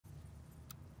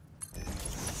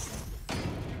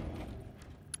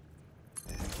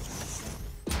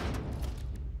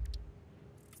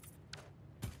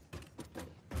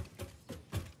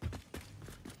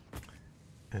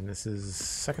And this is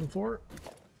second floor.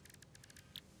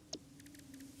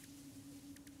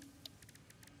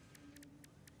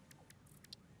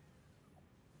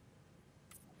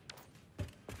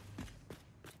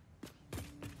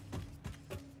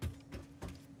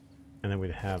 And then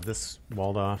we'd have this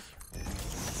walled off.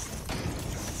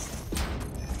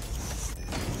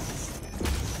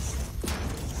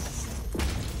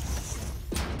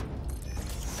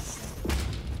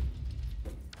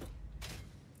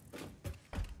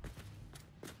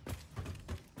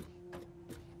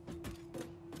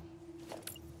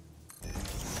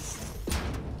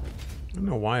 I don't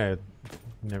know why I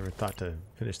never thought to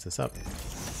finish this up.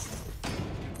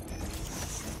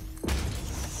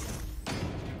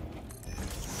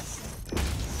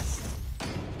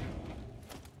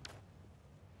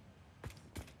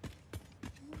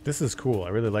 This is cool. I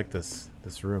really like this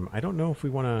room. I don't know if we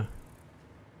want to...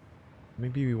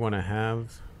 Maybe we want to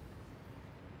have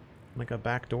like a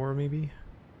back door, maybe?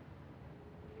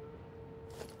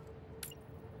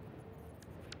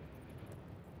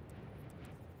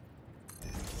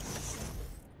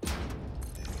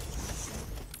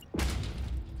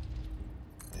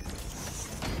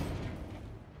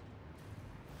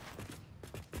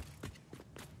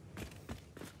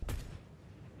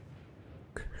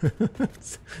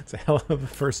 It's a hell of a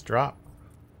first drop.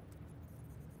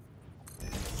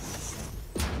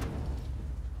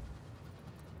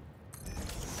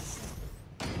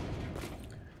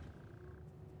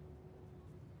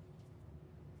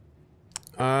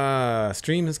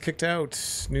 Stream has kicked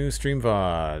out. New stream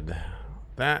VOD.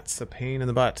 That's a pain in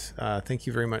the butt. Thank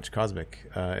you very much, Cosmic.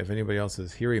 If anybody else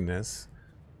is hearing this,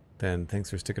 then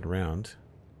thanks for sticking around.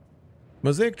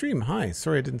 Mosaic Dream, hi.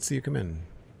 Sorry I didn't see you come in.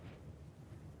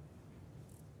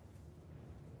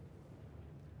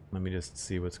 Let me just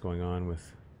see what's going on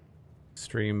with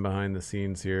stream behind the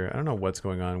scenes here. I don't know what's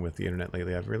going on with the internet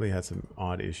lately. I've really had some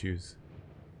odd issues.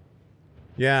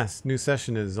 Yes, new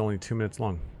session is only 2 minutes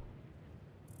long.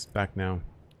 It's back now.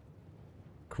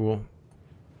 Cool.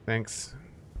 Thanks.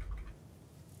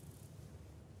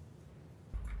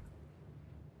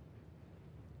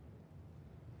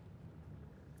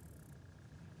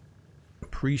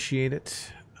 Appreciate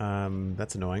it.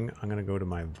 That's annoying. I'm gonna go to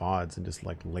my VODs and just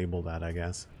like label that, I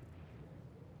guess.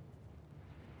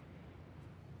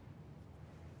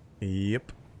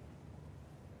 Yep.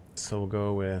 So we'll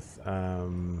go with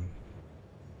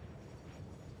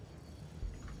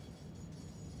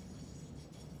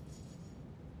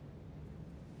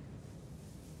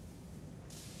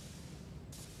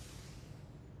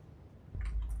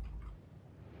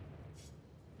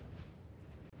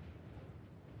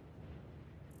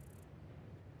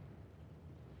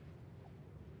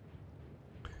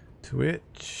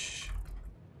Twitch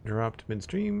dropped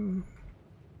midstream.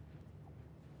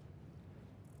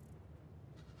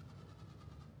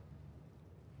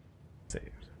 Saved.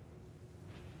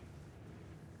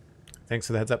 Thanks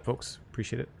for the heads up, folks.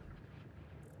 Appreciate it.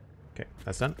 Okay,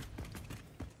 that's done.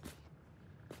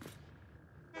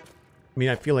 I mean,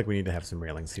 I feel like we need to have some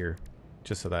railings here,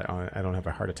 just so that I don't have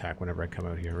a heart attack whenever I come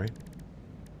out here, right?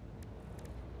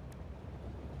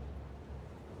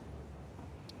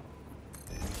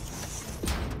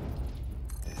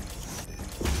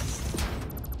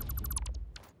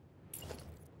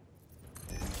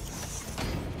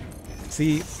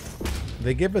 See,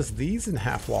 they give us these in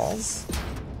half walls.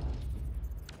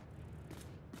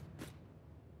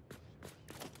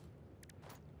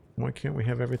 Why can't we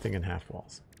have everything in half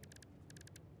walls?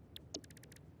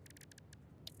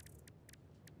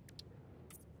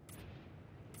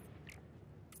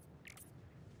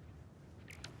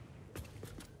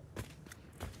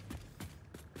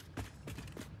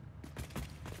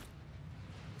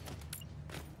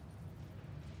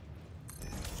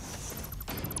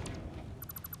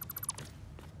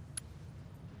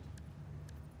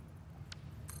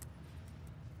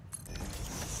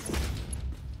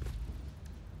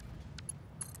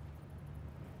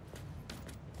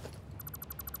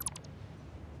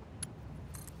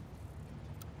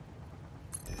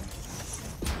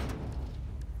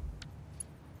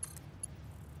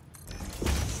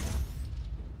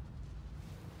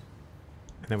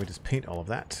 Then we just paint all of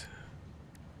that.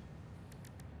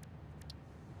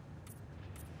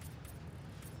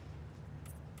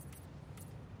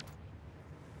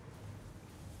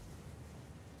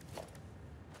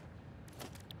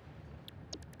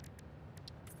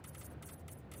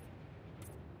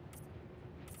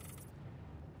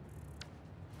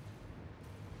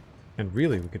 And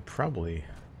really, we could probably...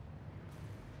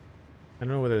 I don't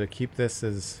know whether to keep this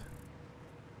as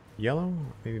yellow,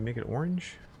 maybe make it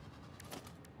orange.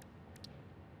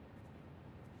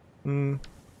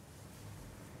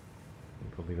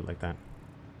 We'll leave it like that.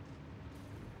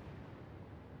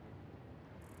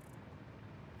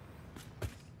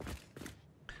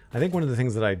 I think one of the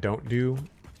things that I don't do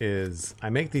is I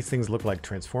make these things look like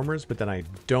transformers, but then I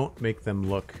don't make them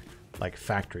look like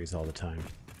factories all the time.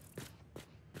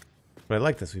 But I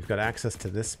like this. We've got access to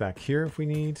this back here if we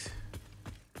need.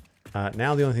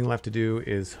 Now the only thing left to do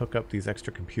is hook up these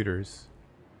extra computers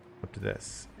up to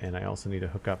this. And I also need to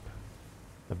hook up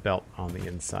the belt on the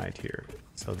inside here.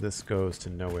 So this goes to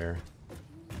nowhere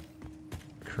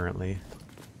currently.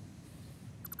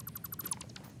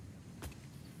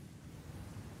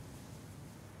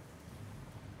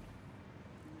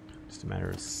 Just a matter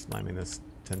of slamming this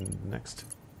to next.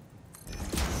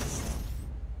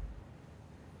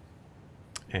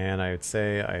 And I would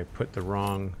say I put the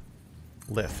wrong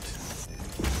lift.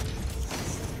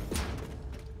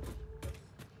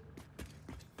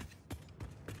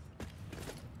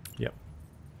 Yep.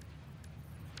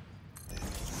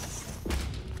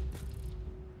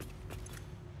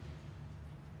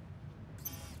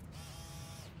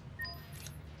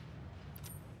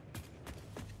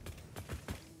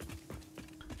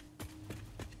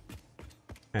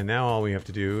 And now all we have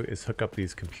to do is hook up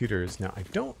these computers. Now I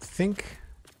don't think...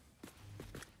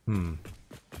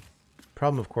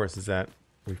 Problem, of course, is that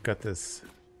we've got this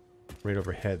right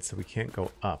overhead, so we can't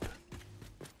go up.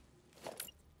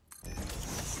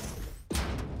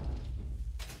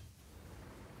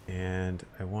 And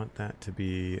I want that to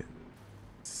be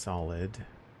solid.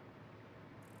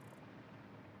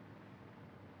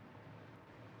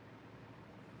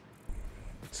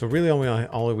 So really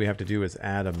all we have to do is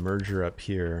add a merger up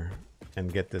here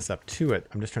and get this up to it.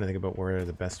 I'm just trying to think about where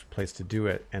the best place to do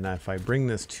it. And if I bring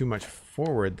this too much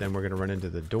forward, then we're going to run into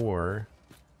the door.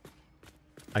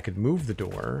 I could move the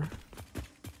door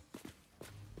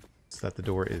so that the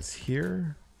door is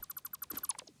here.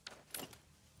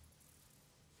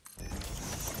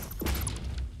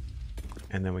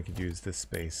 And then we could use this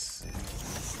space.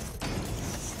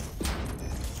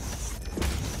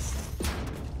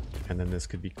 And then this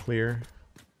could be clear.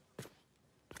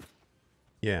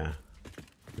 Yeah.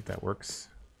 I think that works.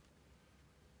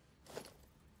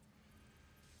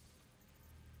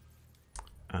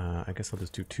 I guess I'll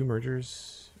just do 2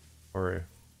 mergers, or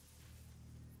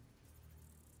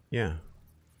yeah.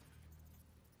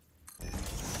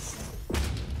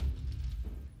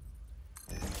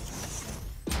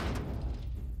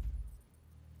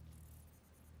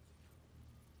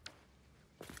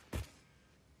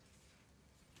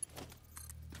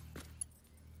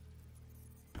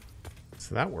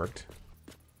 So that worked.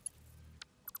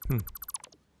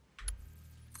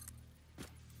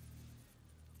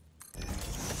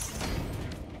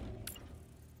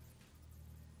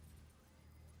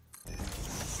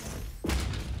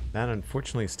 That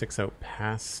unfortunately sticks out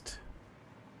past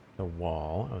the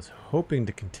wall. I was hoping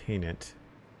to contain it.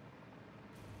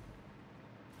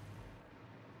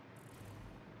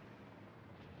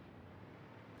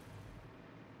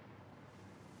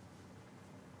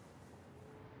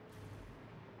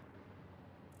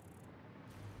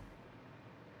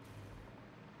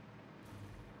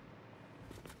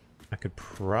 I could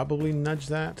probably nudge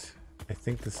that. I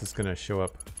think this is going to show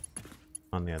up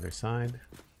on the other side.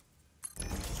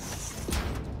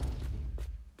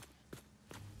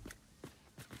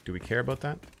 Do we care about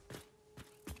that?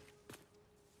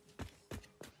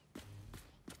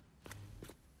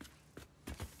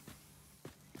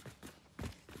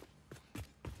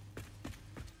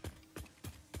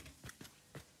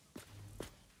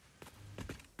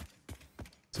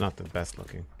 It's not the best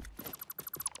looking.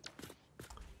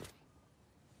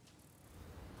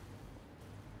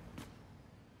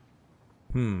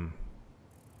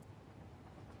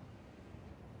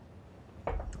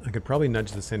 I could probably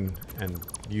nudge this in and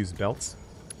use belts.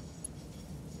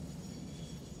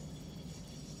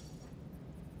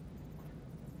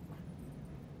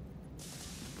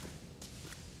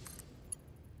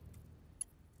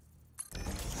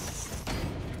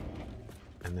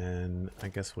 And then I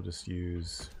guess we'll just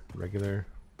use regular.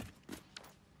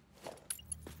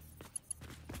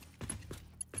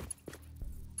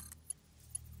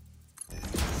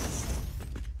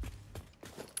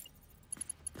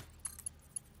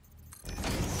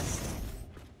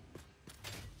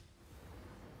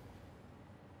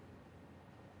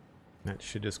 That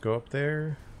should just go up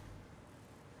there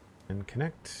and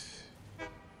connect.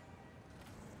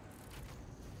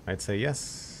 I'd say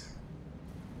yes.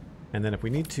 And then if we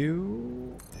need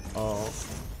to... Oh,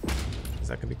 is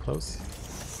that gonna be close?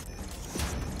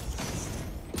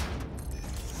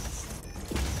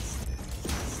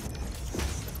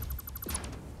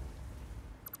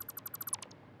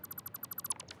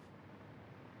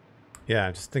 Yeah,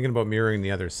 just thinking about mirroring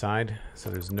the other side, so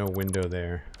there's no window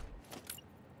there.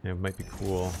 And it might be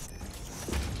cool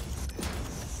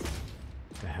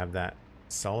to have that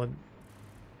solid.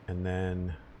 And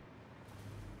then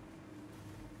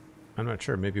I'm not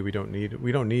sure, maybe we don't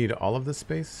need all of this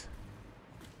space.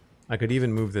 I could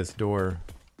even move this door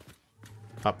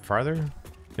up farther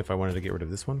if I wanted to get rid of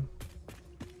this one.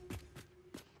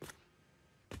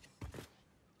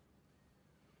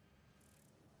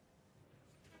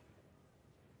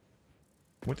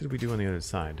 What did we do on the other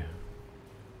side?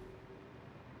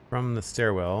 From the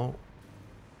stairwell,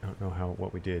 I don't know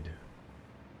what we did.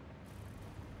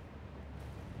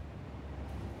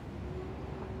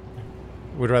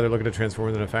 Would rather look at a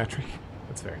transformer than a factory.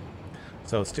 That's fair.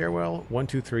 So stairwell, 1,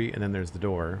 2, 3, and then there's the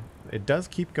door. It does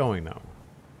keep going though.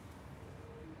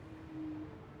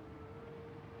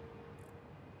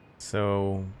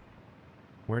 So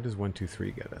where does 1, 2,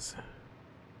 3 get us?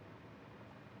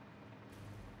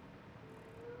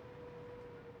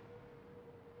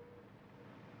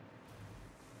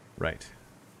 Right.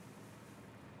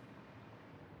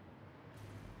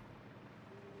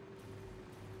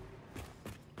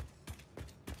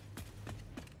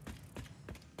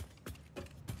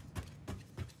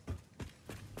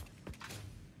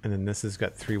 And then this has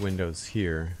got 3 windows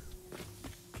here,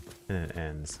 and it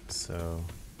ends. So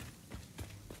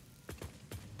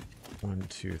 1,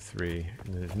 2, 3,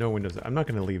 and there's no windows. I'm not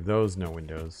going to leave those no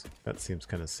windows. That seems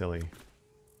kind of silly.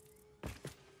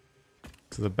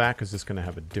 So the back is just going to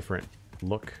have a different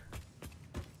look.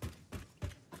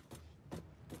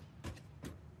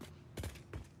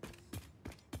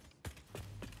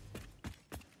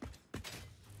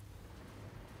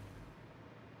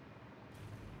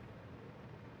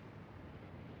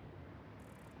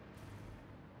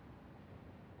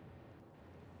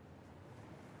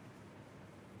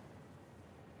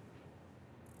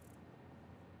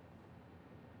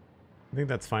 I think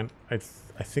that's fine. I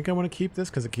think I want to keep this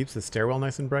because it keeps the stairwell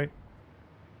nice and bright.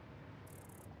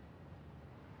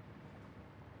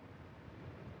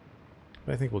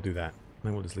 But I think we'll do that.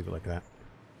 Then we'll just leave it like that.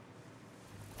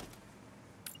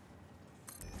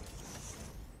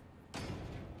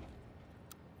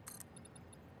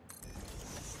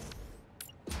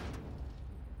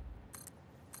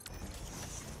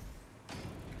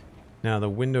 Now the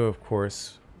window, of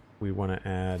course, we want to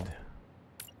add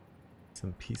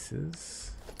some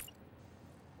pieces.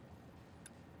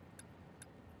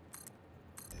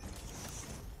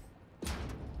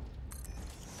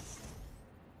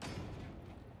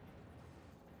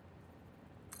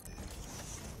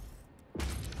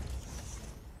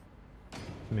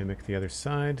 Mimic the other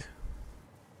side.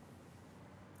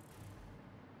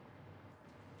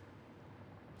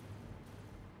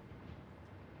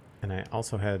 And I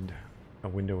also had a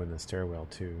window in the stairwell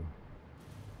too.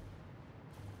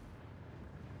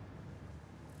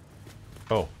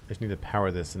 Oh, I just need to power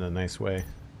this in a nice way.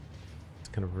 It's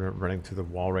kind of running through the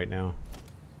wall right now.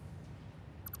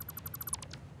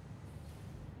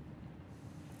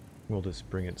 We'll just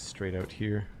bring it straight out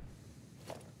here.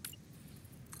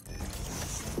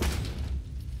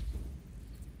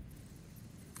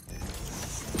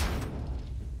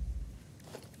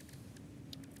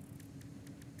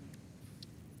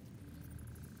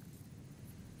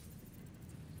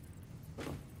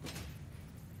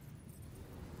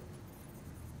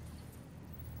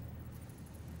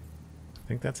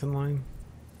 I think that's in line.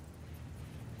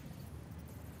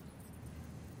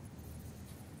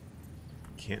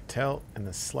 Can't tell, and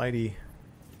the slidey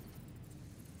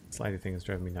thing is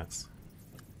driving me nuts.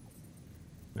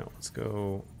 No, let's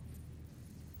go.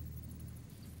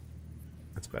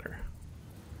 That's better.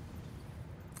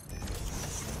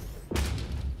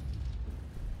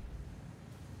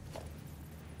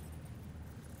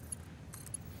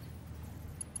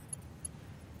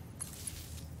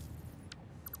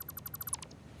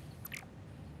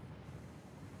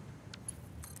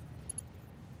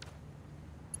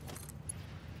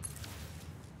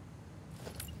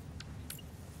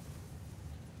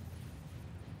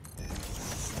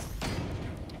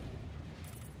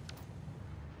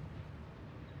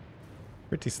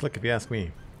 Pretty slick if you ask me.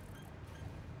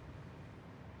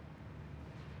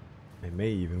 I may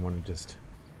even want to just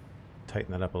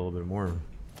tighten that up a little bit more.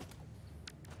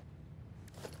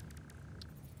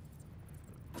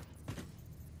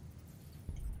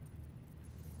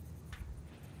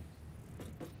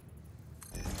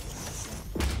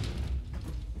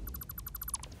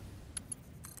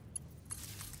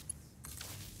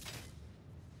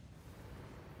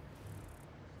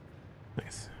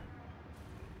 Nice.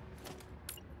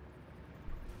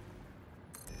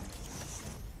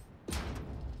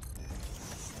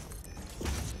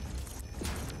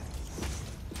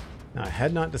 Now, I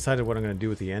had not decided what I'm going to do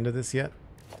with the end of this yet.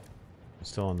 I'm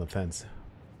still on the fence.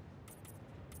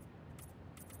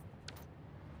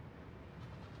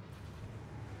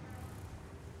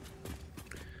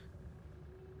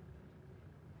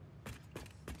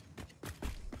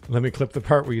 Let me clip the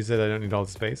part where you said I don't need all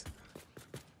the space.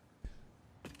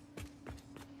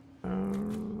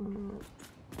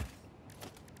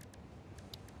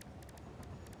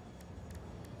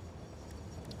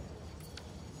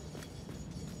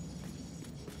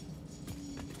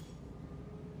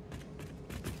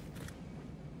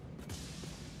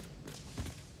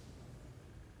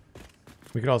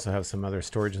 We could also have some other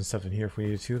storage and stuff in here if we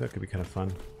needed to. That could be kind of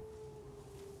fun.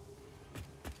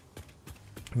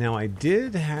 Now, I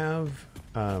did have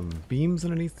beams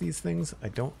underneath these things. I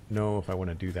don't know if I want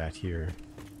to do that here.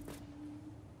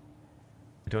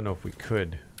 I don't know if we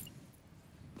could.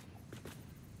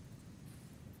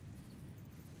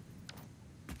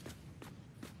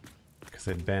 Because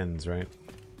it bends, right?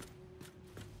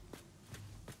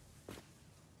 It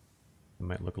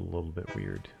might look a little bit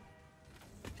weird.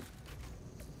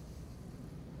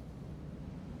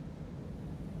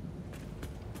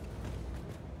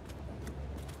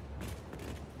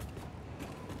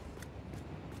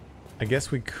 I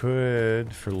guess we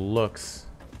could, for looks,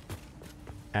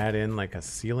 add in like a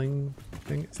ceiling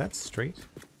thing. Is that straight?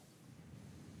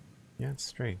 Yeah, it's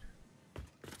straight.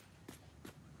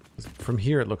 From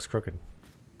here it looks crooked.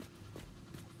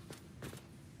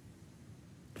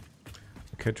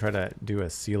 I could try to do a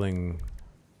ceiling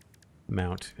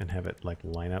mount and have it like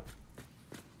line up.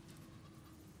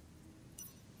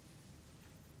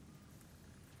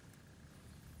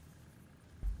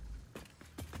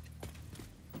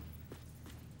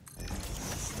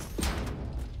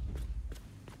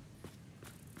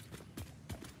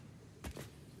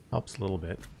 Helps a little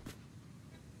bit.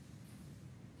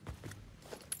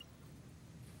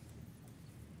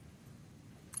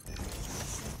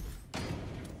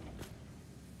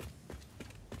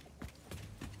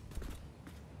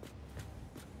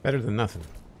 Better than nothing.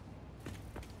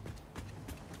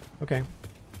 Okay,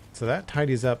 so that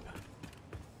tidies up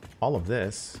all of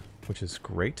this, which is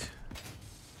great.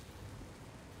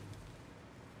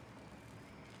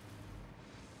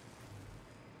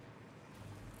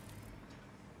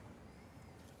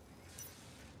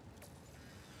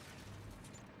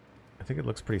 I think it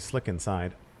looks pretty slick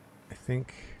inside. I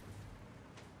think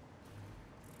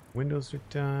windows are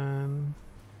done.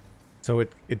 So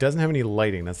it doesn't have any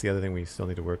lighting. That's the other thing we still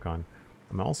need to work on.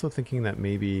 I'm also thinking that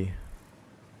maybe...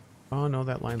 Oh no,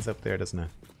 that lines up there, doesn't it?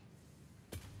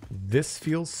 This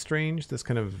feels strange, this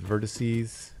kind of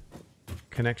vertices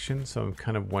connection. So I'm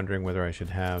kind of wondering whether I should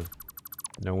have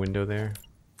no window there.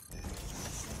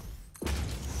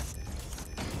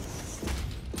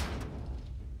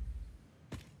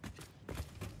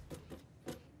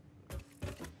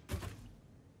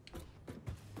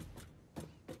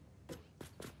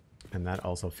 And that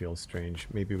also feels strange.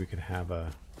 Maybe we could have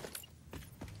a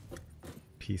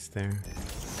piece there.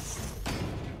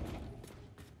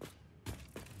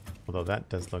 Although that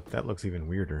does look, that looks even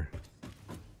weirder.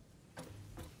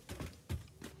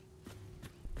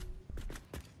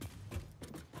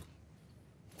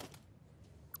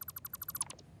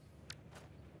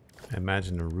 I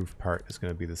imagine the roof part is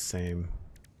going to be the same.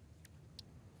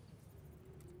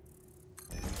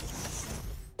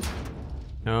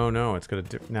 No, it's gonna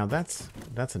do. Now that's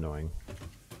annoying.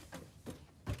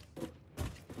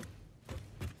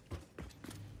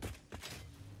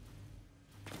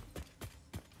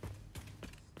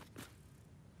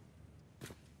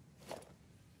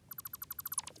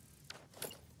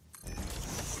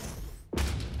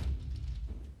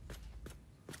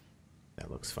 That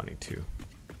looks funny too.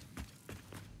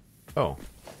 Oh,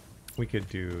 we could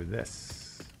do this.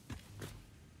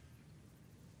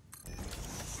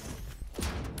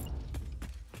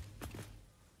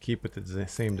 Keep with the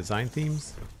same design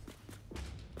themes.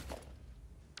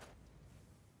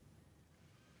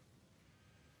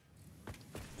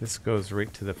 This goes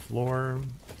right to the floor,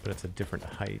 but it's a different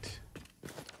height.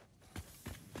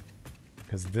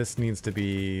 Because this needs to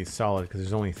be solid, because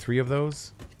there's only 3 of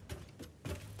those.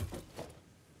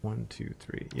 1, 2,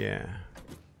 3, yeah.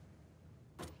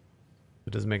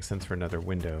 It does make sense for another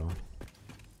window.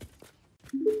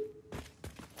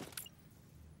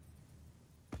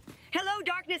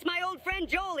 My old friend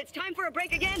Joel, it's time for a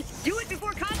break again. Do it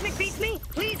before Cosmic beats me.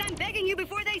 Please, I'm begging you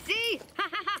before they see. Ha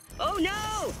ha ha. Oh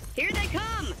no, here they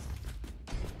come.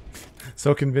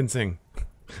 So convincing.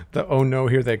 The oh no,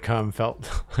 here they come felt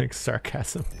like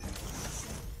sarcasm.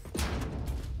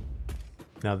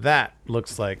 Now that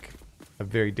looks like a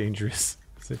very dangerous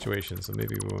situation, so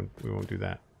maybe we won't do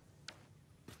that.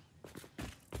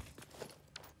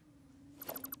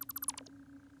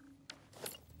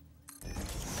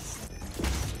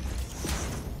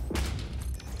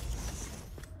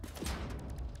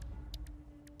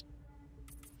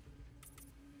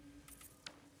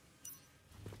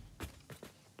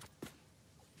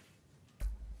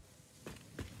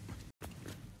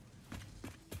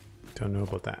 Don't know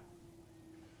about that.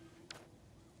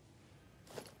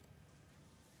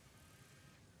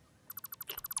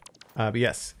 But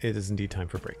yes, it is indeed time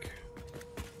for break.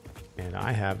 And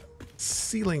I have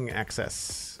ceiling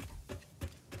access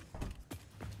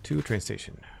to a train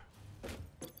station.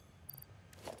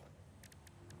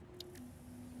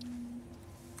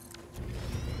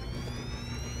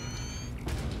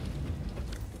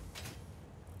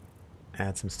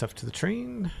 Add some stuff to the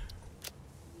train.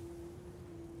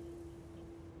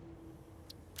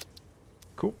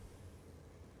 Cool.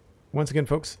 Once again,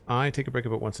 folks, I take a break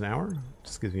about once an hour.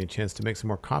 Just gives me a chance to make some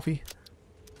more coffee.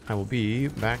 I will be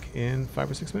back in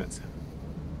 5 or 6 minutes.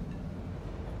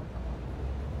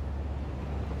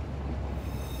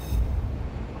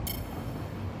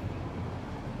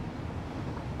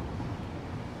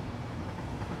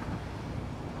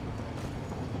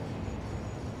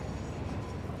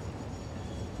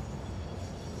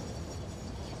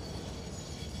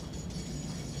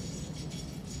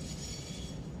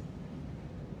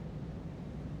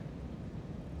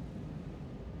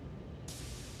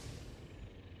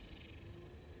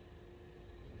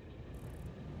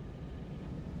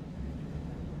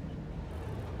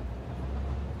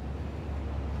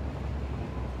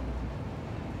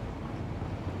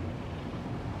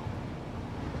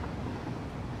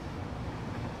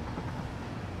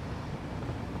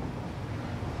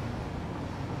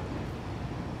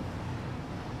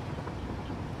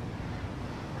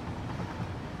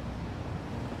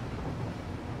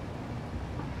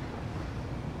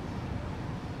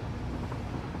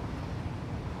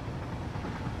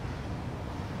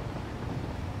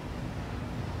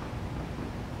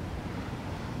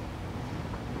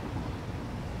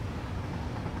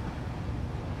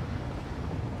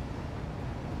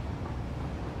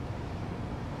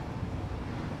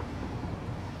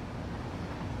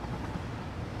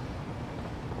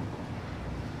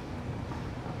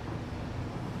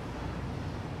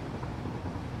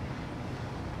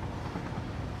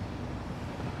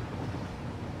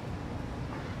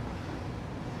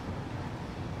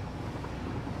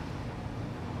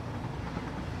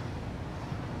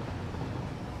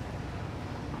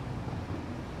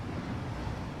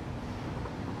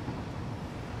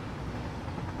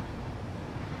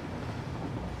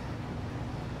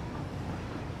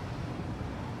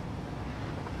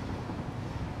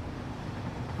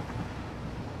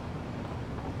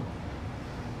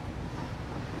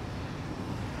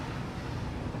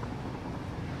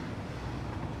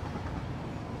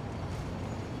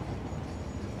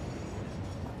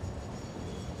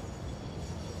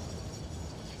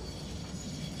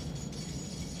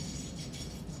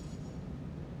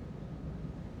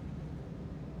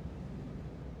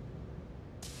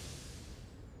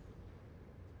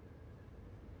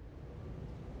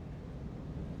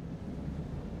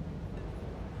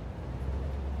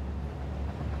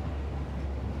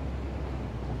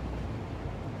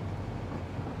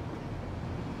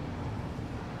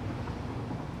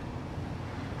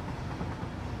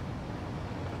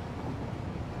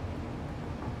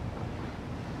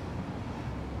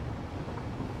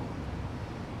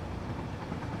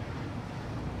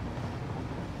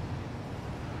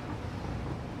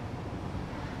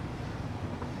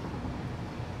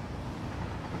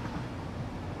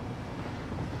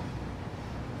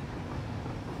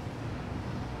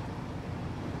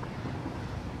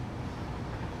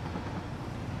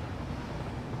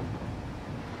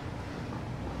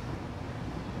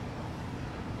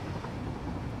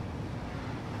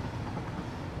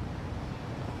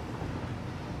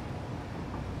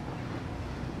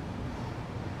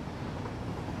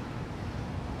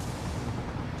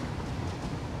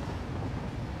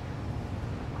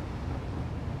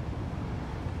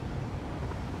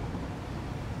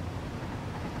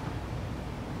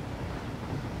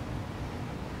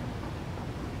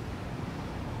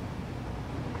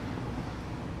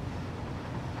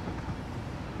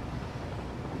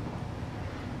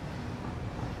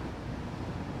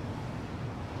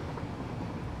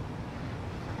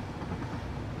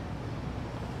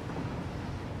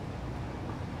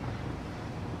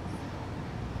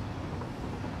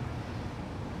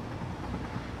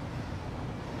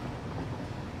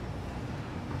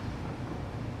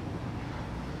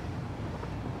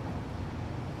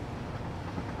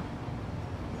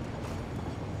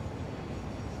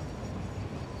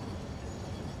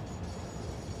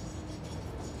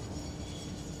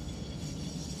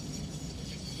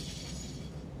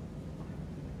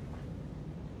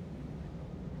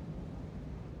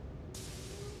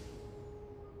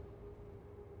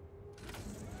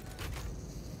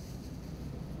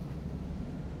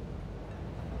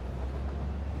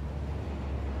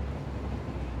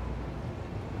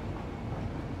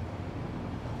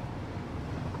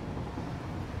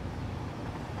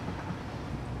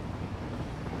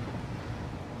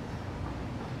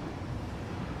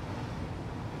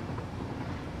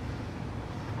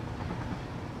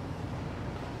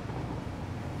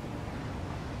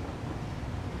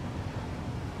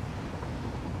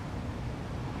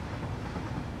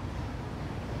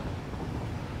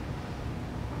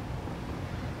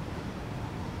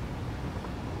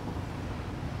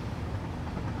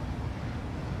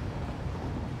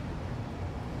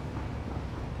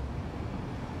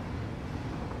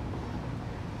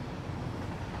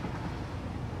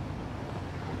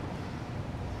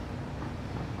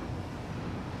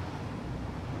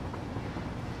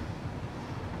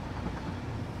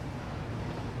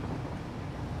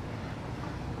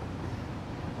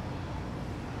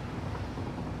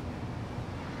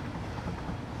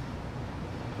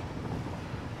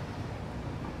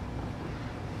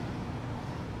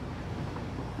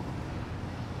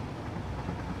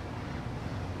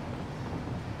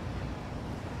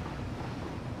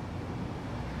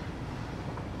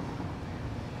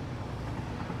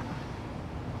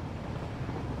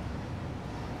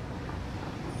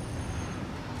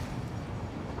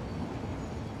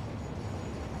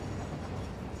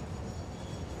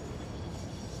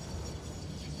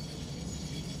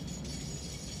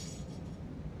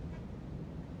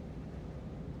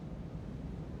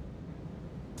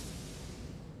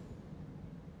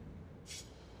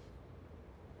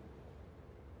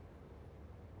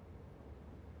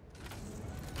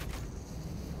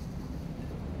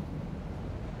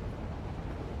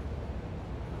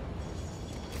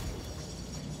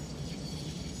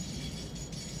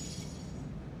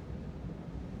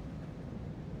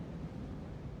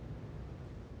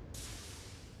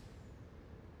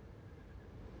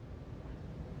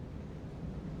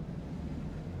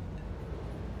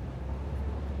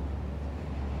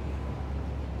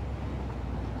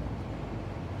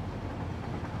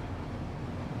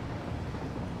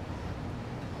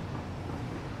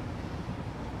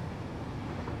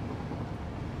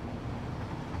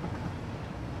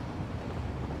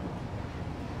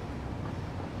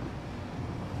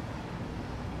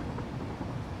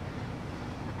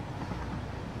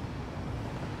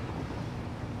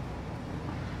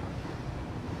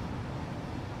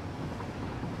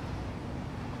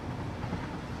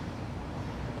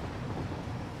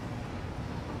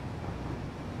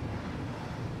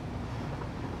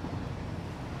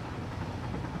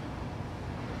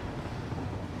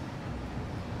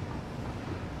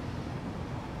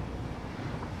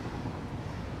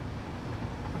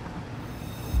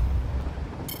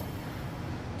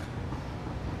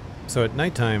 So at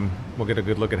nighttime, we'll get a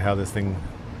good look at how this thing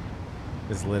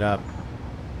is lit up.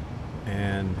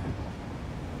 And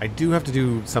I do have to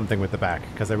do something with the back,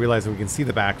 because I realize that we can see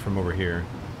the back from over here.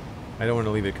 I don't want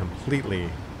to leave it completely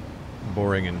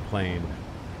boring and plain.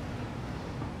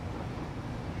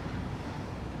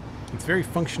 It's very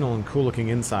functional and cool looking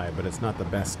inside, but it's not the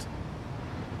best.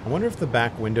 I wonder if the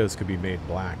back windows could be made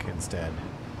black instead,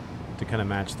 to kind of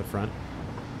match the front.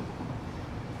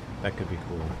 That could be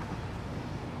cool.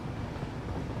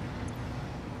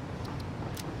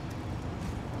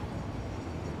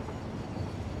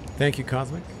 Thank you,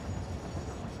 Cosmic.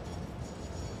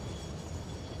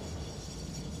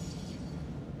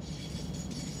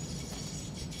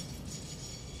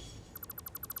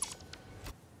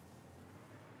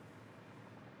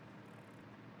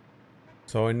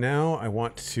 So now I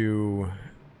want to,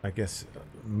 I guess,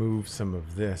 move some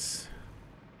of this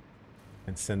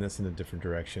and send this in a different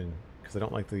direction, because I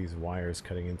don't like these wires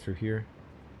cutting in through here.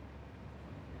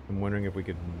 I'm wondering if we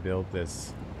could build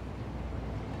this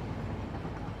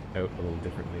out a little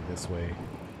differently this way.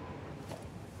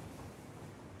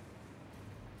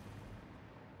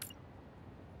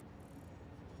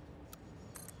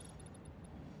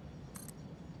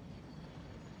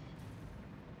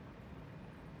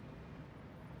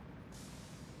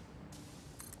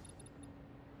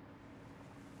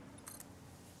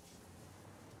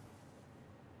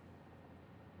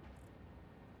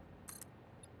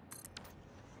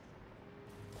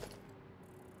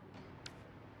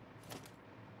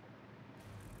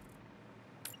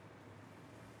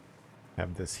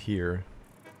 Have this here.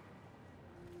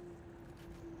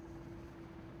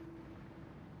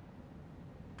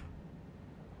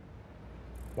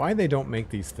 Why they don't make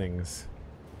these things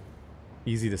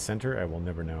easy to center, I will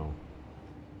never know.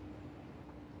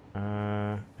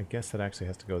 I guess that actually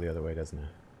has to go the other way, doesn't it?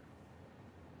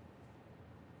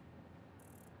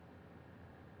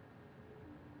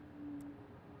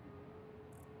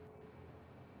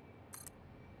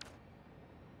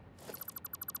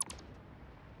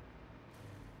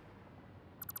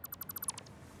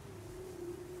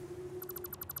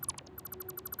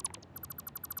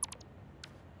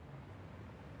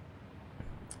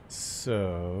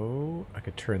 So I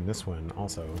could turn this one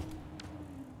also.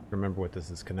 Remember what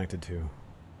this is connected to.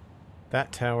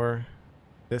 That tower,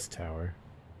 this tower,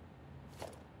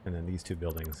 and then these two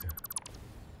buildings.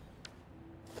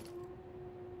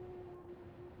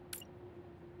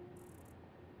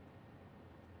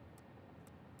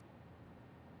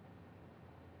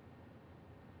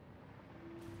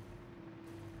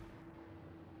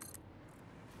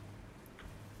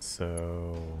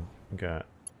 So we got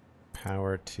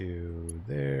power to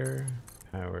there,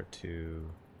 power to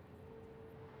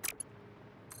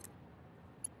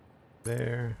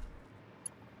there,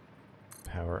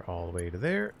 power all the way to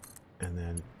there, and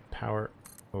then power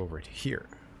over to here.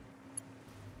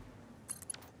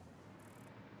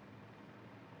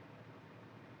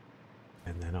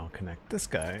 And then I'll connect this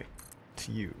guy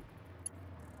to you.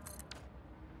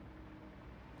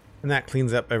 And that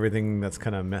cleans up everything that's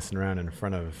kind of messing around in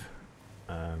front of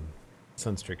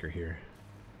Sunstreaker here.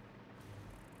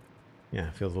 Yeah,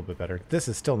 it feels a little bit better. This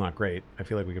is still not great. I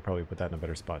feel like we could probably put that in a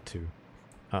better spot too.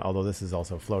 Although this is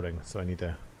also floating, so I need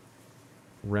to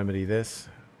remedy this.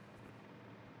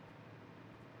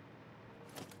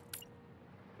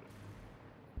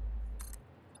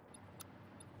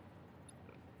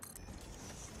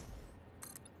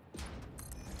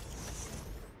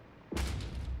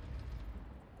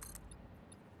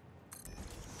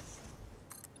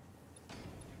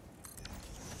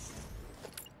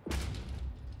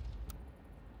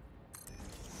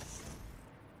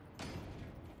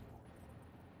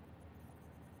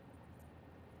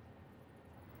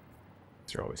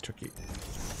 These are always tricky.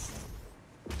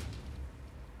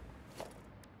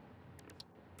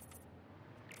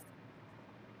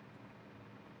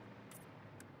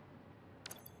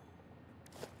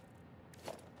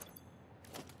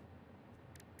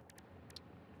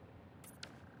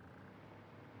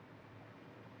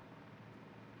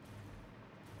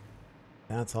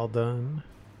 That's all done.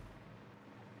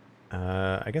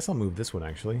 I guess I'll move this one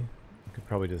actually. I could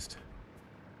probably just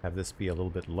have this be a little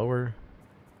bit lower.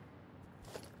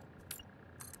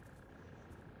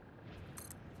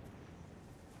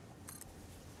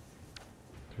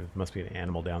 There must be an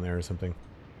animal down there or something.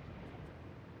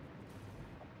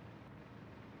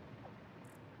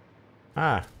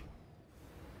 Ah!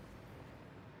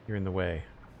 You're in the way.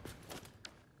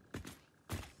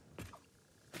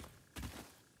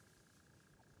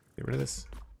 Get rid of this.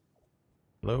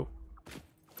 Hello?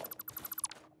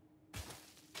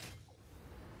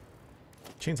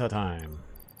 Chainsaw time.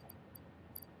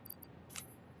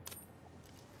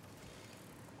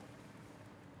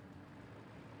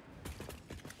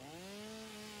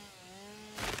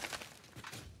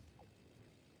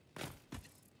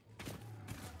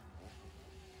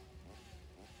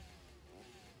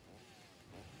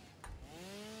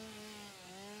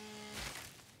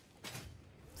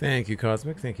 Thank you,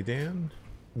 Cosmic. Thank you, Dan.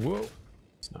 Whoa.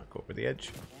 Let's not go over the edge.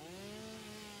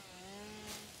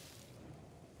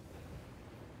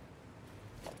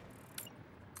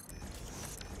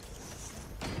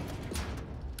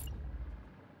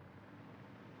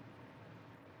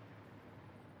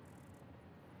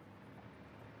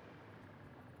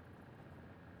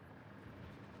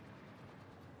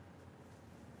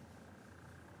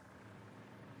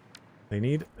 They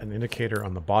need an indicator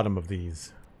on the bottom of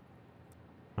these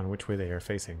on which way they are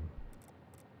facing.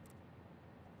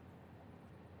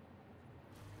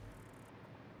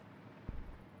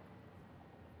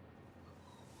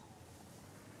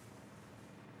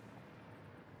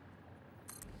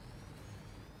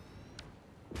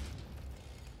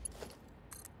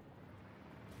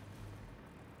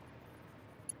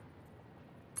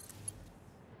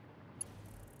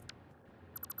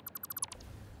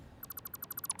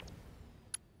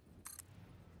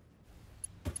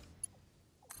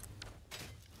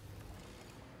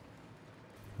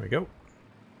 There we go.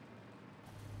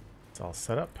 It's all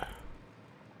set up.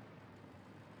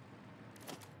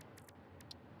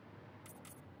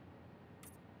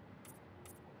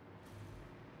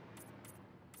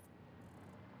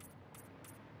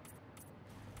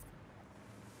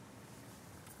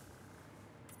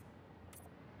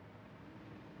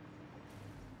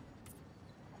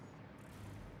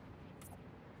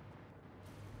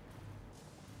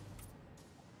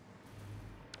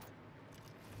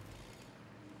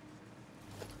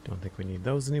 Don't think we need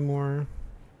those anymore.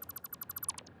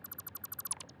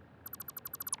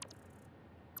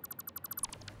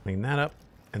 Clean that up.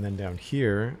 And then down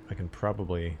here, I can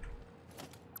probably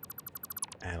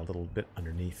add a little bit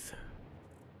underneath.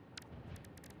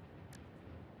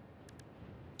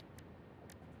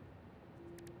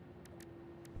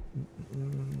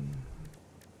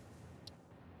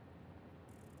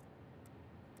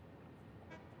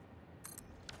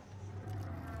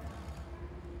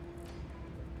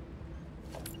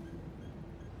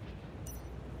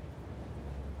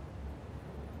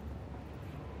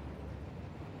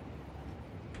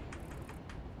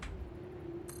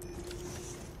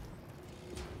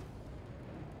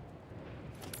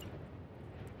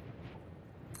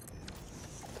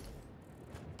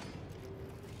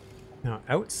 Now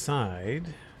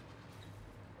outside,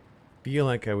 feel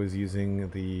like I was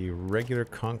using the regular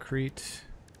concrete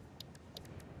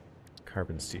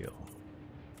carbon steel.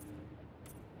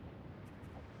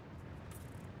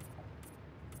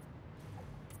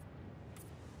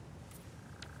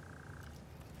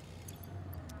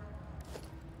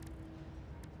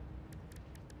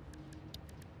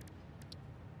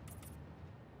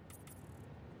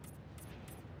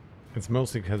 It's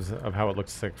mostly because of how it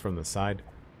looks like from the side.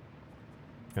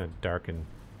 Kind of dark and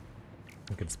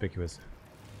inconspicuous.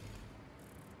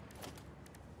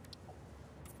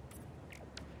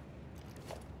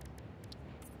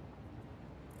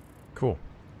 Cool.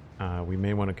 We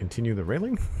may want to continue the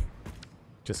railing,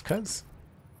 just 'cause.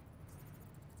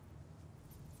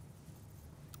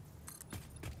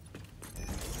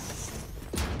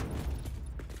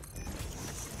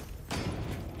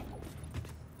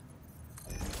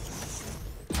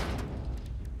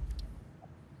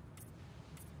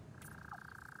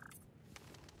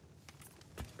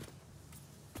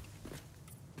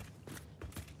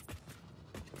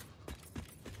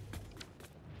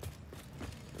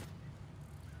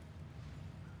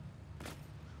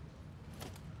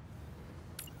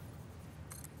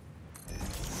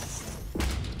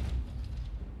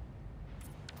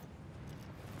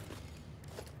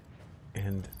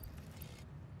 And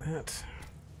that.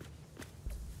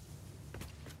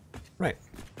 Right.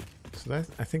 So that,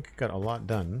 I think, got a lot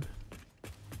done.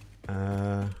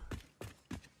 I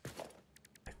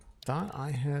thought I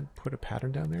had put a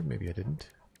pattern down there. Maybe I didn't.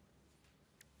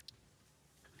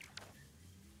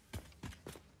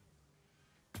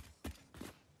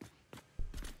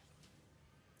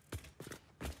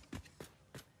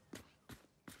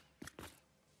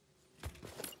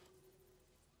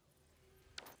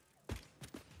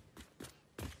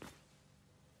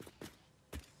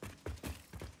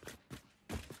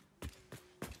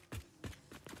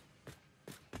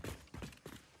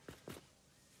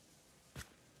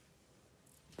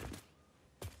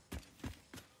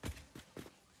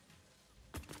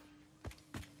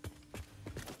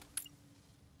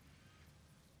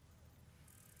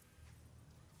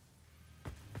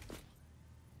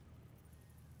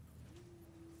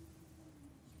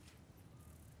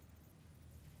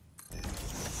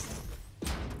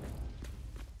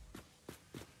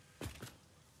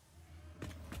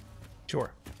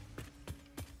 Sure.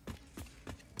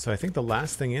 So I think the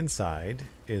last thing inside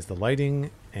is the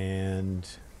lighting and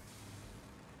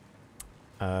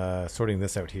sorting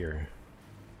this out here.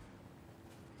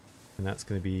 And that's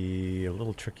going to be a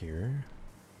little trickier.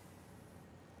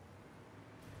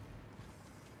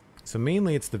 So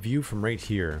mainly it's the view from right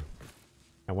here.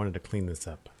 I wanted to clean this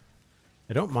up.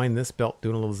 I don't mind this belt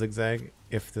doing a little zigzag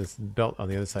if this belt on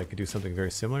the other side could do something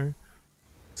very similar.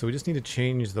 So we just need to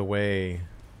change the way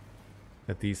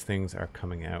that these things are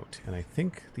coming out. And I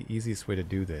think the easiest way to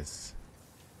do this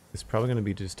is probably going to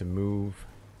be just to move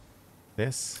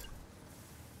this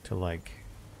to like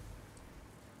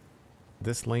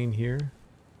this lane here.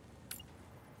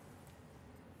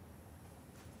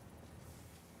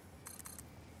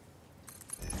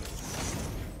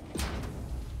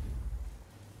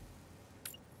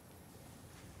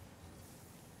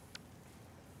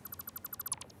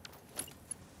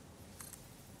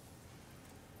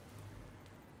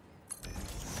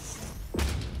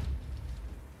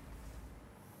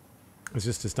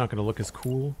 It's not going to look as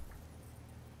cool.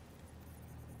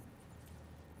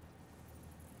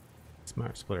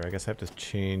 Smart splitter. I guess I have to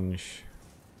change.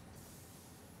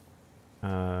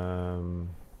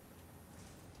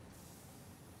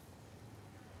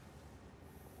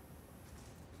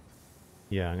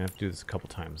 Yeah, I'm gonna have to do this a couple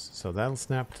times. So that'll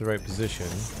snap to the right position,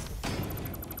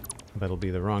 but it'll be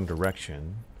the wrong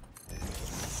direction.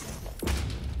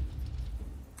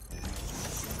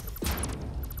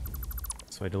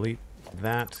 So I delete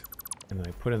that, and then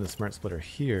I put in the smart splitter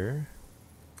here.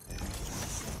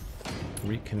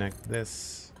 Reconnect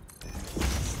this.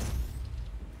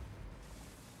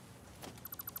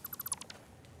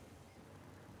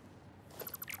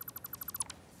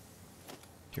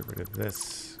 Get rid of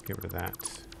this, get rid of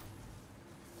that.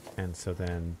 And so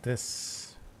then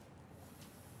this.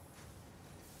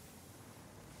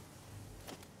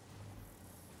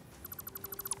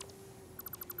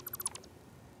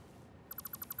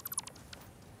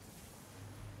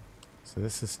 So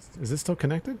this is this still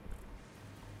connected?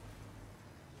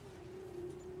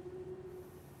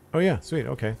 Oh yeah, sweet,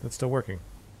 okay, that's still working.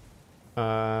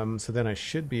 So then I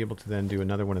should be able to then do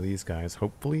another one of these guys,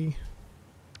 hopefully.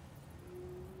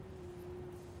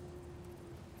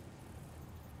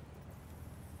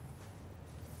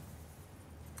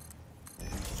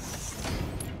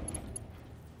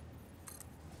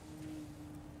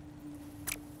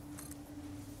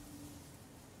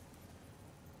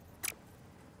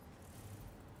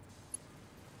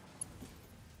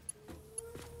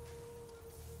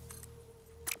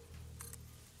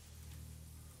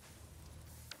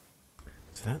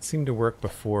 So that seemed to work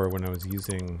before when I was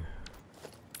using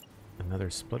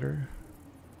another splitter.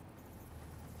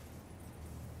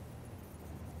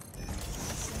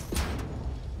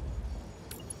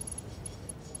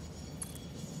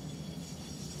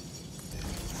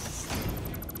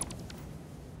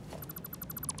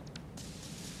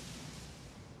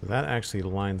 So that actually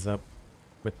lines up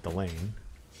with the lane.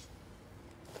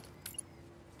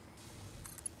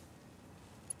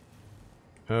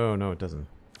 Oh no, it doesn't.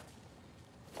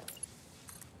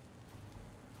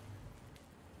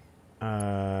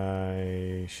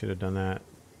 I should have done that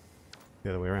the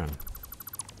other way around.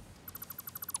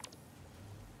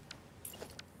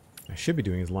 I should be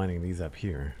doing is lining these up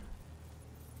here.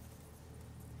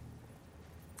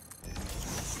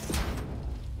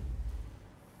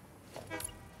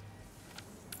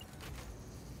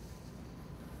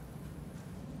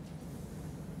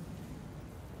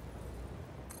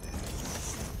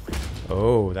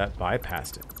 Oh, that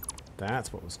bypassed it.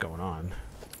 That's what was going on.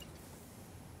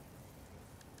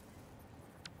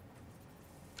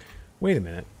 Wait a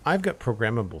minute. I've got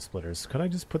programmable splitters. Could I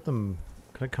just put them...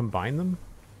 Could I combine them?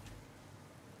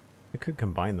 I could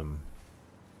combine them.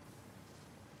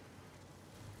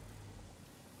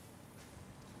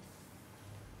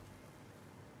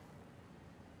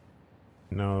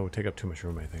 No, it would take up too much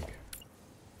room, I think.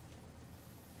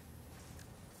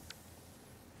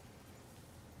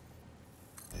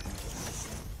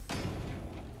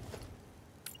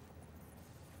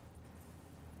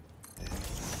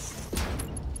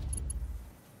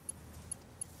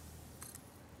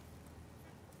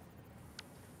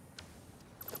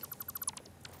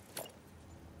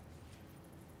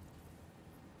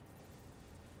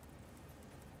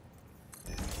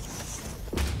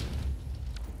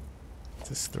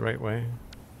 Is this the right way?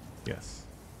 Yes.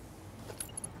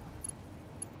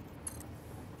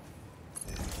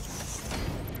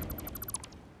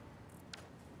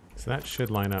 So that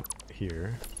should line up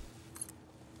here.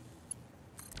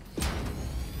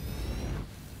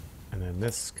 And then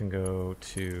this can go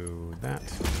to that.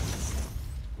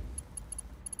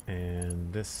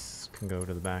 And this can go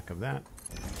to the back of that.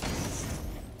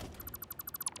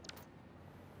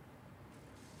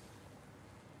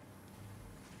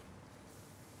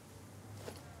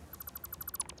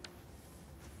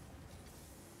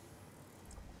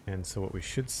 And so what we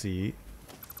should see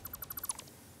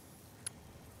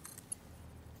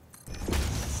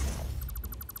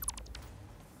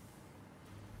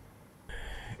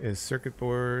is circuit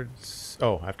boards.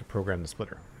 Oh, I have to program the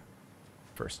splitter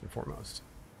first and foremost.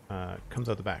 Comes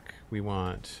out the back. We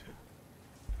want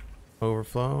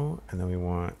overflow, and then we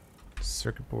want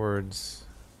circuit boards.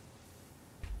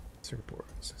 Circuit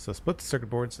boards. So split the circuit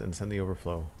boards and send the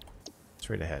overflow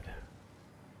straight ahead.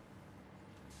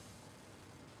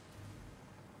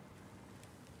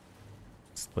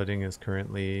 Splitting is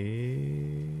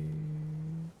currently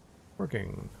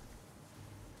working.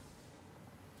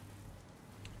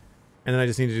 And then I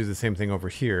just need to do the same thing over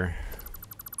here.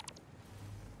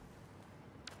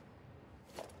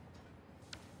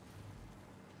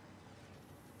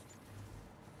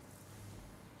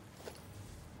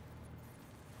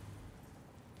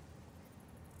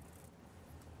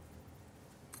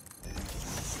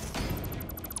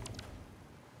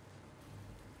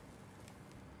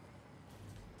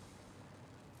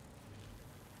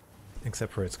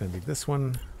 Except for it's going to be this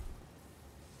one.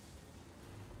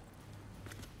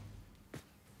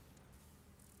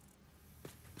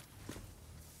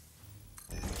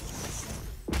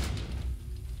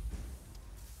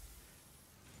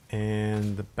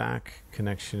 And the back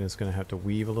connection is going to have to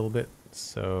weave a little bit.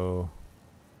 So,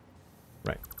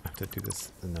 right, I have to do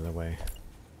this another way.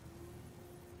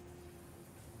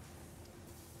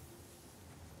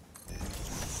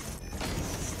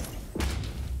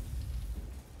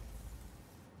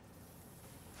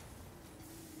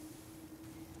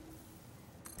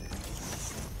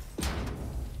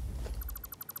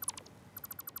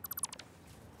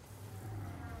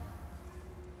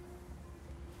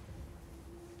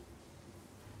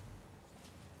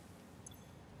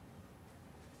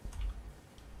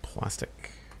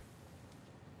 Plastic.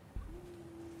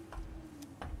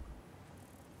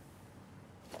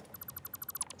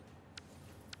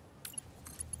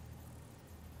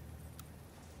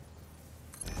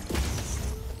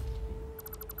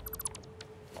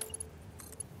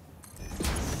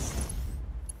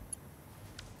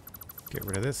 Get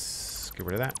rid of this, get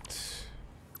rid of that.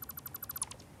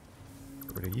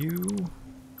 Get rid of you.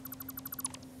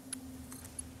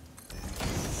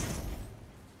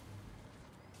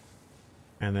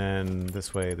 And then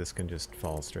this way, this can just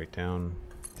fall straight down.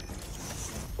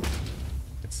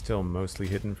 It's still mostly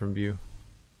hidden from view.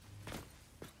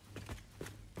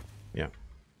 Yeah.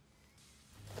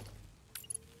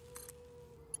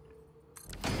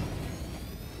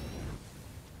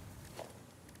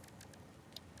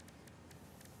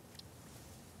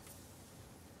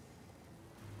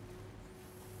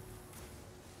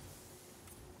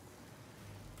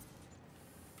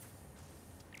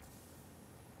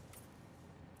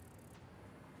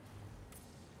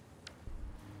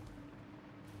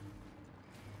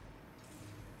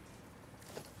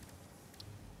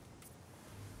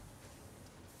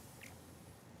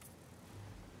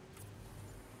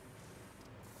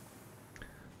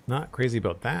 Not crazy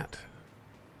about that.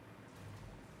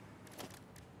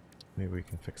 Maybe we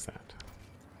can fix that.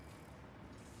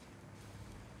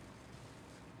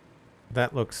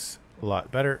 That looks a lot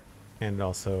better and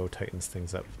also tightens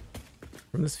things up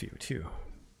from this view too.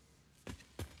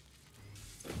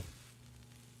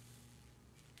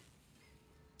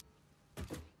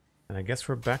 And I guess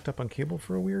we're backed up on cable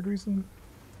for a weird reason.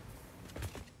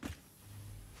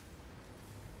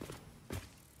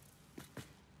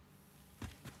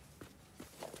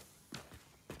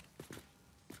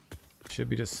 Should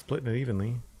be just splitting it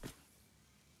evenly.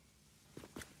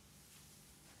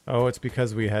 Oh, it's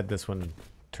because we had this one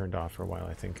turned off for a while,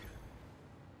 I think.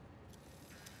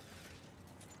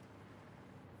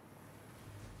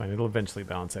 Fine, it'll eventually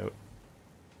balance out.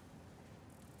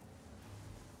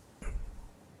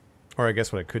 Or I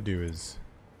guess what I could do is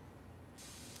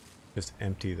just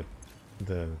empty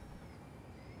the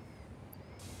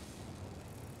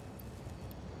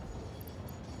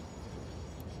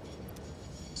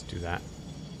do that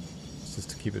just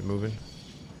to keep it moving.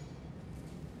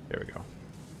 There we go.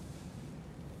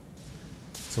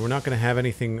 So we're not going to have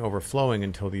anything overflowing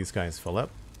until these guys fill up,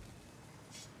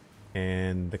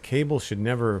 and the cable should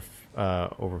never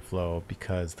overflow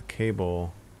because the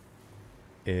cable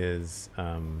is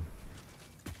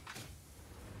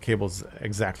cable's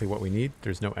exactly what we need.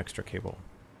 There's no extra cable.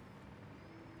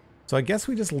 So I guess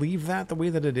we just leave that the way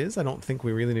that it is. I don't think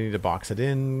we really need to box it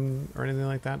in or anything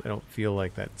like that. I don't feel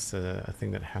like that's a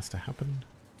thing that has to happen.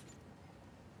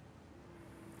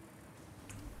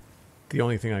 The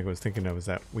only thing I was thinking of is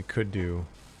that we could do,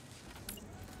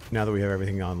 now that we have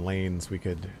everything on lanes, we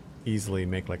could easily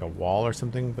make like a wall or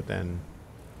something, but then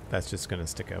that's just going to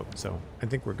stick out. So I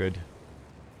think we're good.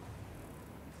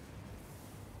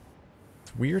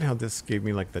 It's weird how this gave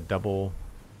me like the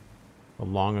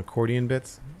long accordion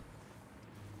bits.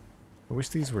 I wish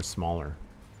these were smaller.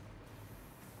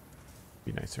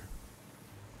 Be nicer.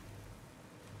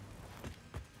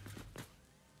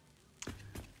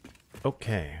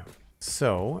 Okay,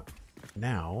 so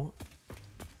now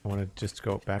I want to just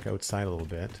go back outside a little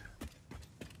bit.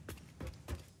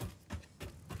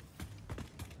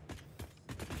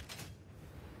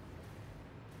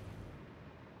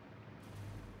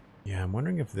 Yeah, I'm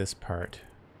wondering if this part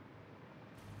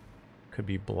could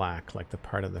be black, like the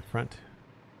part of the front.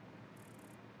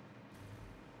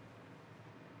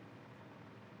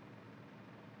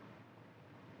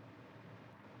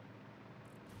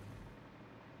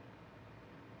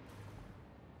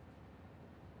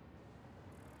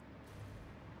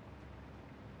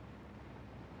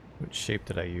 What shape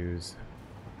did I use?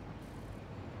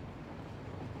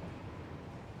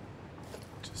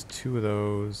 Just 2 of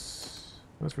those.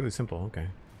 That's really simple, okay.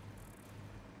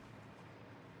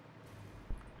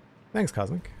 Thanks,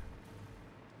 Cosmic.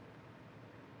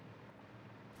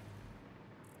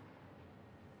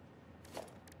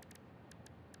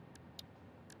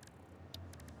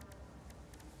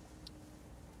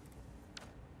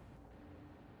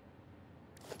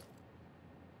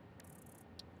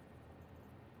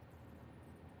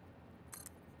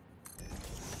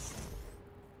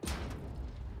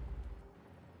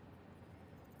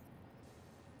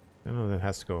 I don't know, that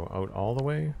has to go out all the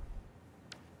way.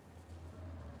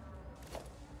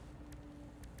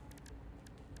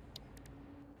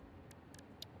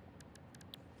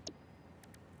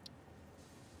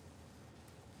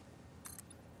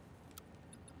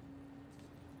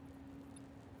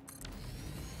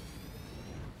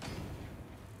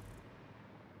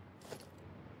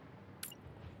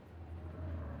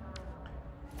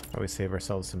 Probably save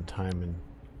ourselves some time in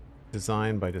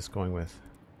design by just going with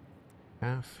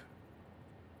half.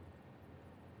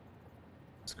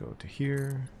 Let's go to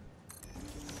here.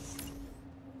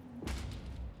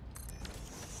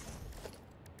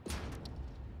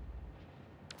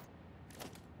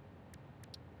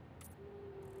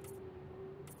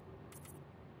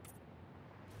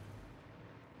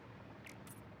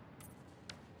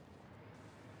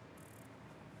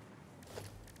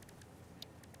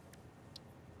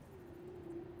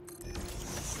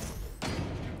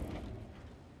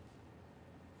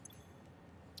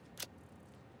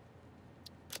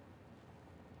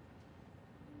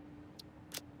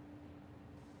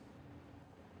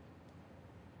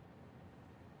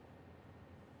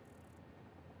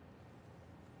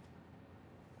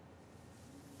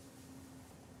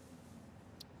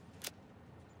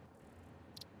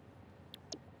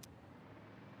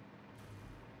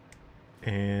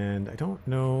 And I don't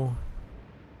know,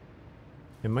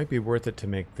 it might be worth it to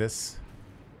make this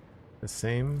the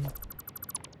same.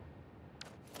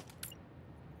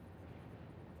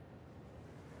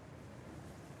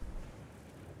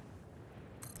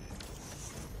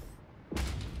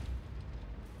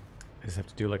 I just have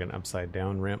to do like an upside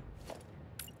down ramp.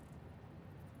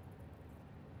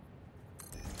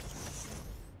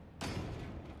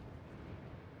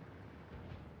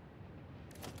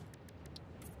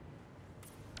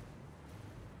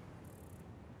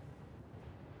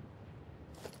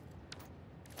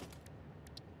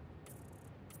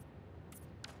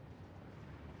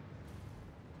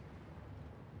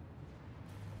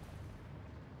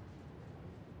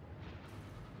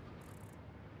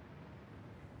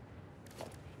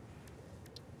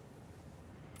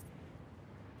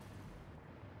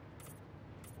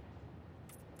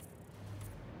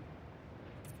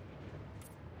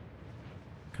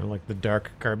 Kind of like the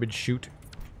dark garbage chute.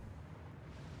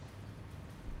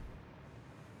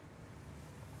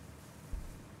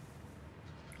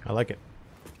 I like it.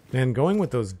 And going with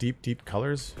those deep, deep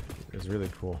colors is really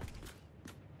cool.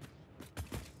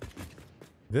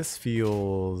 This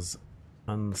feels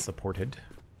unsupported.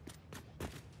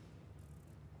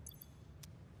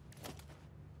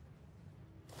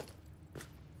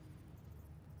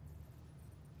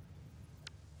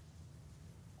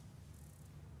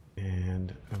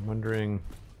 And I'm wondering,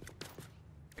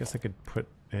 I guess I could put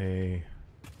a...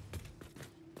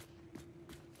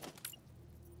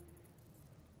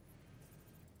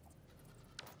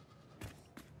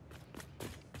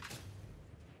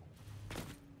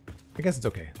 I guess it's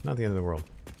okay. Not the end of the world.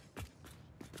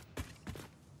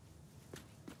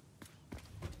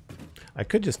 I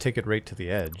could just take it right to the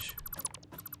edge.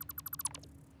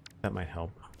 That might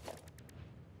help.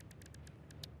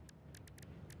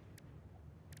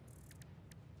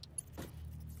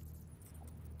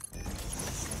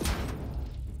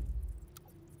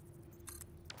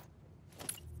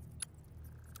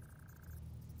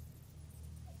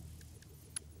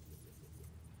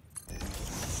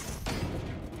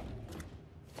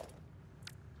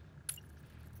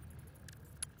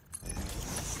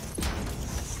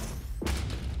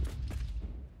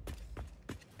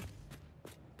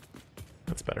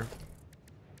 That's better.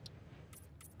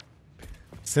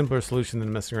 Simpler solution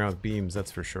than messing around with beams,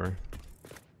 that's for sure.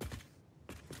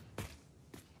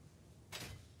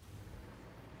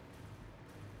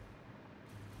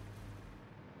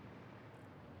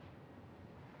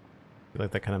 I feel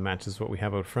like that kind of matches what we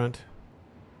have out front.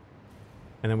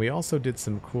 And then we also did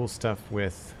some cool stuff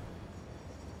with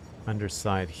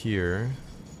underside here.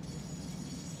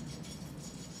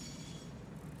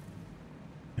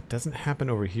 It doesn't happen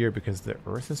over here because the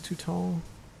earth is too tall.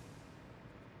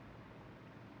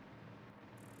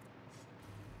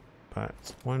 But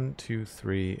it's 1, 2,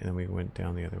 3, and then we went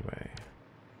down the other way.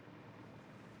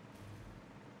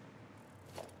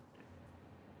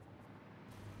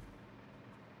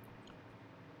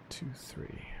 2, 3.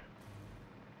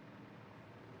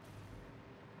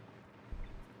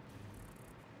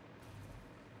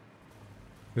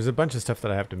 There's a bunch of stuff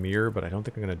that I have to mirror, but I don't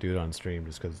think I'm going to do it on stream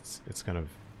just because it's kind of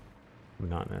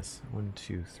monotonous. 1,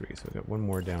 2, 3. So we got one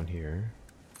more down here.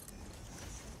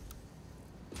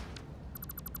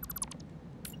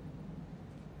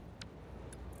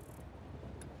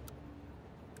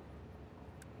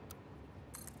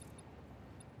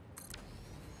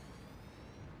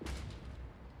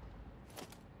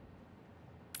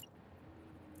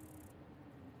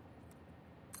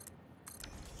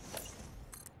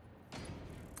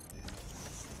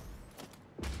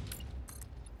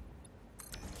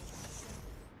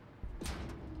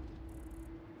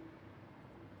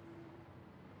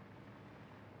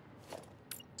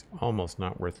 Almost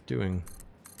not worth doing.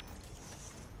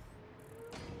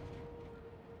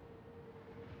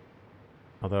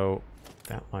 Although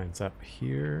that lines up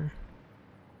here.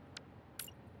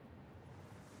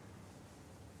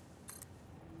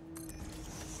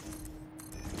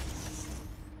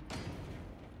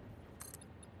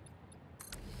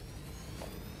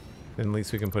 Then at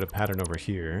least we can put a pattern over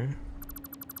here.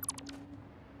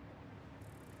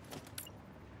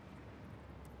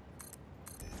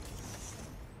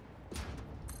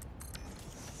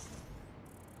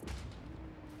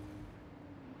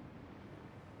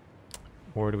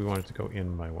 Or do we want it to go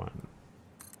in by one?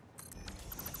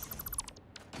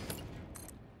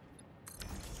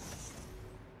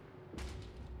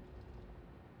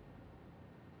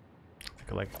 I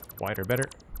think I like wider better.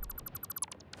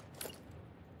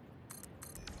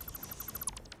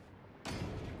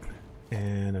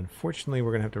 And unfortunately,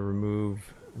 we're going to have to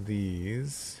remove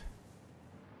these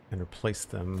and replace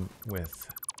them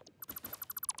with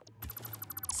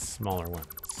smaller ones.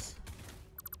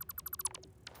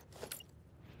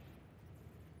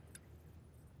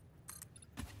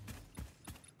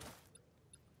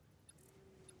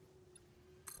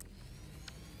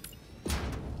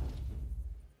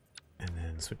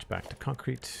 Switch back to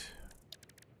concrete.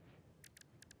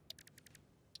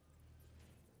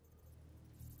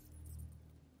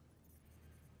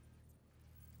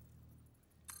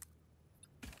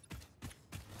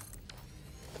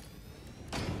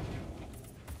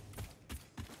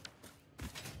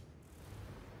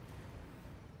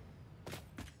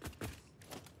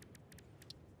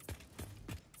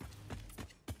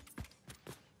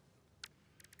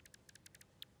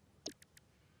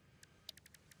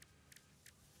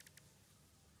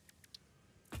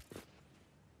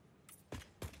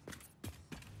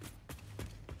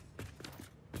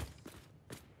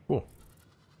 Cool.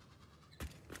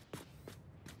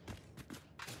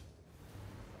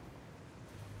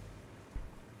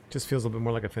 Just feels a little bit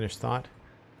more like a finished thought.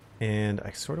 And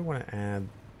I sort of want to add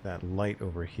that light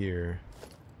over here.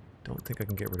 Don't think I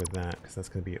can get rid of that because that's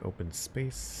going to be open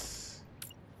space.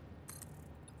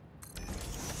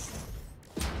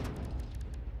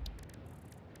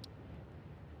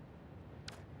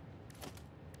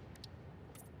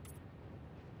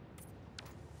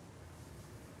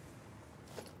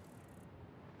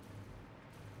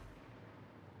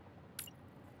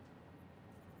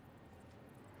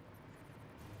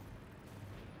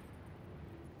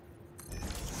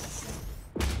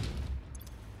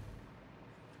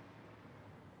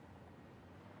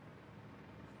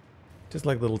 Just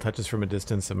like little touches from a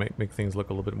distance that might make things look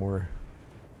a little bit more,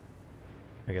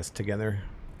 I guess, together.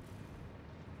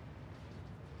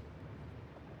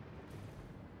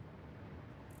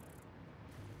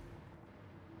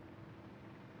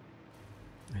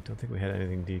 I don't think we had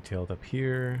anything detailed up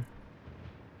here.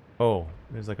 Oh,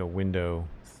 there's like a window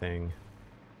thing.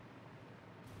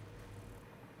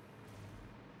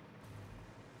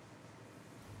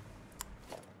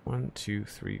 One, two,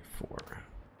 three, four.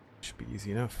 Should be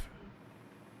easy enough.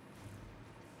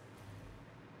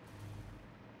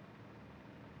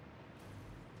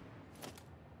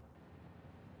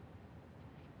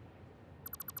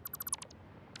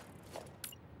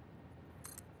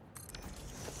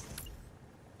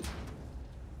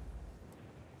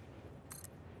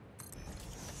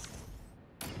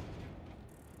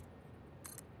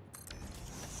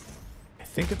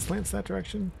 think it slants that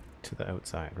direction to the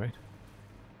outside, right?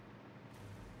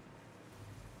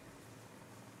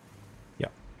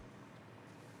 Yep.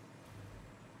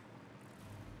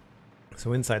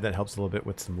 So inside that helps a little bit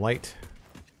with some light,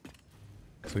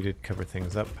 because we did cover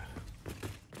things up,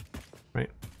 right?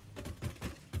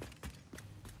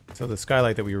 So the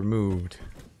skylight that we removed,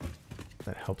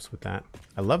 that helps with that.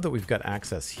 I love that we've got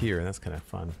access here. That's kind of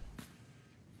fun.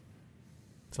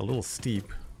 It's a little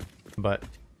steep, but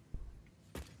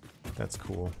that's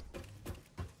cool.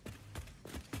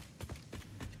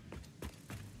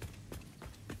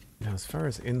 Now, as far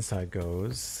as inside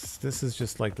goes, this is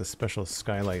just like the special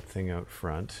skylight thing out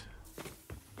front.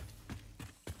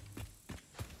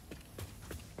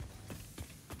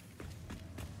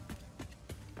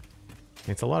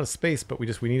 It's a lot of space, but we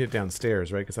need it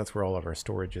downstairs, right? Because that's where all of our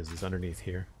storage is underneath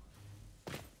here.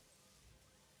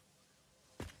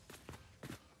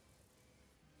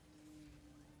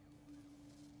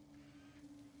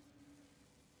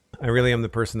 I really am the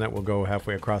person that will go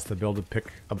halfway across the build to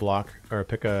pick a block, or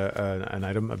pick an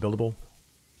item, a buildable,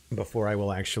 before I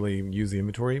will actually use the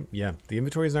inventory. Yeah, the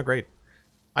inventory is not great.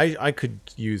 I could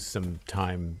use some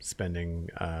time spending,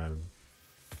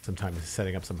 some time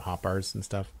setting up some hotbars and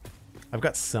stuff. I've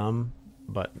got some,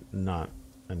 but not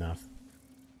enough.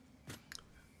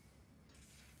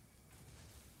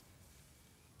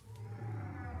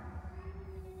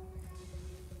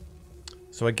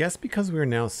 So I guess because we're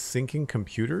now syncing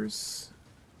computers,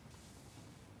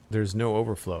 there's no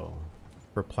overflow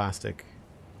for plastic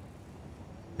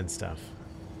and stuff.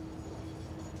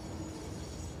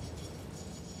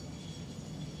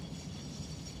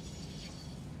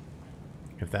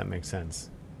 If that makes sense.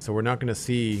 So we're not going to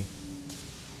see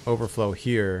overflow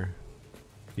here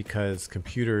because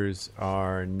computers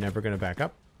are never going to back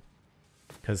up.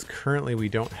 Because currently we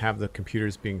don't have the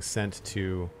computers being sent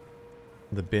to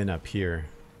the bin up here.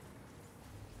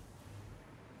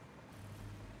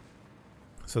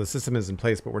 So the system is in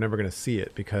place, but we're never going to see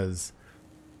it because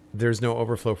there's no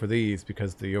overflow for these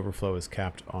because the overflow is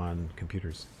capped on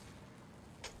computers.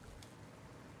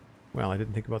 Well, I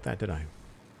didn't think about that, did I?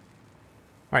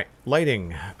 Alright,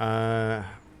 lighting.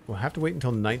 We'll have to wait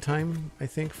until nighttime, I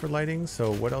think, for lighting.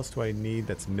 So what else do I need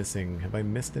that's missing? Have I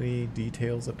missed any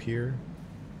details up here?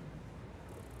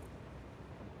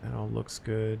 That all looks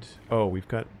good. Oh, we've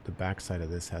got the back side of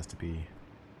this has to be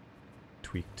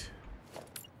tweaked.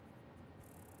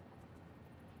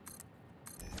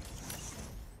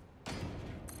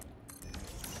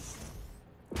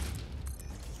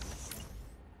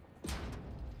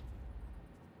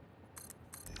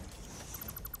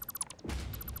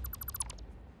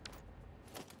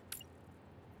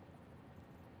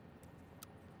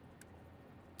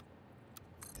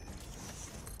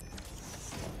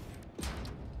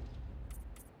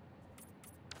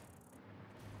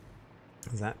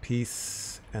 That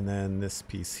piece, and then this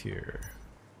piece here.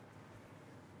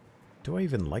 Do I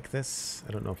even like this?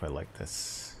 I don't know if I like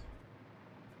this.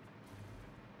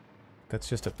 That's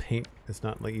just a paint. It's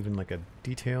not like even like a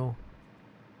detail.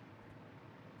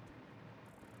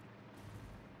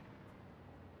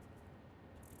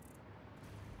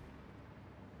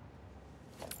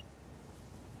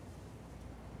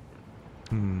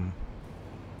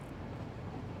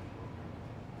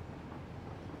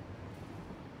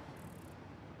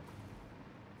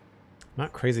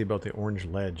 Not crazy about the orange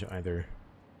ledge either.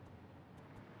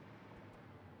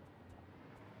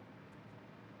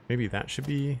 Maybe that should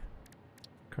be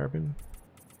carbon.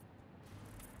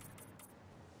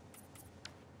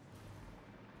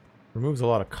 Removes a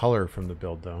lot of color from the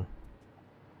build though.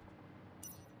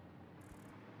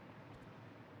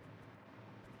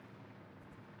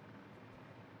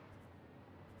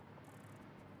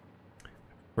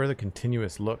 For the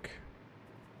continuous look,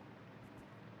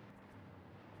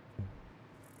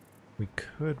 we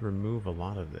could remove a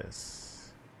lot of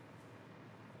this.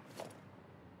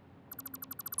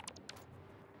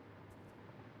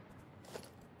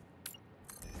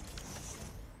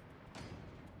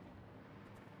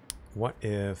 What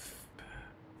if...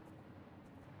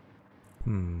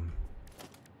 Let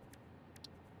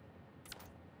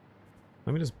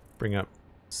me just bring up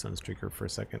Sunstreaker for a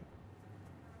second.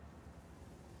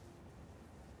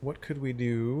 What could we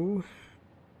do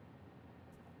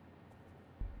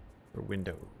for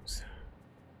windows?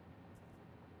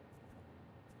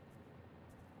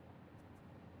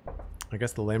 I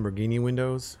guess the Lamborghini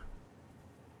windows.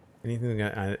 Anything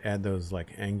that add those like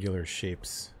angular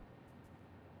shapes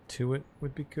to it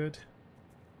would be good.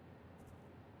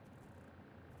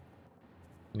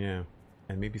 Yeah,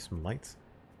 and maybe some lights.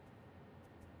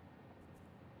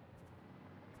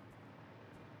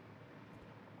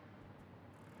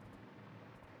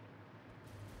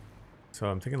 So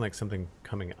I'm thinking like something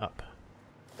coming up.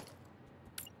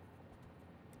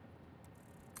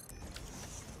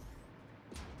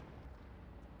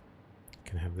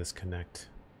 Can have this connect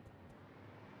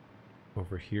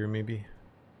over here maybe.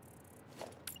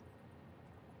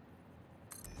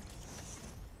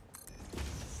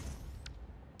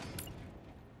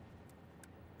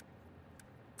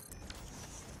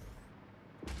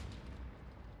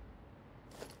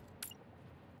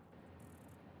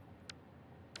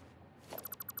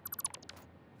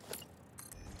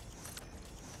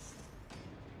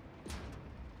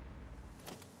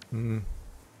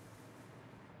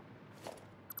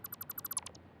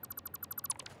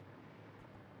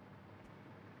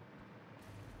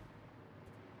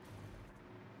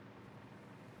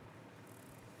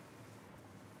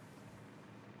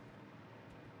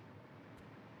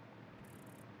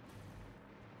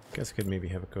 Guess I could maybe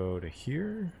have it go to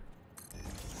here.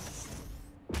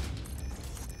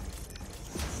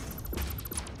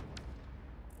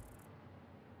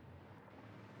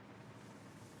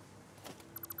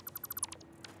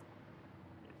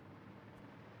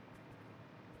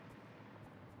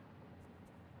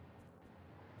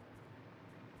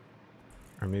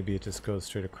 Or maybe it just goes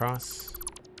straight across.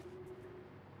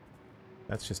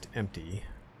 That's just empty.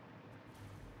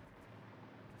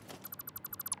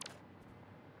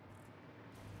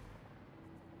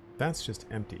 That's just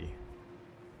empty.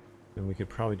 Then we could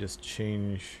probably just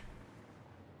change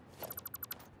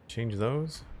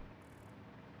those.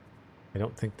 I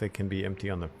don't think they can be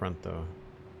empty on the front though.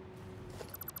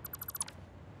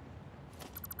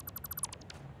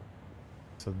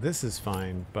 So this is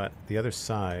fine, but the other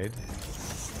side,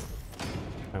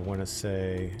 I want to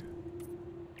say,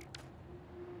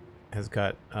 has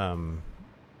got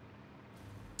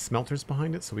smelters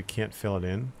behind it, so we can't fill it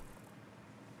in.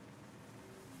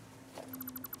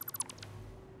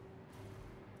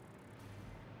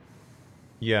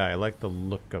 Yeah, I like the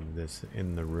look of this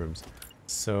in the rooms.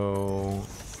 So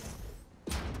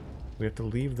we have to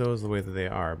leave those the way that they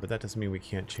are, but that doesn't mean we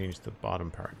can't change the bottom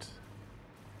part.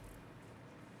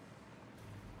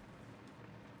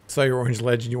 Saw your orange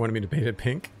ledge and you wanted me to paint it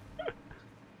pink?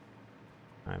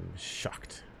 I'm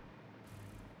shocked.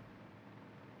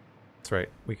 That's right,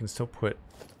 we can still put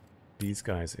these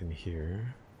guys in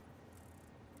here.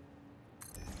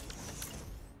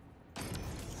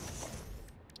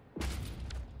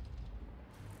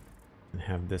 And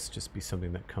have this just be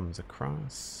something that comes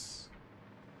across.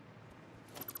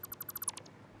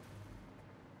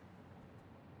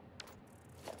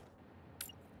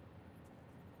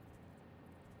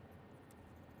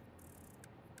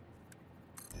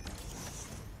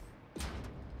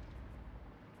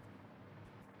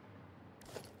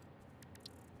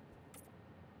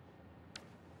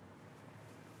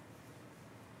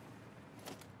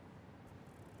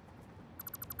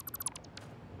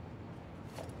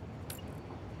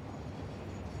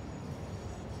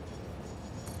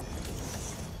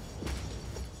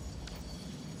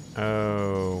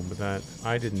 Oh, but that...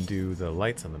 I didn't do the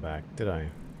lights on the back, did I?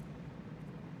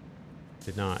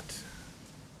 Did not.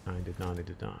 I did not, I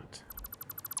did not.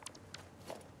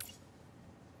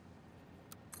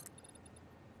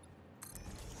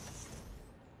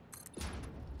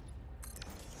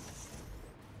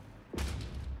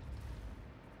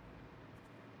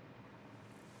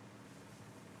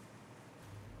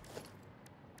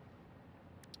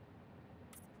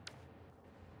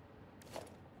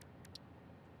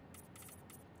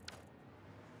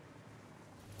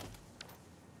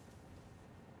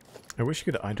 I wish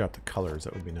you could eyedrop the colors,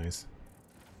 that would be nice.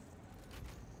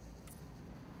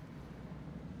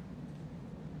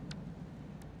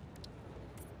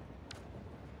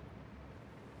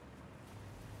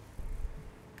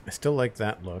 I still like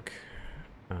that look.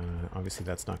 Obviously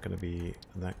that's not going to be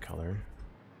that color.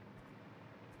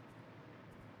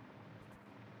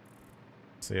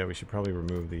 So yeah, we should probably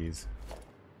remove these.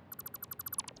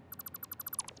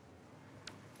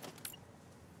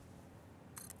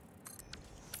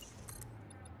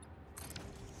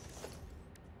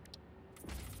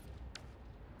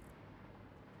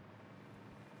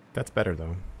 That's better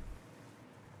though.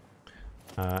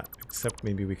 Except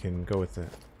maybe we can go with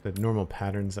the normal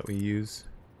patterns that we use.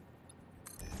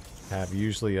 Have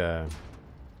usually like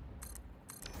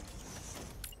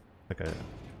a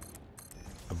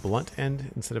blunt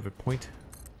end instead of a point.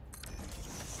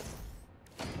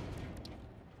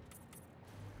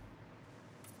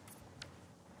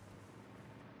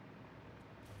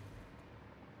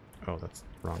 Oh, that's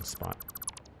the wrong spot.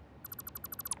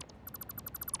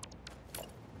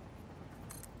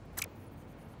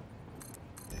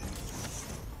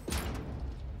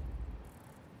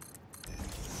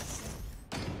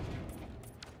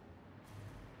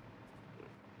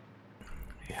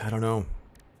 I don't know.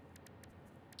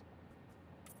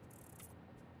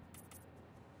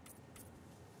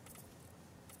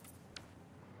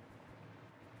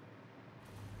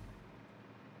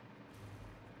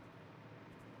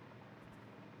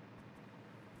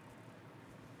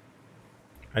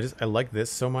 I like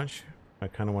this so much. I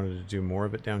kind of wanted to do more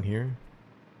of it down here.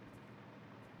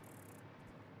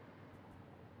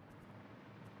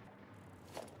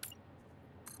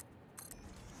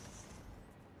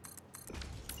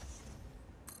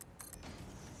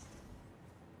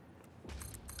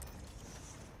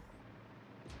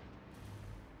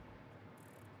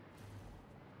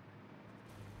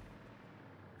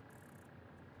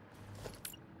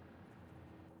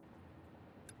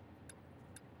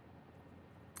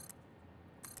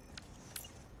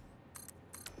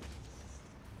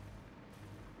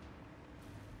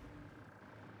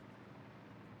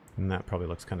 And that probably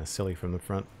looks kind of silly from the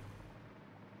front.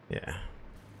 Yeah.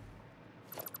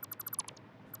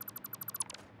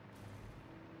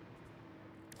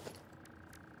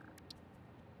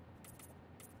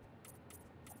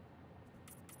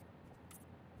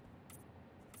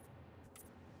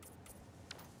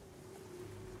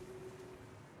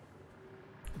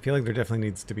 I feel like there definitely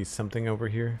needs to be something over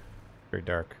here. Very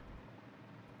dark.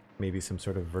 Maybe some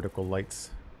sort of vertical lights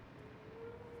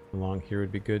along here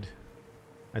would be good.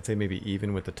 I'd say maybe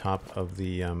even with the top of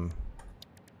the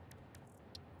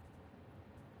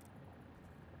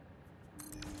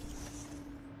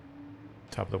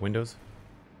windows.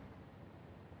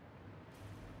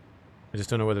 I just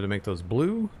don't know whether to make those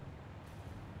blue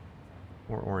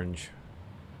or orange.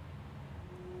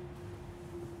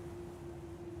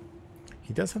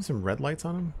 He does have some red lights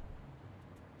on him.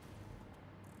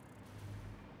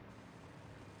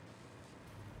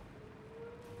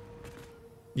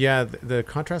 Yeah, the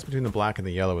contrast between the black and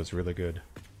the yellow is really good.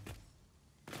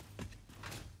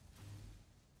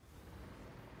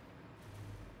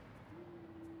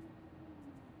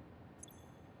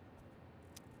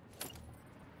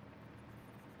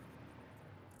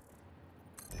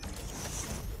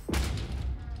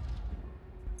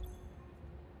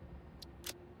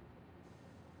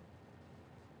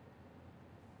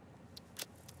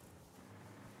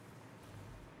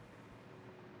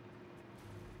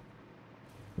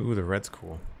 Ooh, the red's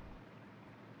cool.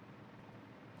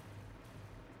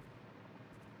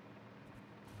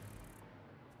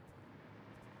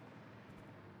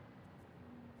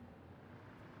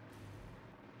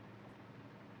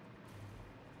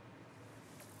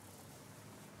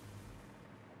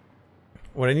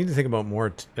 What I need to think about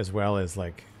more as well is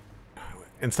like,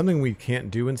 and something we can't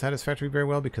do in Satisfactory very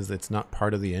well because it's not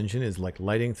part of the engine, is like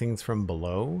lighting things from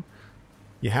below.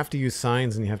 You have to use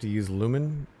signs and you have to use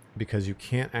lumen, because you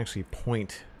can't actually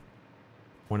point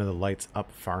one of the lights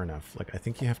up far enough. Like, I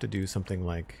think you have to do something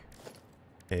like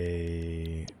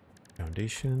a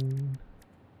foundation.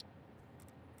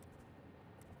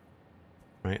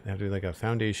 Right? They have to do like a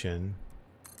foundation.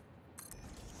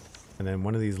 And then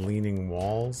one of these leaning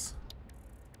walls.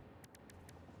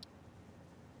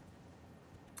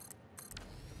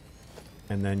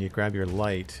 And then you grab your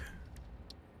light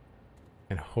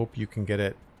and hope you can get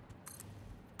it.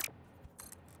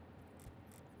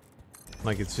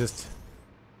 Like, it's just,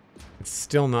 it's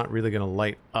still not really going to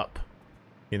light up,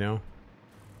 you know?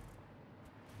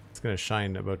 It's going to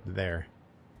shine about there.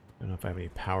 I don't know if I have any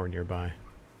power nearby.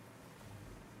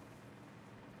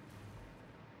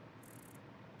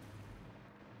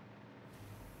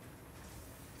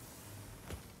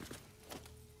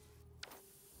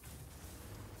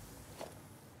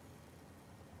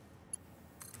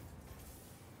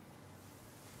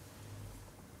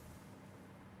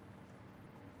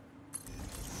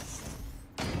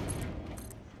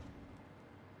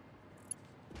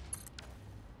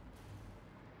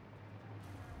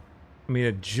 I mean,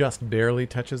 it just barely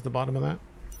touches the bottom of that.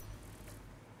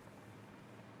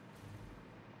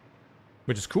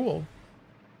 Which is cool.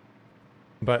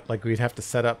 But, like, we'd have to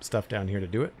set up stuff down here to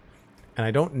do it. And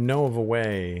I don't know of a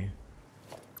way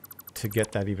to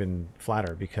get that even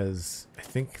flatter, because I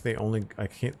think they only... I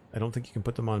don't think you can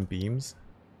put them on beams.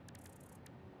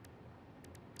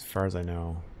 As far as I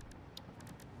know.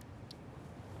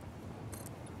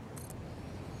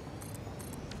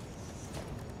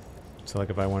 So, like,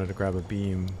 if I wanted to grab a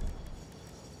beam...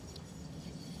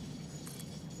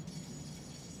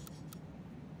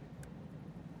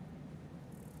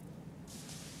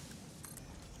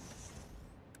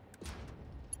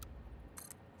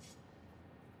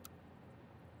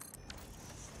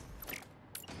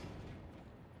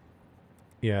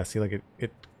 Yeah, see, like,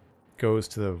 it goes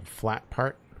to the flat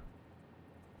part.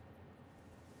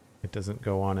 It doesn't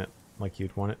go on it like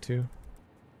you'd want it to.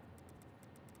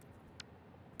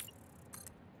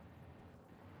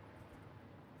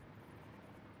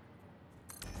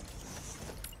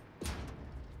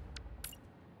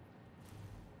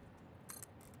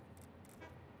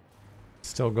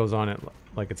 still goes on it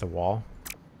like it's a wall.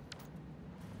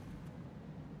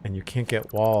 And you can't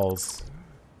get walls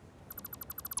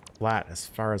flat as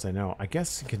far as I know. I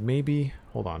guess you could maybe...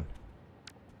 Hold on.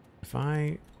 If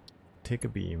I take a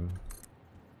beam,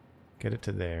 get it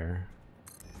to there,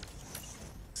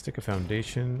 stick a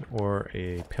foundation or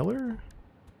a pillar?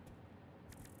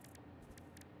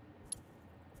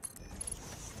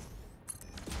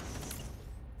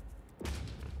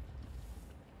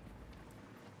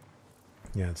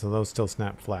 Yeah, so those still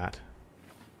snap flat.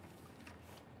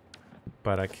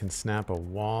 But I can snap a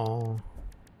wall.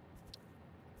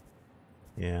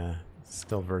 Yeah, it's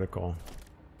still vertical.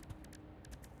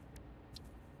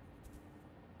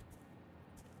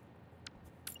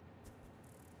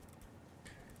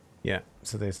 Yeah,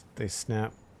 so they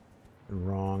snap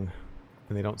wrong,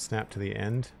 and they don't snap to the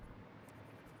end.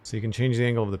 So you can change the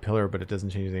angle of the pillar, but it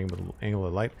doesn't change the angle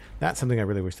of the light. That's something I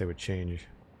really wish they would change.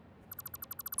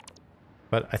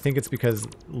 But I think it's because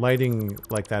lighting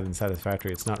like that in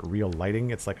Satisfactory, it's not real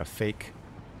lighting. It's like a fake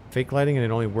lighting, and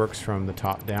it only works from the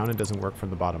top down. It doesn't work from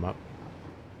the bottom up.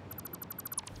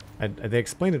 They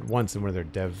explained it once in one of their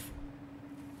dev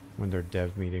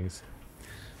meetings.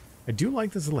 I do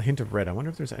like this little hint of red. I wonder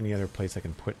if there's any other place I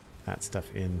can put that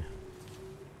stuff in.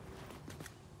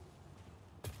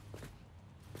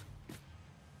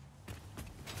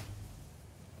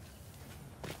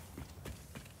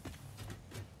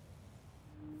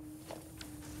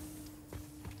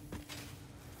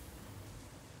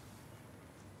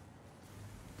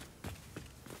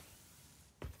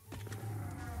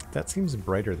 That seems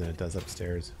brighter than it does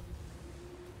upstairs.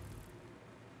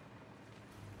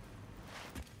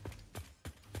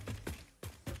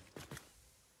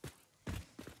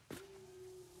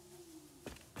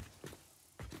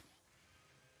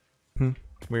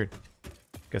 Weird.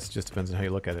 Guess it just depends on how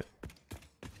you look at it.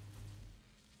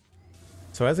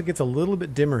 So as it gets a little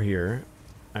bit dimmer here,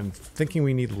 I'm thinking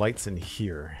we need lights in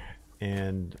here.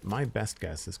 And my best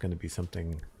guess is going to be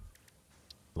something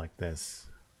like this.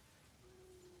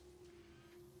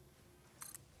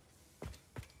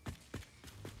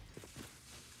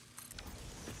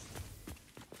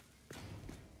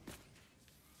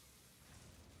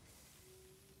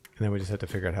 And then we just have to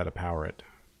figure out how to power it.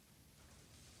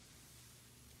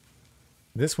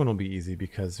 This one will be easy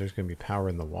because there's going to be power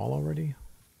in the wall already.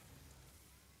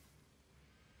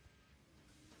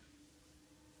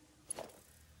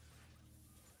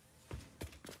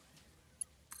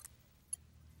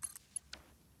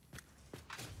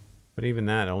 But even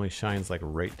that only shines like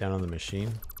right down on the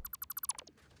machine.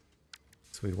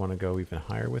 So we'd want to go even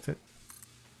higher with it.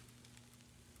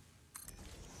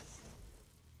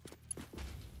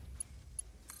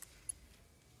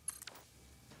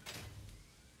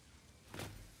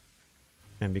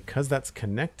 And because that's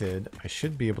connected, I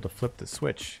should be able to flip the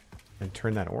switch and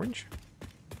turn that orange.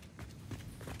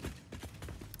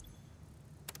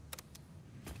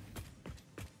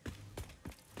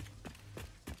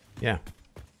 Yeah.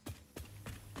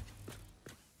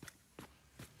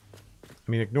 I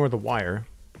mean, ignore the wire.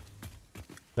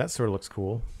 That sort of looks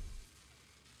cool.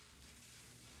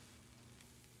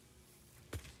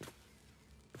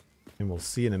 And we'll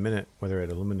see in a minute whether it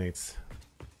illuminates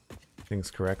things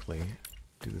correctly.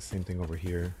 Do the same thing over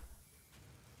here.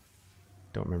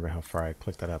 Don't remember how far I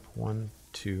clicked that up. 1,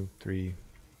 2, 3.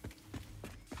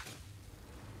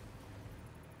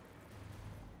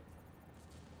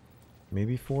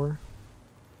 Maybe 4.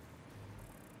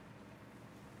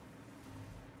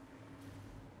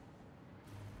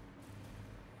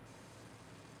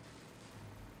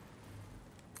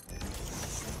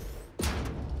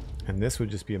 And this would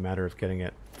just be a matter of getting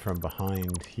it from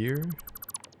behind here.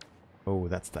 Oh,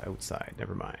 that's the outside.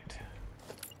 Never mind.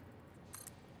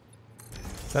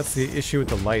 So that's the issue with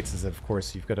the lights, is of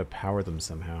course you've got to power them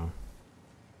somehow.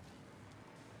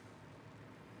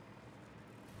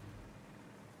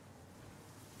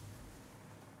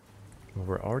 Well,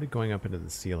 we're already going up into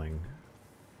the ceiling.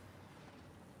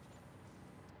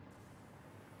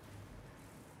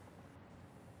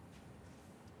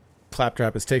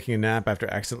 Claptrap is taking a nap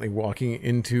after accidentally walking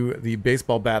into the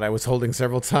baseball bat I was holding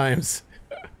several times.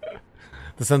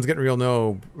 The sun's getting real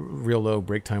low.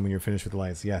 Break time when you're finished with the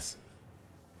lights. Yes.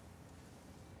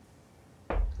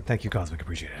 Thank you, Cosmic.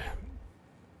 Appreciate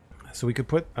it. So we could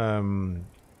put a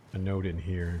node in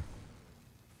here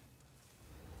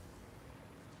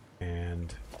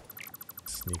and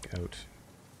sneak out,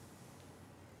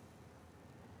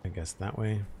 I guess, that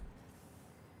way.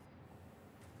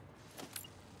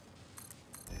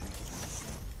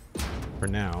 For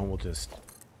now, we'll just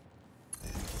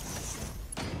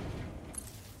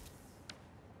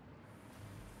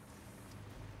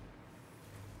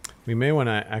We may want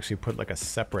to actually put like a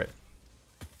separate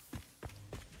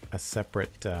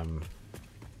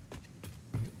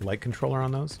light controller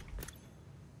on those.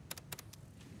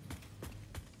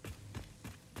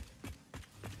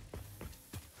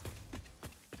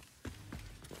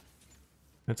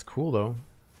 That's cool though.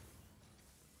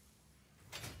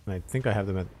 And I think I have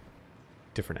them at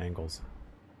different angles.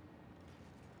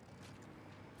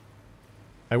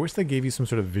 I wish they gave you some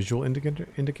sort of visual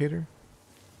indicator.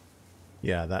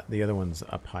 Yeah, the other one's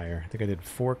up higher. I think I did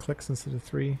 4 clicks instead of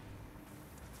 3.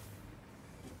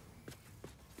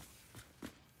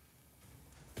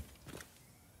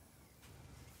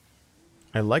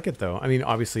 I like it though. I mean,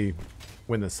 obviously,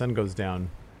 when the sun goes down,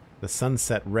 the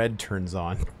sunset red turns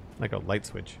on like a light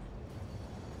switch.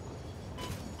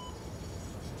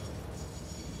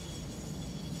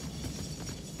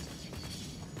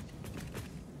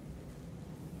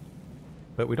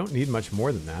 But we don't need much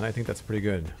more than that. I think that's pretty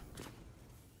good.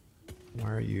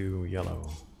 Why are you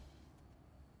yellow?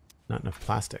 Not enough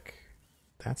plastic.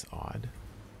 That's odd.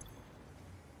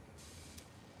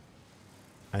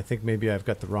 I think maybe I've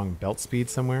got the wrong belt speed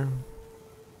somewhere.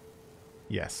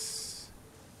 Yes.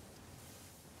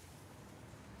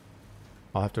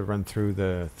 I'll have to run through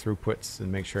the throughputs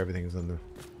and make sure everything's on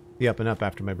the up and up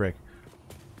after my break.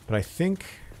 But I think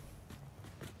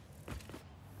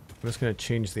I'm just going to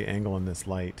change the angle on this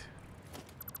light.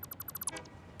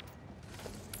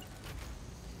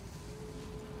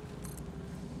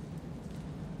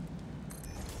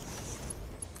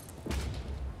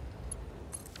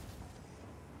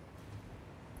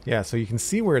 Yeah, so you can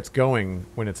see where it's going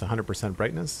when it's 100%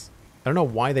 brightness. I don't know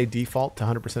why they default to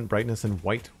 100% brightness and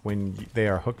white when they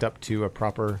are hooked up to a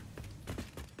proper,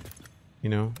 you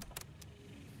know,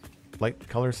 light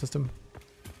color system.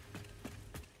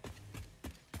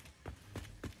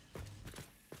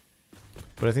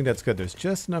 But I think that's good. There's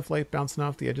just enough light bouncing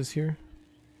off the edges here.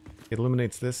 It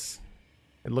illuminates this.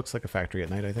 It looks like a factory at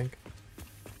night, I think.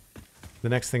 The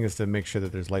next thing is to make sure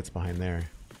that there's lights behind there.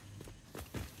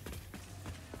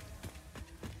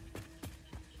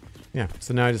 Yeah,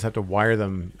 so now I just have to wire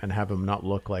them and have them not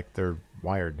look like they're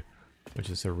wired, which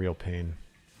is a real pain.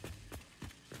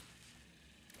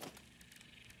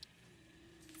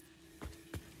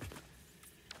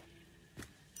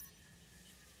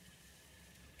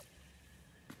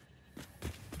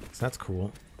 So that's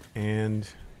cool. And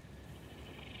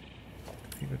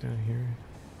can you go down here?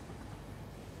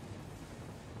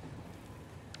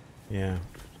 Yeah,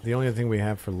 the only other thing we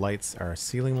have for lights are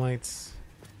ceiling lights,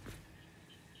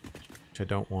 which I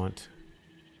don't want.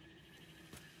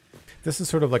 This is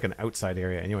sort of like an outside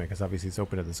area anyway, because obviously it's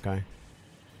open to the sky.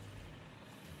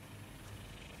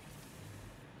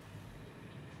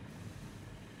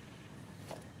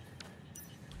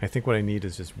 I think what I need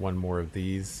is just one more of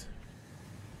these.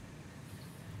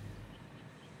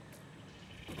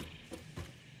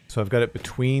 So I've got it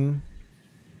between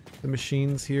the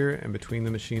machines here and between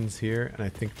the machines here, and I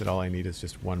think that all I need is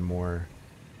just one more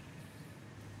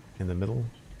in the middle.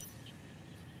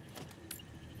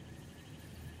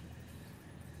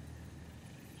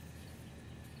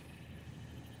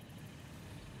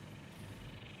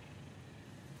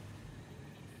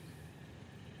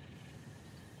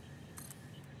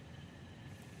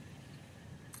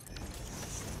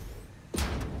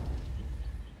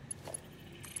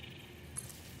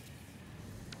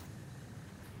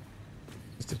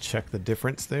 To check the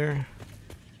difference there.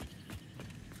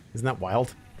 Isn't that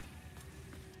wild?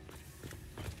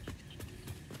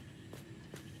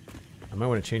 I might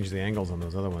want to change the angles on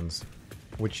those other ones,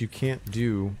 which you can't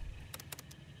do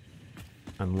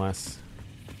unless...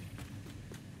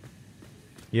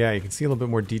 Yeah, you can see a little bit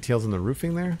more details in the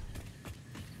roofing there.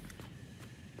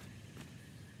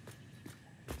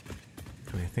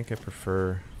 And I think I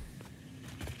prefer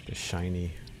the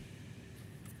shiny.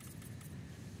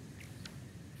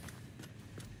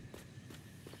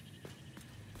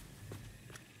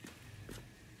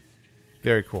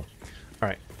 Very cool. All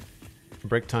right,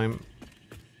 break time.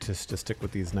 Just to stick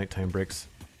with these nighttime breaks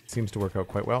seems to work out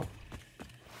quite well.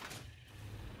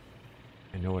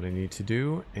 I know what I need to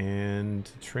do, and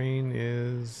the train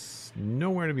is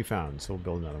nowhere to be found, so we'll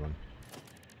build another one.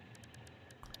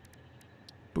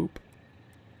 Boop.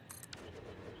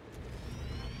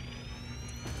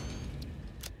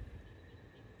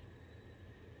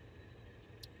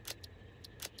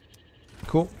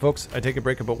 Cool, folks, I take a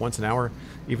break about once an hour.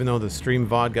 Even though the stream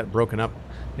VOD got broken up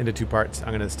into 2 parts, I'm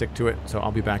going to stick to it, so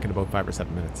I'll be back in about 5 or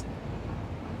 7 minutes.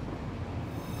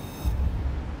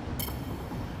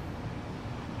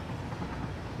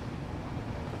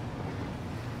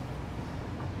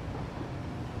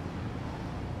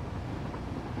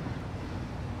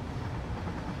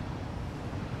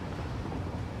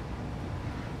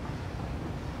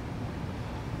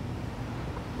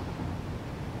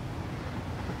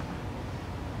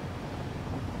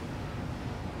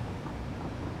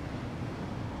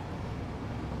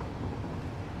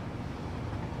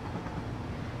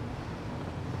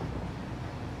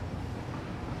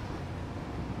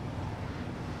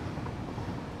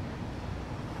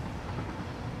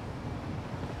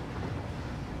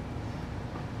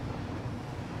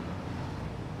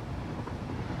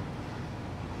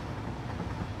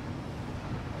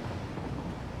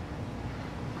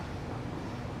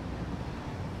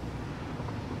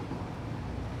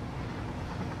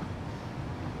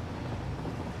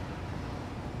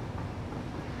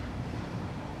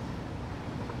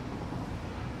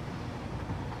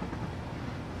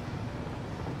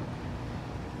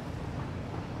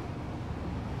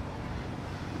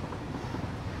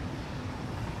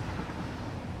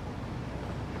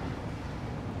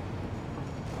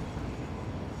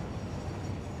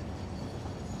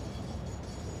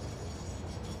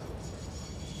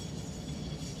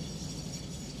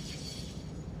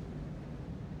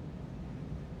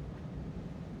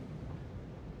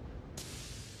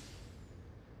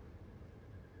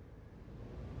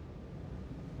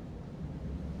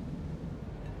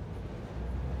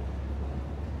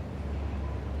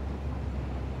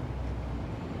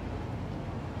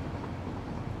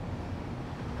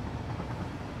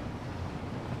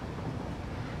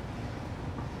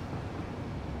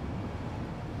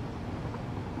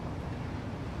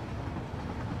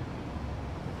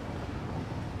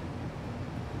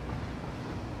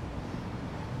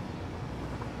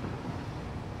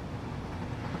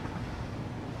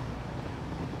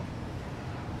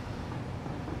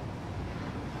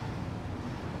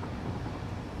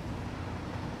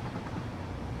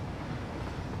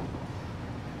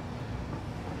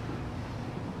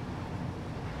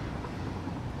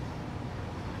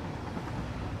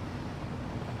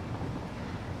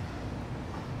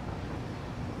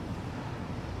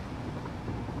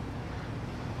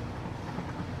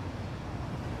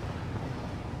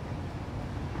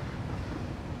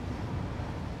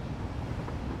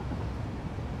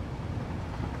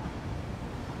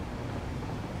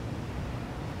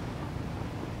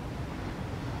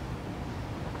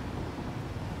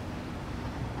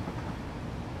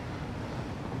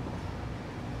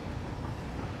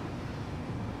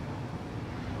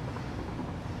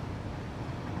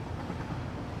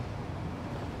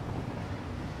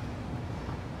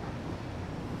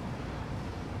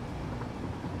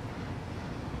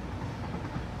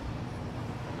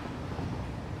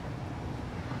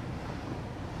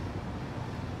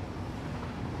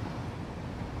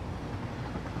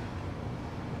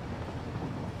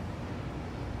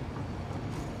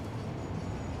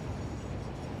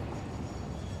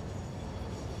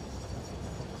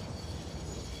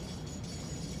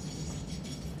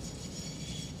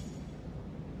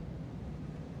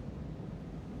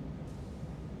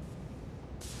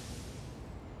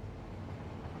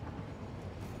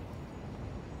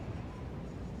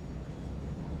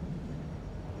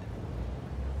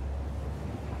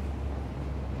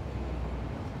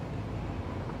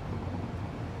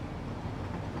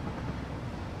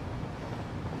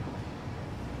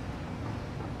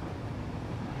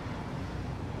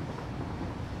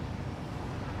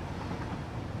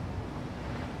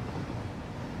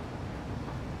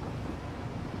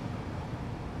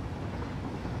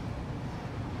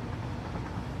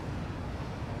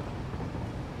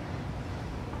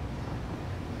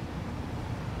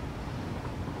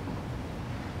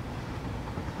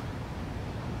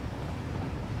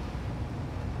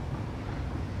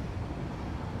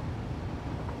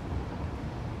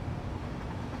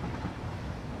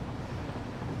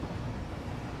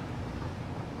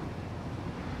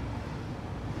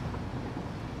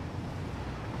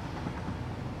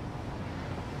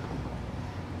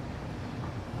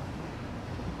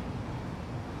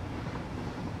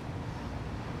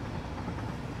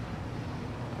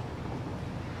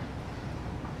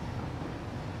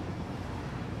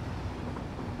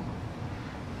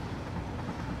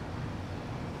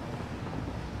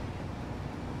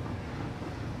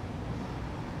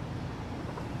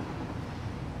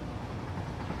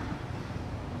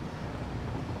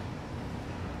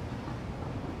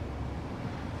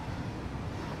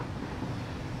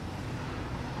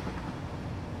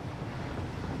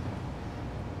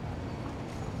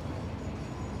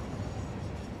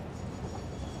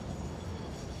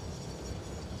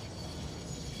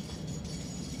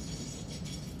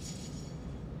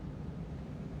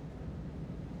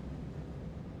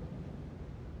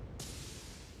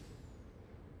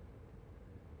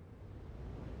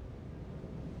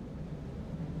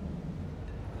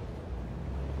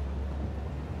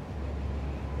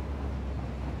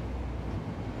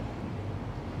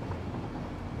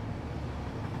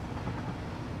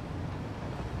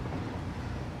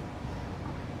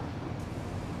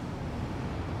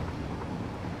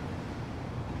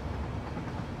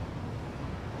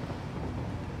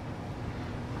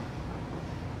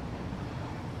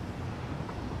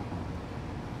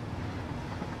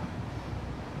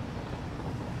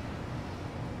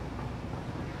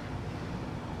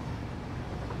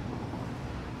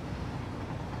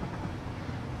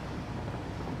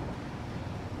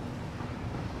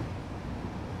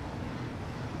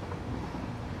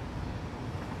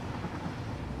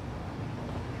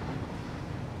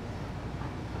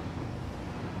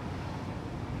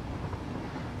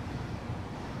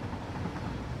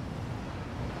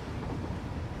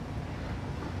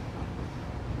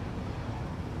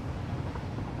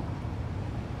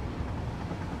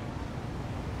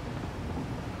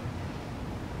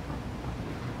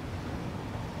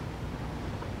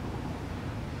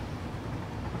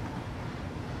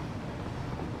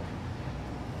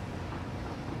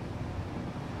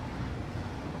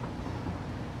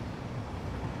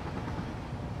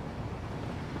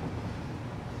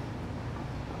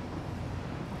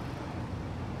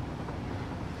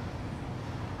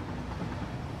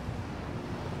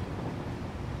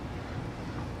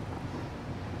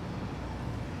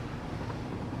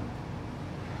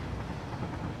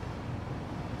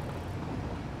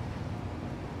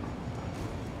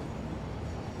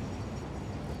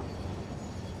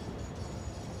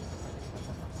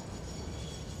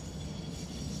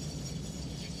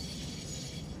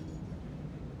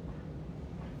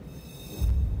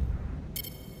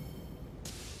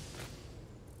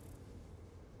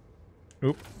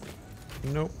 Oop.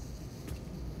 Nope.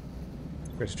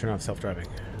 Great to turn off self-driving.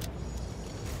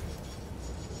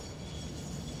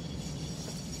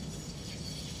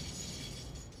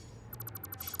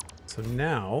 So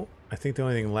now, I think the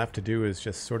only thing left to do is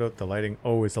just sort out the lighting.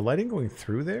 Oh, is the lighting going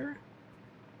through there?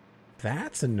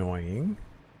 That's annoying.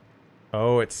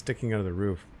 Oh, it's sticking out of the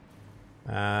roof.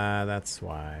 That's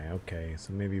why. Okay,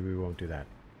 so maybe we won't do that.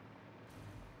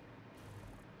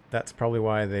 That's probably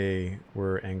why they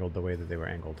were angled the way that they were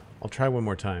angled. I'll try one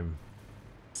more time.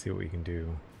 See what we can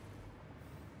do.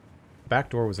 Back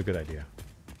door was a good idea.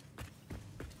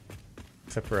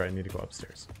 Except for I need to go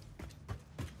upstairs.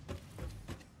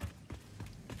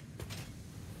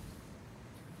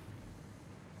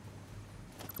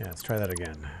 Yeah, let's try that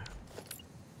again.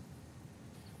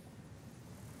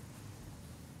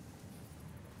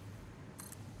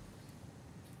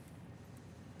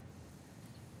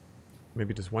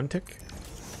 Maybe just one tick?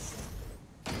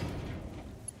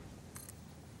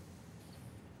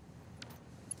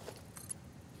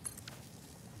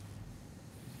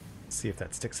 See if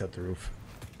that sticks out the roof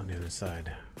on the other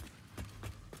side.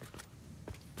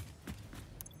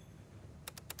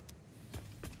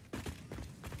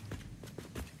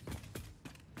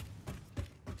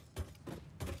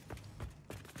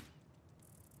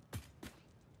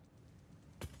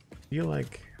 Feel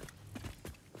like...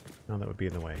 No, that would be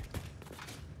in the way.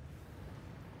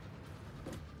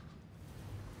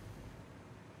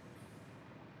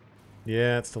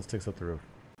 Yeah, it still sticks out the roof.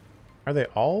 Are they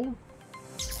all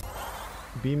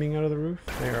beaming out of the roof?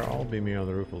 They are all beaming out of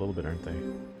the roof a little bit, aren't they?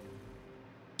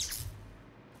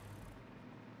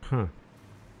 Huh. I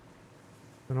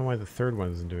don't know why the third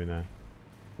one isn't doing that.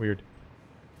 Weird.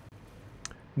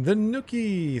 The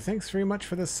Nookie! Thanks very much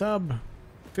for the sub.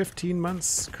 15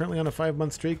 months, currently on a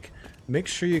 5-month streak. Make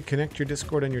sure you connect your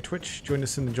Discord and your Twitch. Join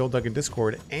us in the Joel Duggan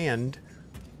Discord, and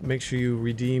make sure you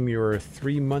redeem your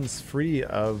 3 months free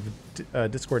of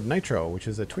Discord Nitro, which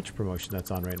is a Twitch promotion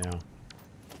that's on right now.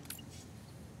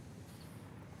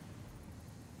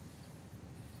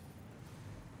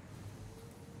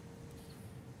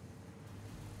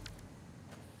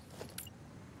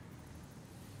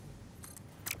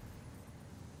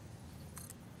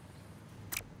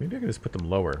 Maybe I can just put them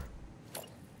lower.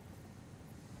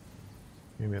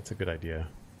 Maybe that's a good idea.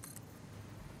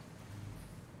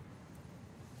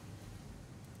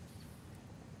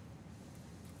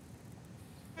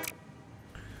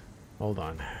 Hold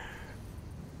on.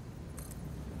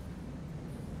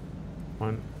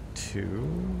 1,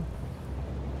 2.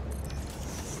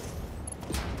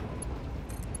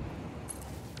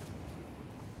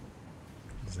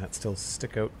 Does that still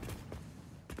stick out?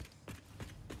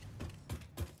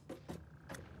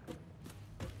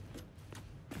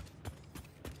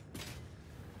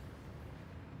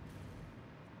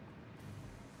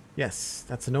 Yes,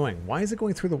 that's annoying. Why is it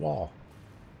going through the wall?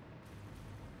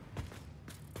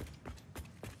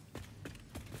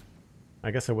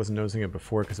 I guess I wasn't noticing it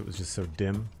before because it was just so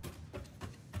dim.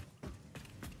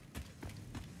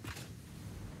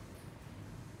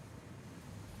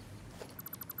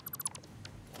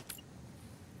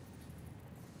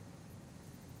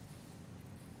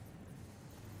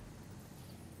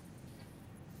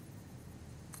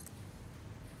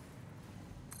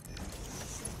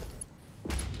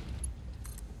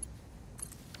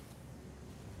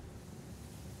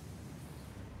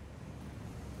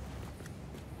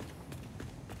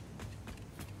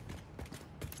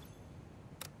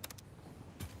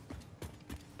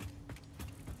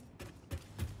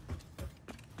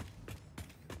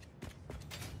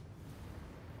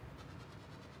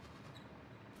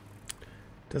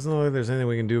 Doesn't look like there's anything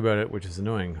we can do about it, which is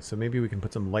annoying. So maybe we can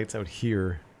put some lights out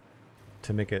here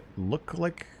to make it look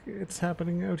like it's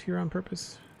happening out here on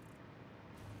purpose.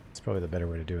 It's probably the better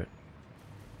way to do it.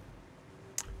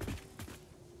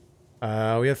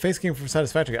 We have Facecam for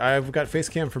Satisfactory. I've got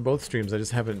Facecam for both streams. I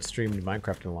just haven't streamed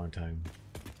Minecraft in a long time.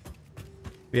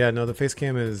 Yeah, no, the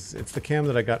Facecam is... It's the cam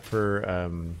that I got for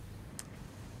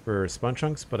Spawn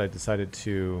Chunks, but I decided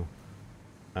to...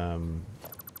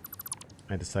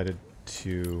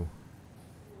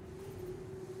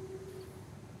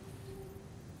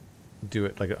 do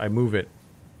it, like I move it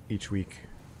each week.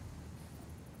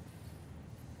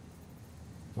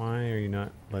 Why are you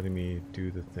not letting me do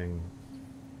the thing?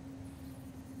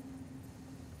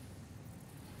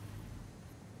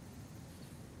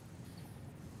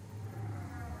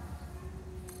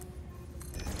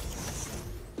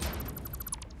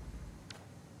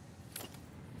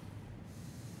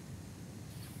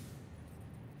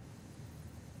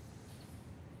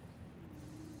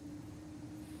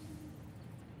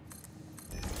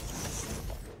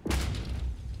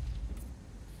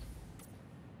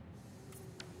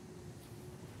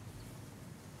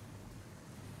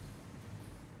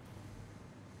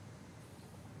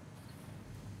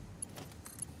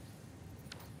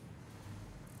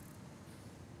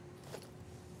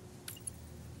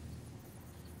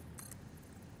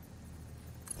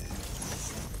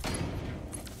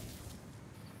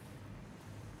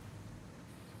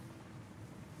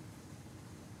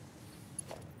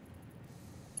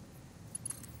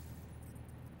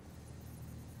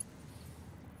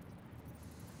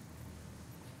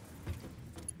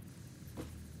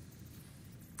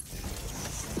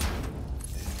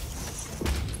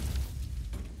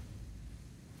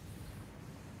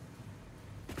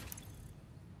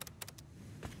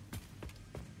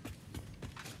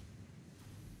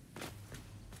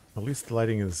 At least the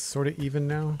lighting is sort of even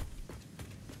now.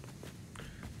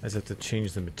 I just have to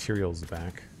change the materials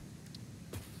back.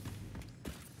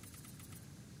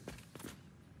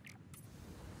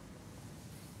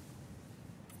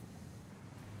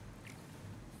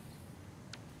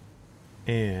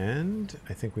 And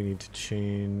I think we need to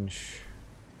change...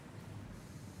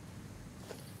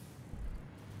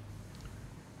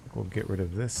 We'll get rid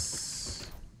of this.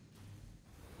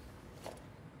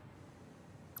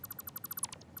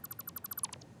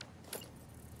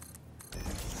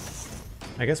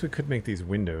 I guess we could make these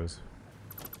windows.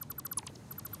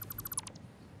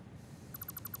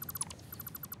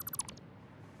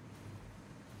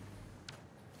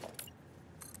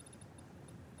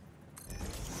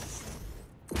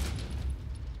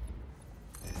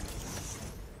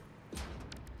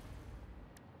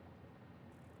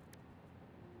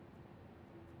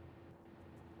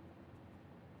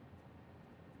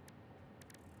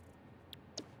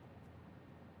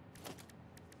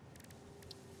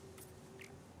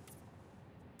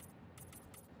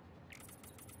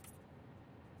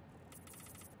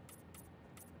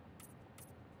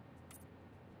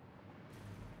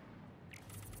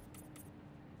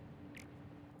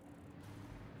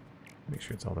 Make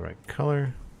sure it's all the right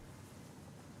color.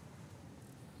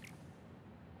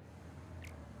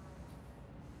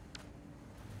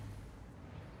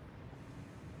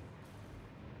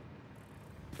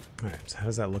 Alright, so how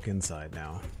does that look inside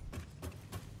now?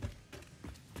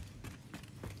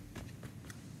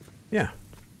 Yeah,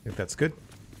 I think that's good.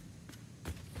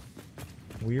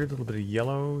 Weird little bit of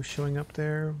yellow showing up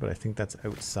there, but I think that's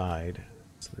outside.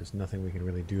 So there's nothing we can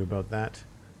really do about that.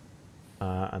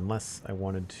 Unless I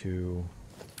wanted to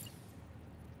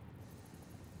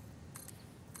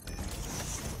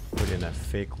put in a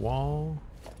fake wall.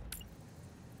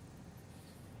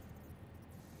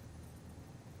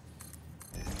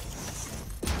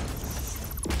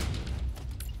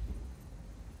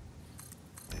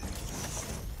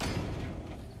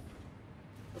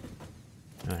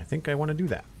 And I think I want to do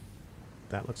that.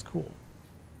 That looks cool.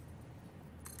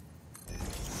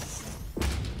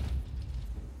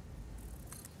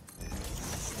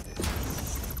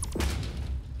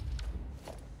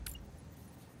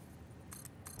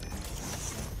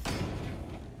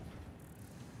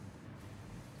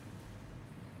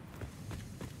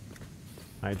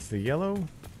 Hides the yellow.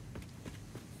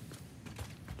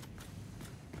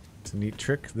 It's a neat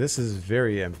trick. This is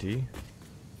very empty.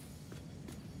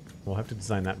 We'll have to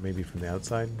design that maybe from the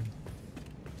outside.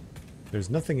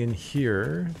 There's nothing in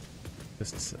here.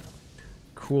 Just a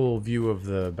cool view of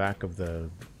the back of the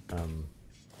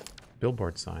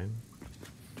billboard sign.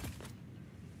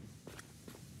 I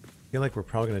feel like we're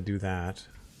probably going to do that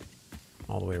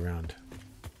all the way around.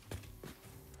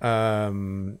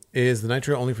 Is the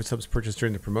nitro only for subs purchased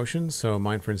during the promotion? So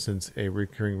mine, for instance, a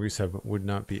recurring resub would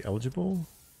not be eligible.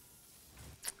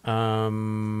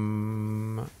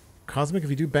 Cosmic,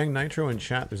 if you do bang nitro in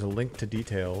chat, there's a link to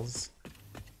details.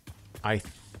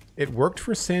 It worked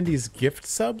for Sandy's gift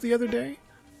sub the other day.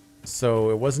 So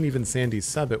it wasn't even Sandy's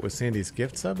sub, it was Sandy's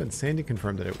gift sub, and Sandy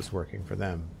confirmed that it was working for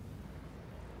them.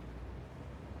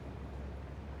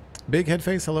 Big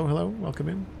Headface, hello, hello, welcome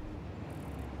in.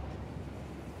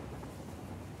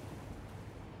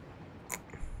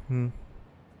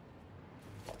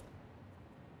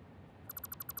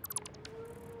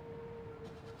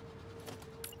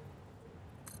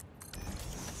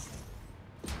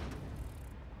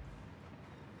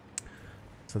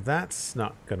 So that's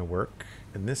not gonna work,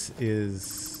 and this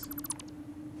is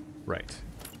right.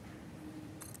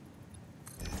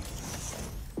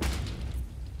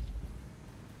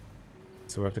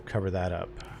 So we have to cover that up.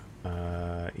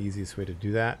 Easiest way to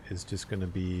do that is just gonna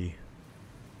be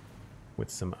with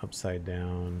some upside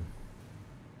down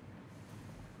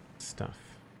stuff.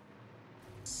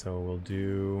 So we'll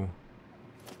do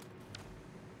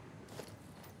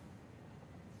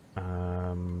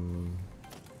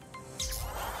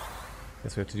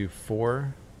guess we have to do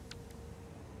 4.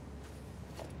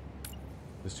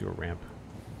 Let's do a ramp.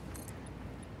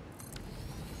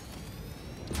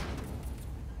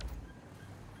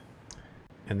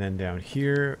 And then down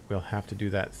here we'll have to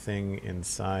do that thing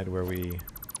inside where we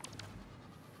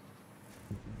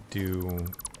do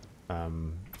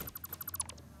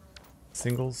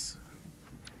singles.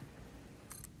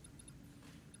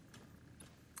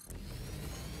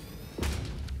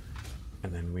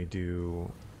 And then we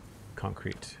do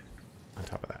concrete on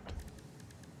top of that.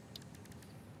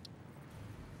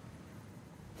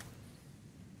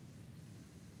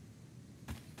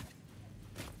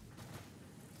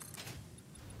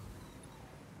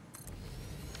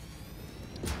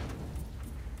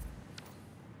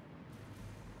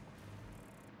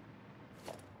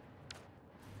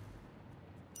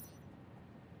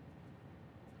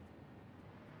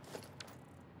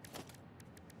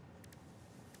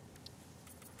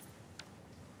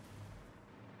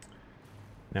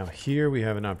 Now here we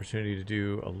have an opportunity to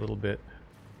do a little bit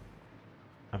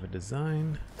of a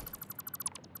design.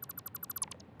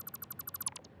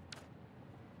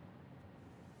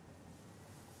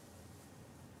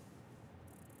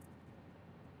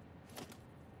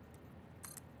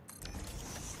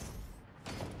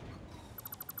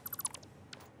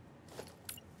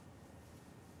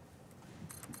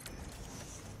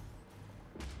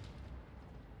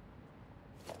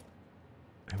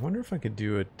 I wonder if I could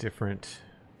do a different...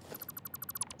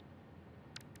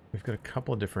 We've got a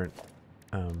couple of different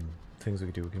things we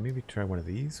could do. We can maybe try one of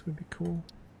these, would be cool.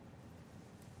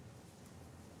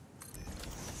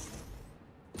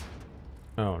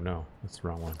 Oh no, that's the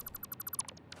wrong one.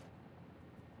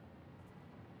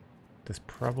 This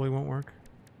probably won't work.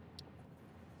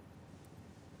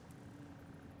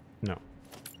 No.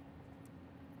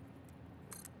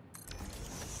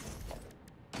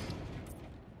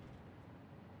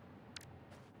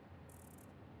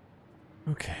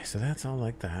 Okay, so that's all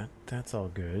like that. That's all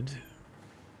good.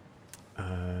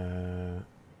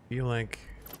 Feel like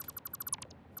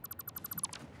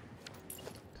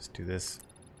just do this.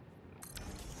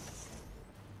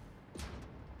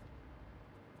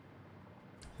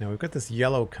 Now we've got this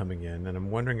yellow coming in, and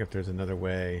I'm wondering if there's another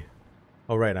way.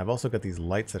 Oh right, I've also got these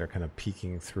lights that are kind of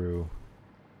peeking through.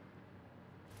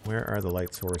 Where are the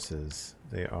light sources?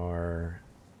 They are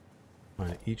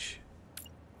on each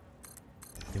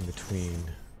in between.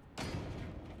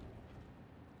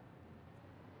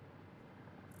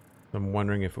 I'm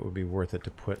wondering if it would be worth it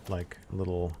to put like a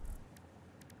little,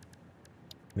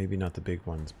 maybe not the big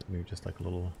ones, but maybe just like a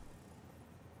little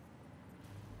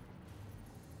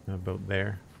about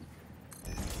there.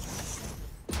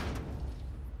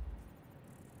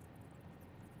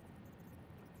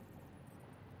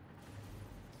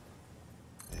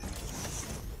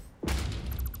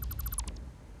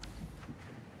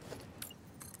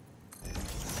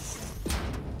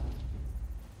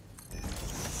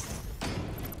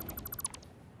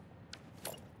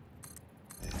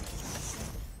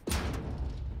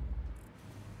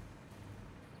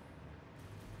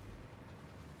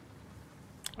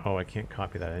 Oh, I can't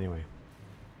copy that anyway.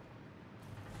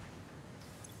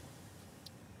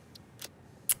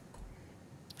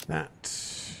 That.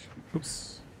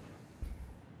 Oops.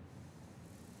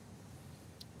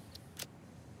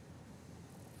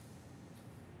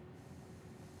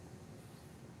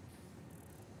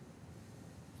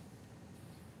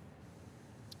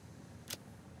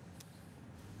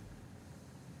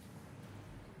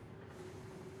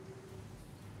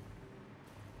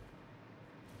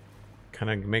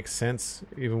 Kind of makes sense.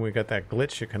 Even when we got that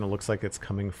glitch, it kind of looks like it's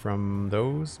coming from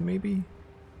those, maybe?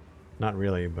 Not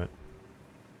really, but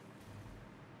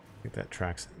I think that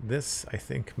tracks. This, I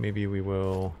think maybe we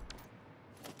will...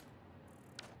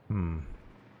 I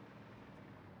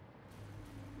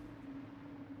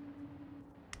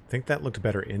think that looked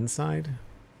better inside.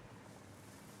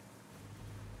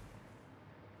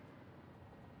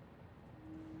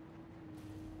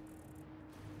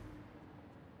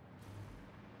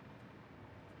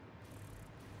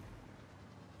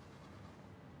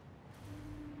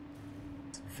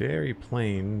 Very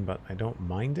plain, but I don't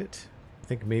mind it. I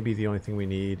think maybe the only thing we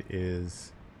need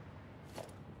is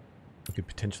we could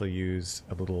potentially use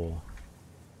a little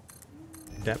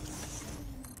depth.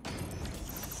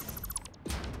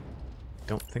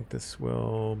 Don't think this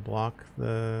will block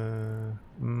the...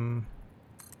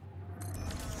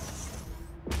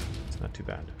 It's not too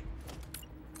bad.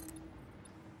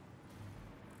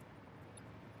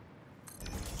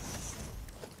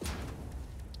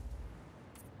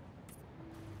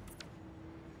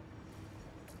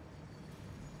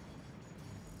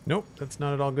 Nope, that's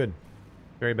not at all good.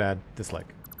 Very bad.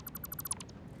 Dislike.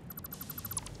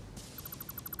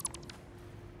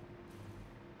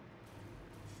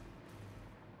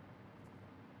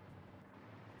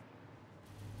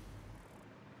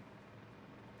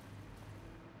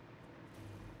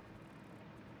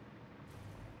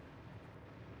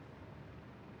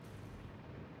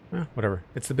 Whatever.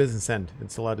 It's the business end.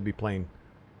 It's allowed to be plain.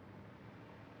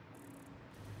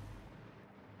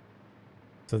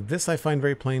 So this I find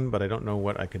very plain, but I don't know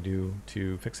what I could do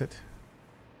to fix it.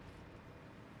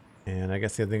 And I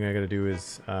guess the other thing I gotta do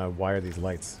is wire these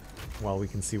lights while we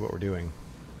can see what we're doing.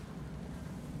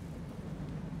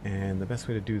 And the best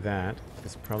way to do that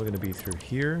is probably gonna be through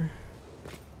here.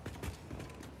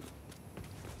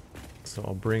 So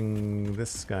I'll bring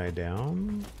this guy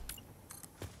down.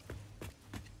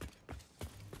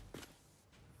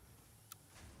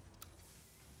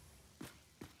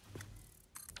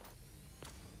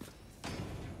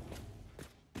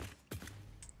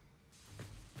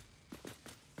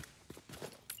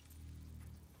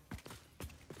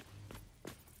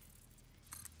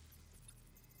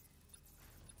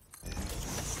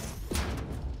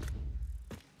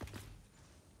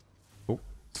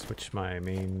 switch my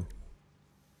main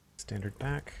standard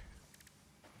back.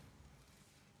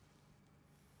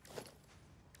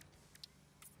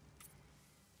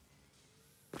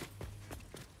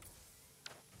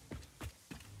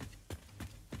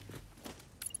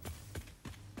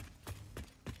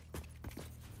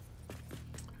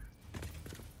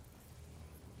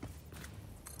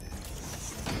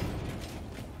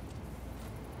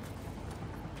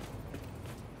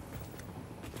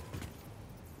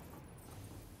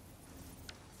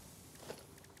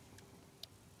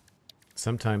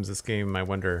 Sometimes this game, I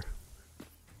wonder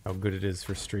how good it is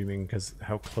for streaming because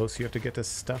how close you have to get to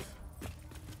stuff.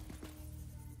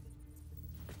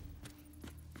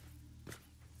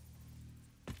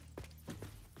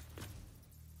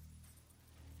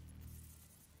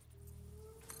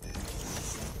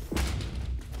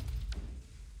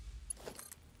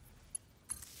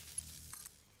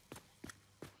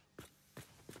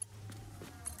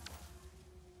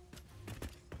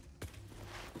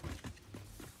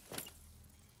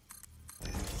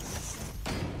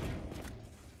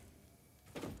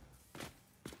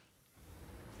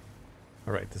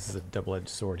 Alright, this is a double-edged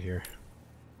sword here.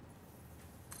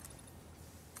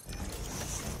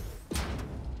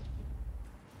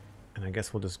 And I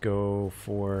guess we'll just go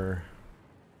for...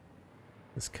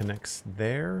 This connects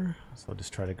there, so I'll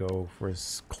just try to go for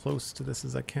as close to this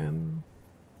as I can.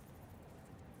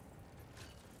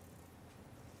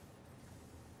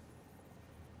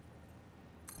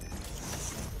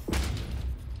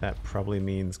 That probably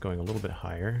means going a little bit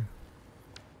higher.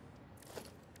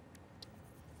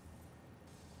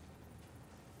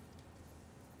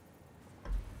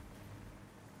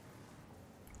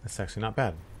 That's actually not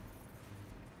bad.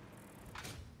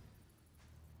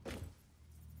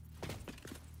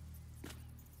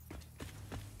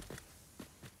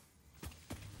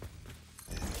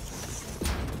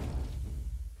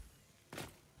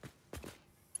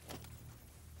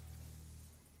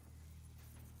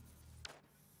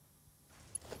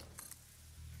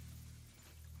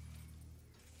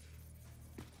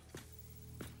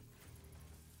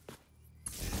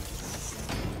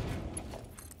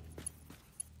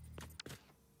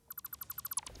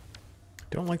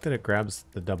 Don't like that it grabs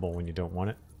the double when you don't want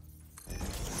it.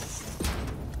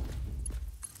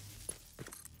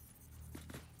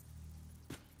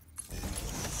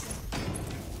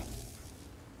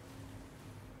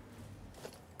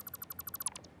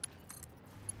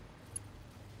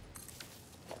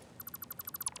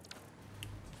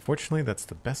 Fortunately, that's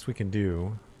the best we can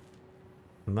do.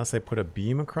 Unless I put a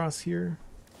beam across here.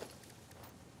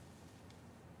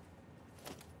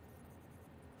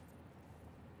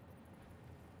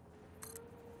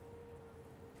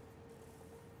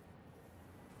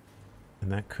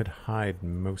 And that could hide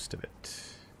most of it.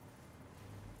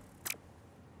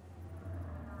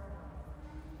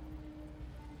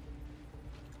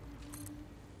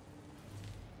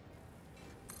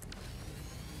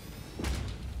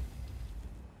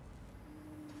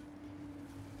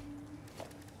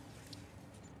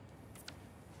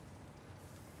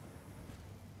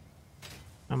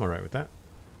 I'm alright with that.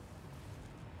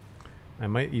 I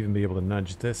might even be able to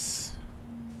nudge this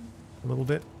a little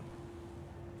bit.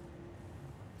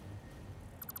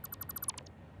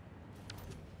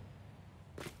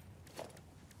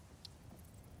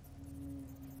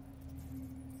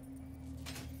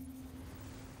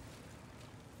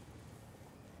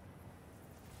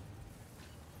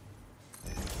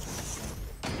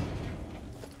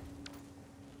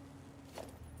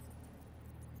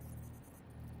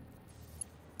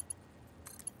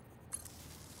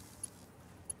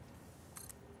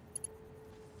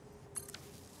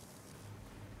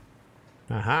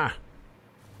 Aha!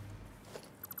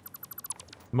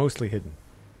 Mostly hidden.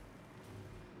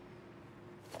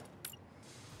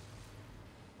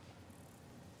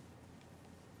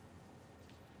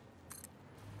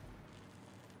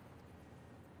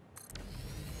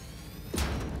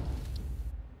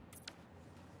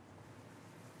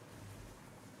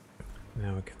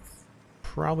 Now I can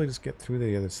probably just get through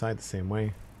the other side the same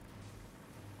way.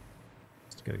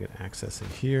 Just gotta get access in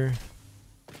here.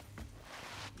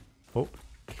 Oh,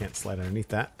 can't slide underneath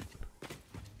that.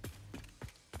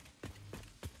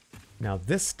 Now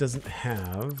this doesn't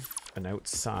have an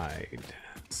outside,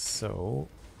 so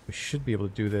we should be able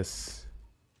to do this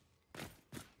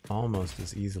almost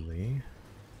as easily.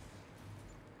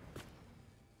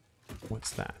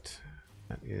 What's that?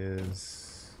 That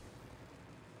is...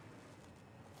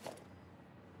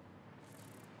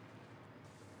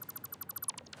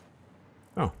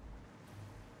 Oh.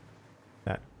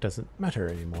 That doesn't matter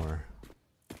anymore.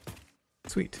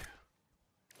 Sweet.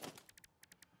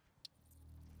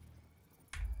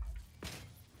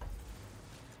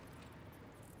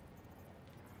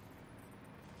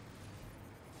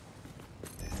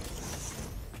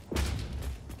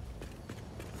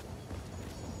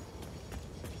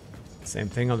 Same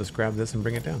thing, I'll just grab this and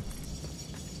bring it down.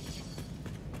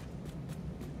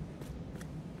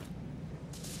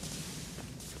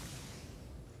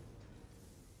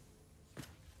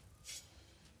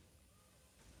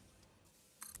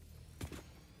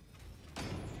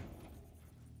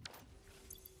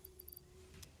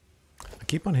 I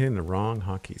keep on hitting the wrong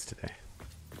hotkeys today.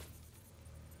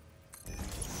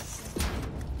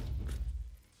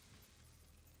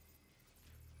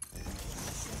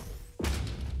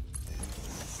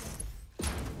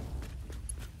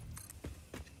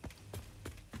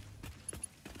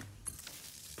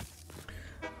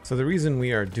 So the reason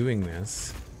we are doing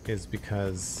this is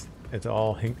because it's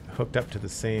all hooked up to the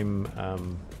same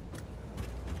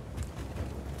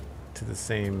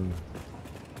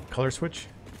color switch,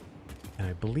 and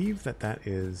I believe that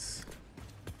is.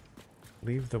 I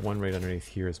believe the one right underneath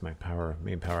here is my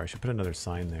main power. I should put another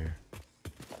sign there.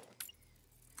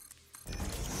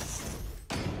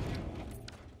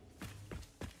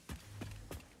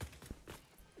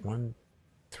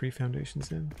 Three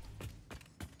foundations in.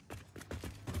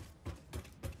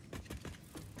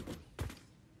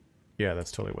 Yeah,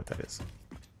 that's totally what that is.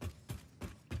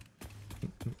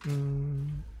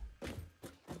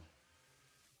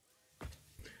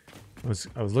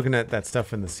 I was looking at that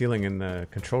stuff in the ceiling in the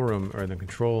control room, or in the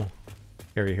control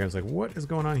area here. I was like, what is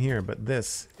going on here? But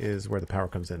this is where the power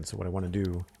comes in. So what I want to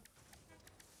do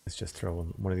is just throw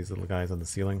one of these little guys on the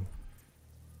ceiling.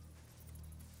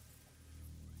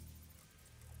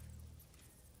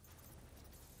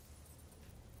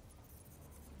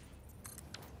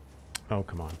 Oh,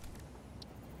 come on.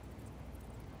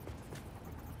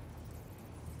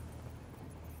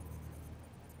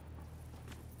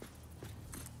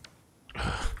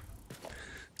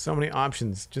 So many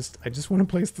options. I just want to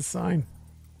place the sign.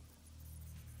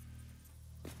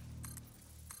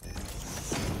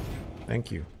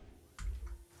 Thank you.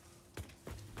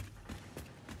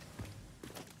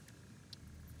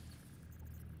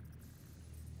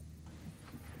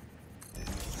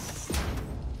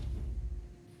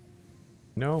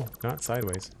 No, not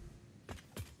sideways.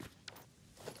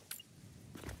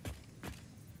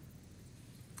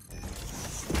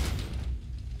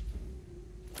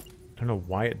 I don't know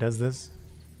why it does this.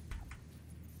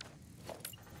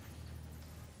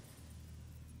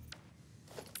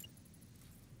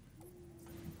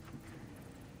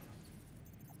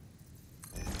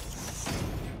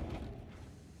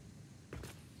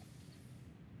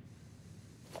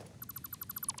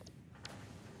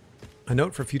 A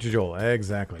note for future Joel.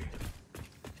 Exactly.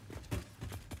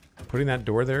 Putting that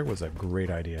door there was a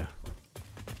great idea.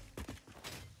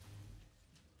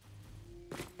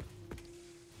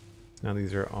 Now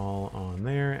these are all on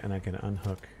there, and I can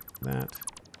unhook that.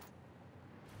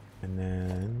 And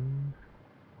then...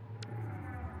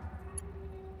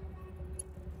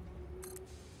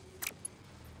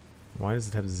 why does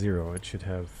it have 0? It should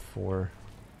have 4.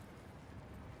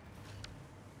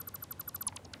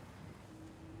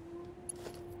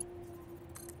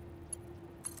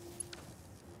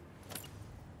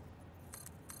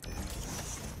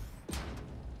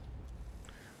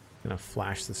 Gonna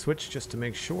flash the switch just to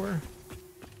make sure.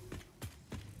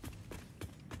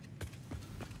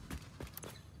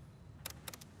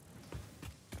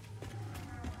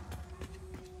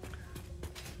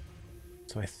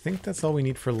 So I think that's all we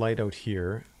need for light out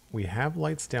here. We have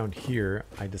lights down here.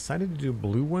 I decided to do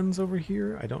blue ones over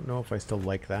here. I don't know if I still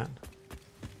like that.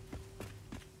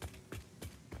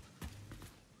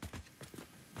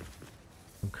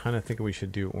 I'm kind of thinking we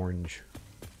should do orange.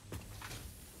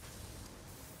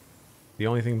 The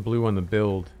only thing blue on the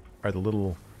build are the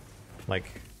little,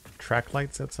 like, track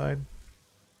lights outside.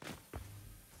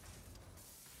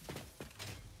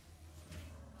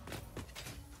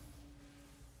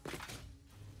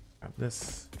 Grab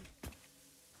this.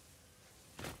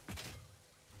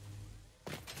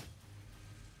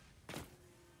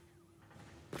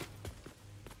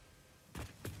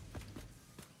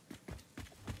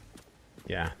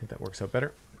 Yeah, I think that works out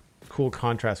better. Cool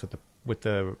contrast with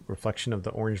the reflection of the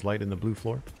orange light in the blue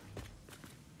floor.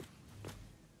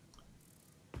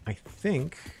 I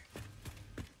think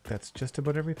that's just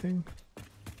about everything.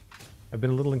 I've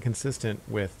been a little inconsistent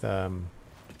with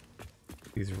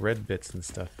these red bits and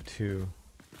stuff too.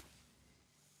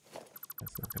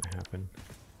 That's not going to happen.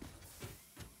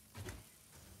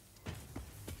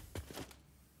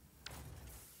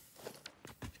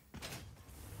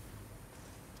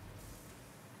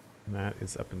 And that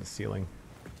is up in the ceiling.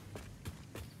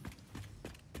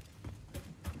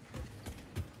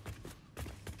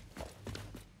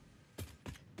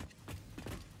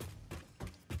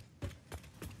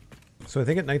 So I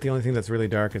think at night the only thing that's really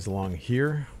dark is along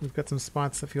here. We've got some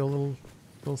spots that feel a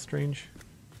little strange.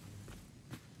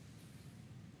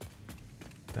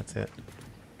 That's it.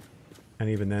 And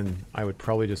even then, I would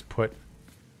probably just put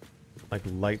like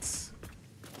lights,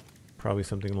 probably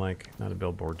something like, not a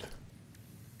billboard.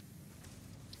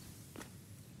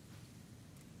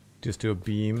 Just do a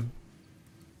beam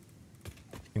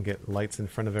and get lights in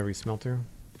front of every smelter.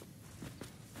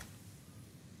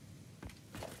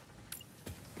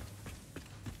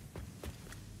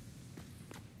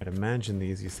 I'd imagine the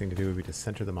easiest thing to do would be to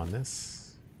center them on this.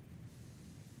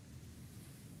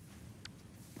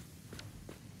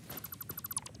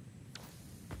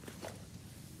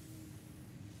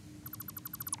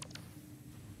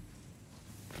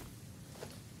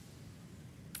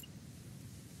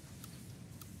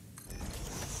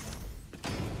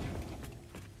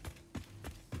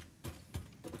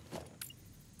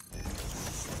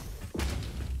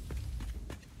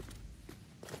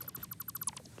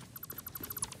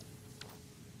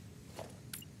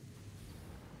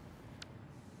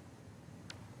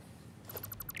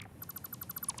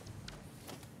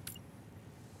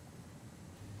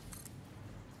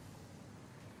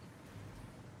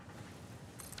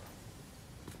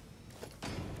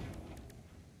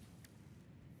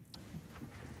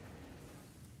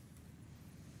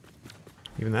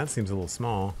 Even that seems a little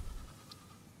small.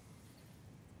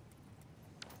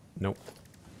 Nope.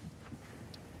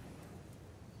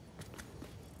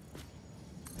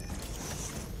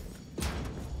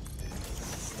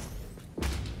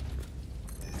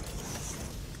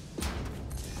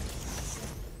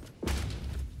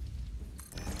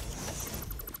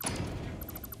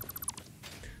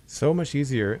 So much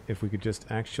easier if we could just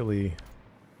actually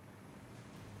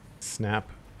snap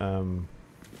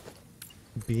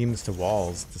beams to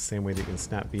walls the same way that you can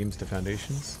snap beams to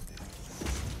foundations.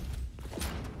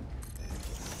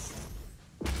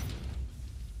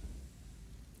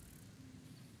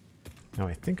 Now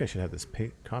I think I should have this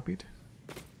copied.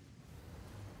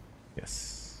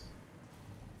 Yes.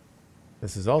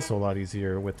 This is also a lot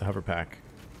easier with the hover pack,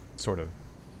 sort of.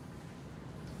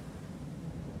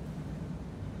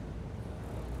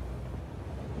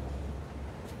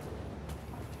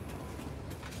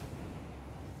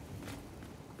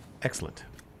 Excellent.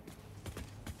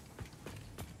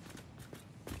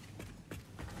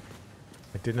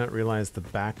 I did not realize the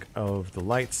back of the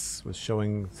lights was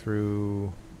showing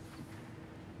through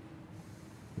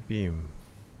the beam.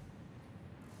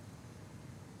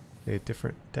 They at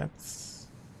different depths?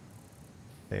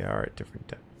 They are at different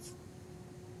depths.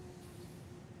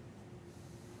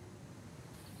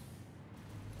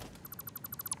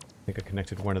 I think I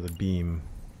connected one of the beam.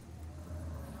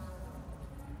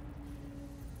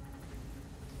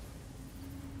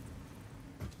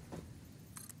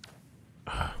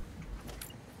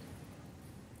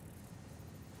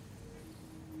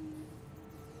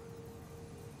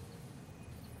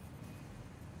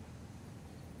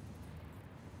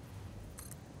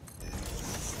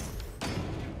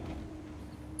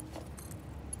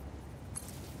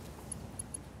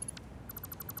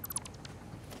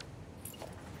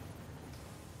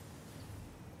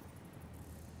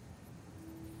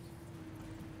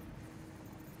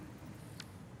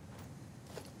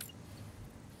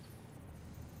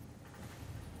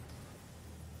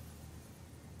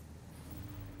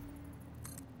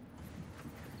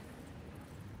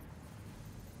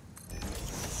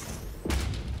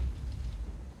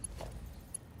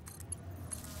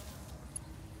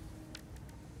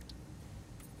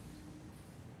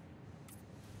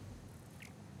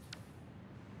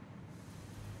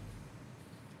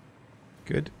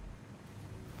 Good.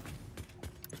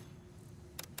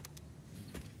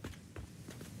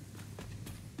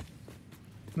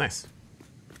 Nice.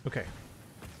 Okay.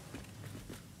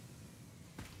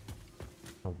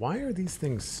 Now, why are these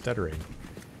things stuttering?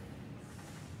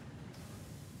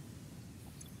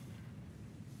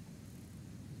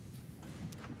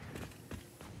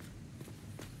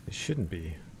 They shouldn't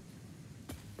be.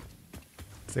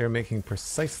 They are making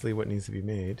precisely what needs to be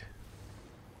made.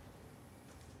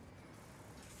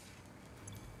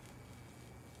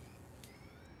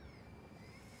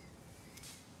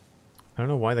 I don't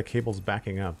know why the cable's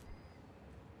backing up.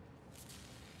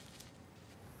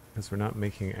 Because we're not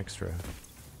making extra.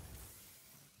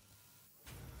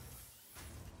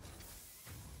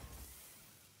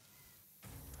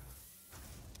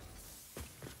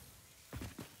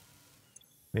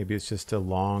 Maybe it's just a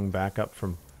long backup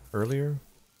from earlier.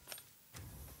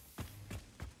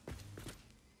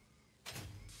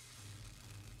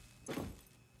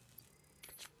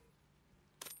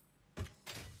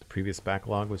 The previous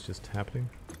backlog was just happening.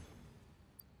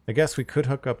 I guess we could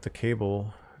hook up the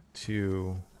cable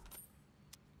to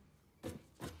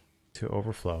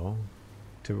overflow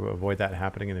to avoid that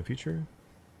happening in the future.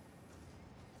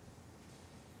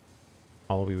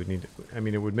 All we would need to, I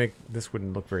mean, it would make, this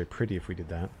wouldn't look very pretty if we did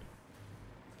that.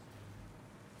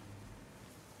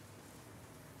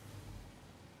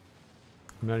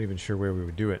 I'm not even sure where we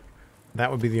would do it. That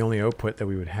would be the only output that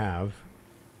we would have.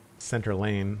 Center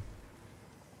lane.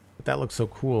 But that looks so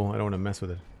cool, I don't want to mess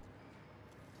with it.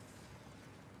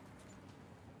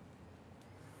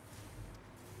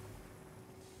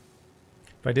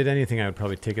 If I did anything, I would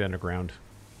probably take it underground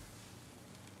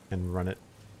and run it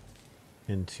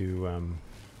into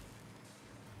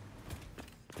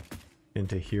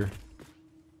here.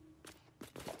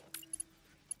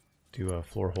 Do a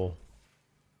floor hole.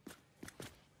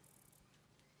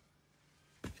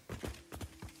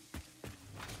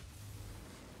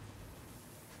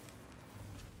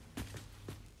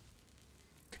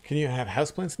 Can you have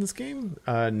houseplants in this game?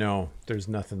 No, there's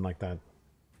nothing like that.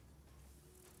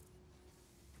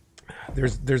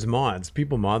 There's mods.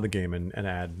 People mod the game and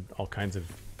add all kinds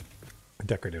of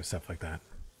decorative stuff like that.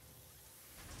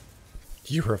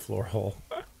 You're a floor hole.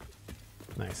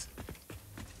 Nice.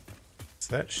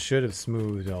 So that should have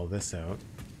smoothed all this out.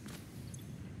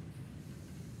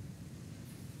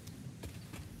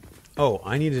 Oh,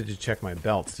 I needed to check my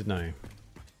belts, didn't I?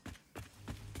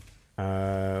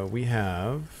 We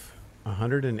have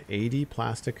 180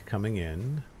 plastic coming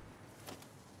in.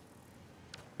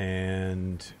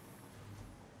 And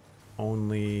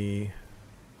only...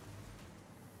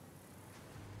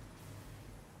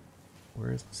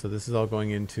 Where is... So this is all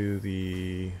going into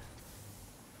the...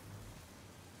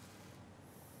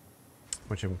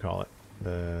 whatchamacallit?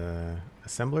 The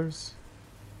assemblers.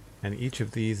 And each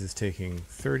of these is taking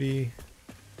 30...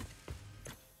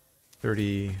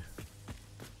 30...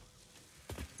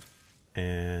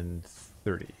 and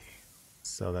 30.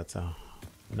 So that's a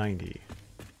 90.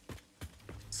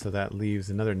 So that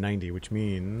leaves another 90, which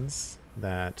means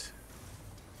that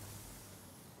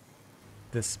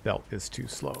this belt is too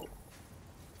slow.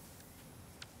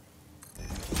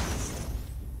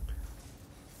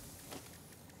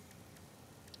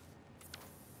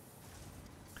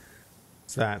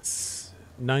 So that's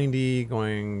 90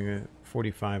 going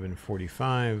 45 and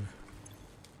 45.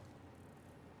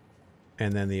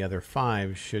 And then the other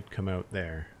 5 should come out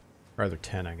there. Or other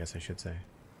 10, I guess I should say.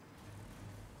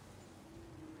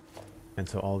 And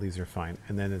so all these are fine.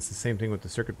 And then it's the same thing with the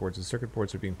circuit boards. The circuit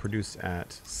boards are being produced at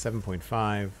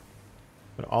 7.5.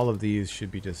 But all of these should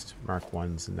be just Mark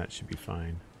 1s, and that should be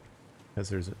fine.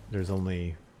 Because there's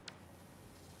only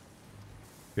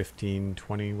 15,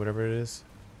 20, whatever it is.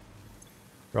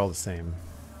 They're all the same.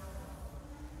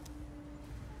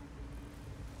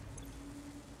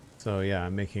 So yeah,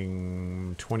 I'm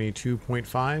making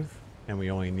 22.5, and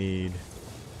we only need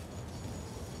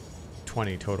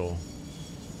 20 total.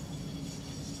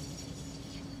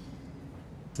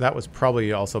 So that was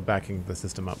probably also backing the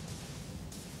system up.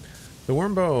 The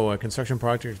Wormbow, a construction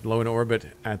project low in orbit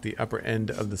at the upper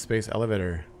end of the space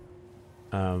elevator.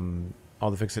 All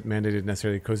the fix-it mandated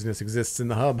necessary coziness exists in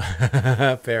the hub.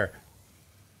 Fair.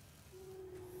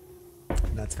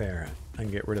 That's fair. I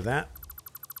can get rid of that.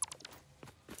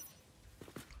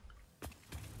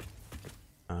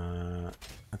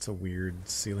 That's a weird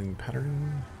ceiling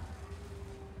pattern.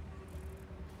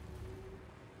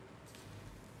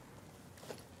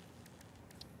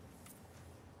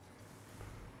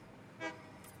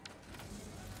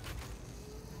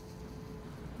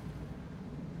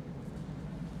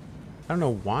 I don't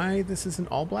know why this isn't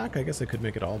all black. I guess I could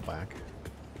make it all black.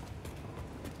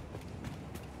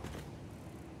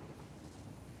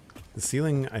 The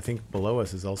ceiling, I think, below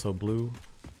us is also blue.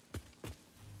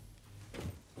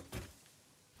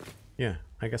 Yeah,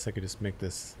 I guess I could just make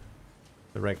this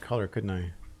the right color, couldn't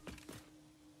I?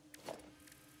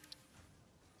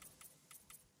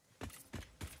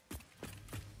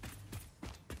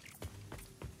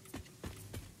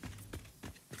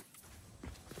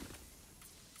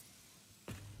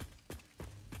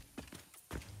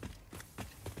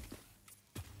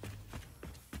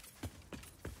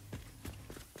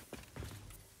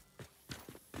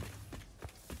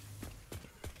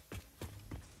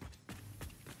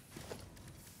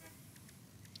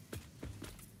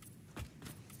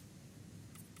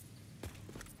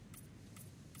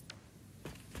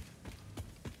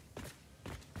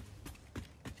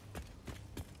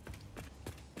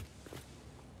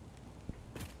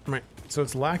 Right, so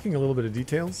it's lacking a little bit of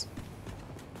details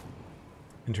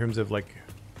in terms of like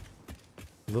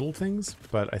little things,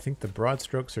 but I think the broad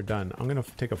strokes are done. I'm gonna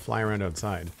take a fly around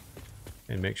outside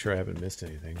and make sure I haven't missed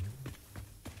anything.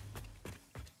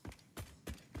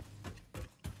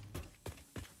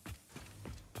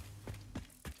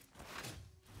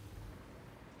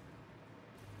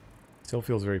 Still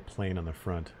feels very plain on the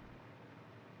front.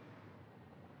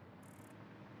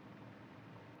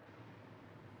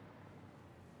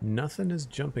 Nothing is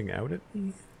jumping out at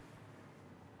me.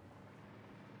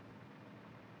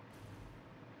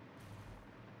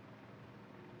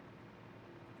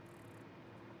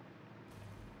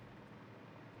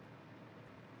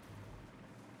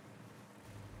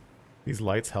 These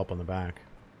lights help on the back.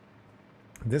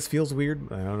 This feels weird.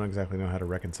 I don't exactly know how to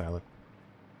reconcile it.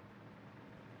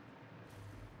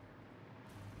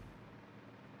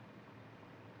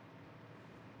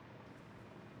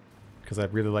 Because I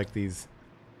really like these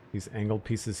angled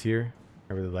pieces here.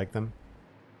 I really like them.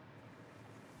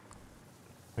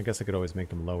 I guess I could always make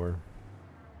them lower.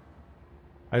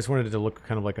 I just wanted it to look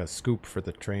kind of like a scoop for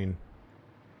the train.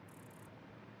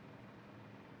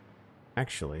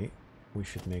 Actually, we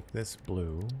should make this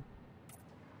blue.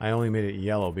 I only made it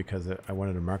yellow because I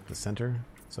wanted to mark the center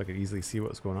so I could easily see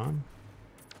what was going on.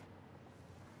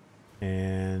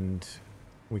 And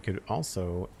we could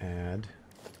also add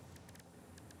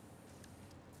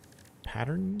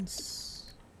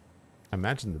patterns. I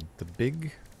imagine the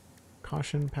big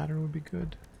caution pattern would be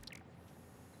good.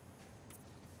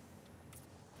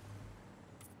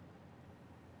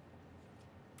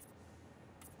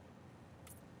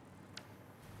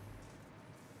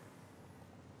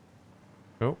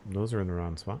 Oh, those are in the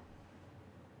wrong spot.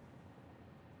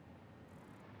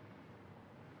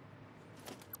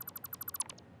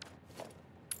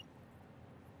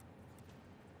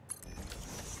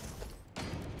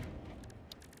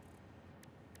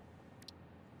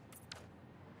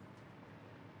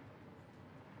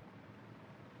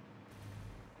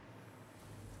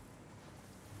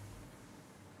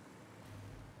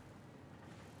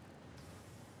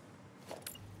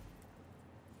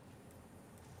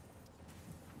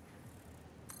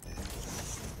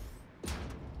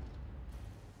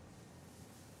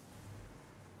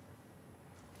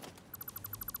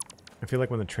 I feel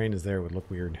like when the train is there, it would look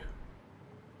weird.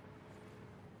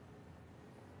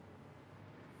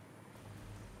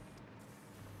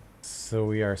 So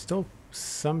we are still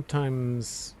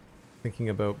sometimes thinking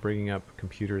about bringing up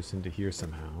computers into here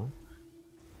somehow.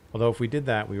 Although if we did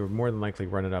that, we would more than likely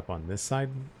run it up on this side,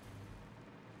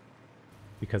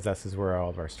 because this is where all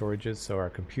of our storage is. So our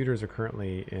computers are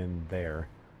currently in there.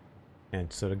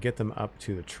 And so to get them up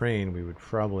to the train, we would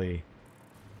probably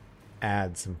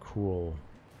add some cool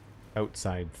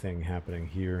outside thing happening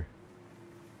here.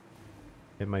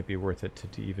 It might be worth it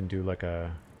to even do like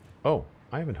a... Oh,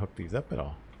 I haven't hooked these up at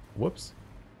all. Whoops.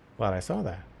 Glad I saw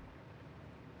that.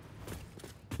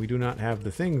 We do not have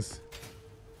the things.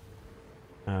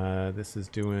 This is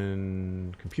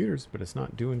doing computers, but it's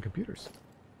not doing computers.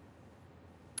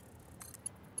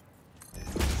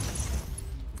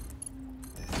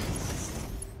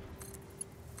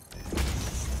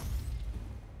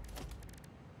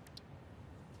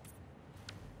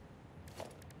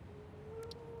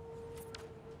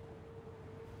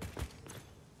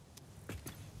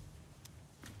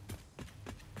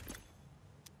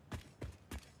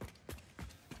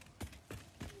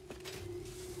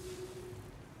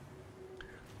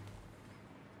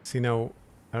 See, now,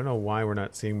 I don't know why we're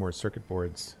not seeing more circuit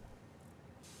boards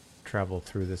travel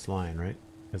through this line, right?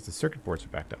 Because the circuit boards are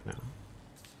backed up now.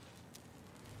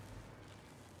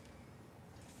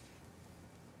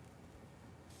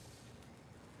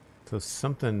 So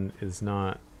something is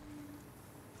not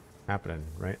happening,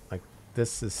 right? Like,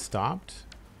 this is stopped.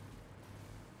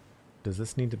 Does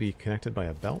this need to be connected by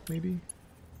a belt, maybe?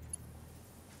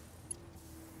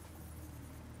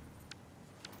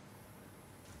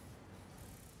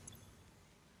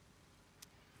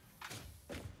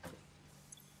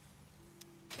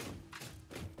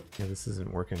 Yeah, this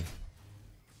isn't working.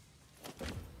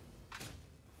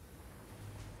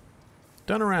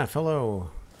 Dunarath, hello.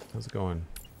 How's it going?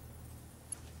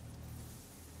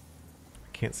 I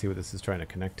can't see what this is trying to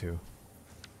connect to.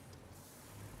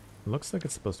 It looks like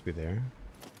it's supposed to be there.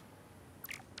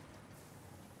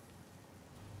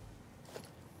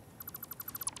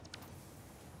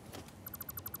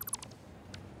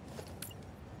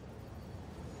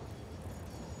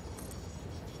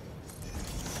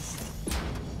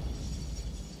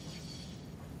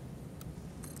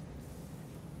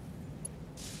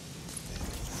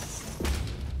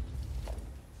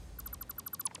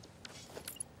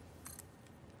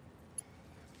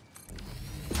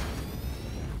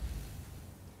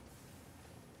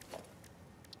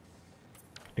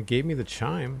 It gave me the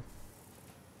chime.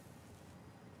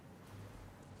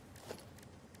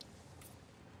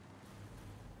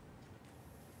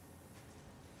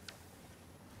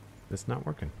 It's not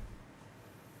working.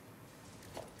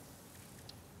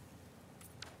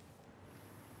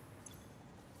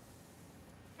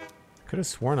 have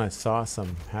sworn I saw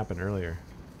some happen earlier.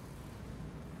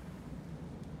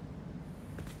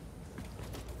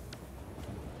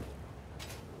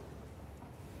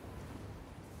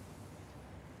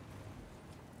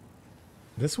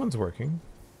 This one's working.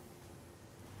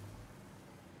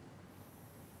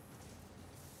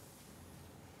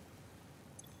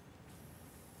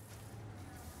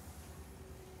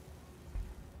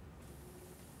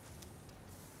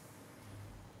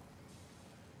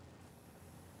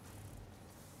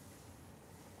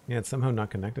 Yeah, it's somehow not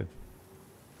connected.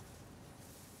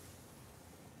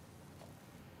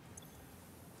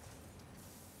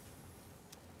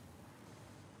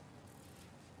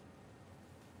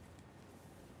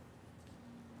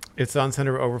 It's on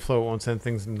center overflow. It won't send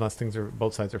things unless things are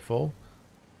both sides are full.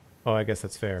 Oh, I guess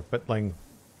that's fair. But like,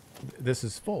 this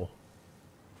is full.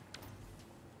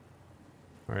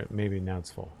 All right, maybe now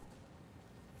it's full.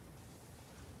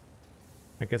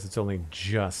 I guess it's only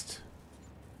just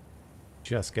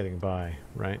getting by,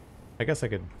 right? I guess I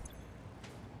could...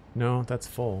 No, that's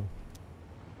full.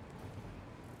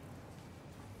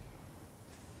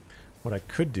 What I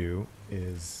could do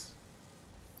is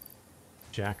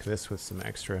jack this with some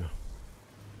extra.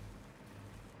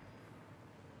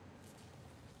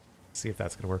 See if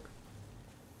that's going to work.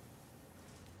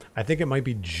 I think it might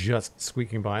be just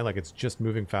squeaking by, like it's just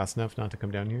moving fast enough not to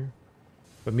come down here.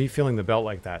 But me feeling the belt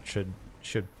like that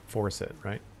should force it,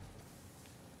 right?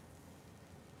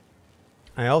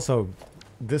 I also,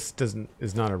 this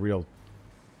is not a real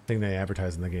thing they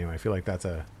advertise in the game. I feel like that's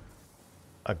a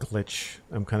glitch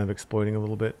I'm kind of exploiting a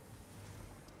little bit.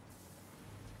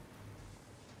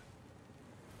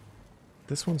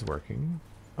 This one's working.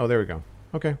 Oh, there we go.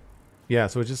 Okay. Yeah,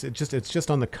 so it's just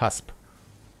on the cusp.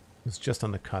 It's just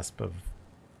on the cusp of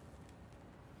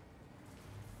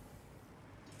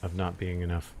not being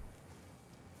enough.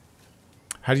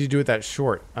 How do you do it that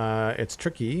short? It's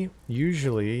tricky.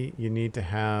 Usually you need to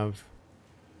have,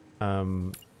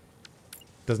 doesn't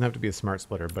have to be a smart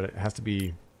splitter, but it has to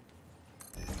be,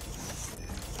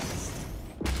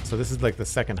 so this is like the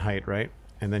second height, right?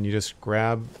 And then you just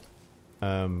grab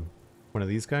one of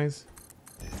these guys,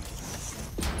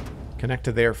 connect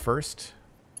to there first,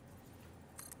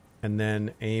 and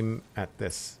then aim at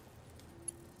this.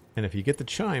 And if you get the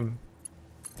chime,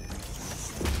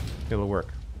 it'll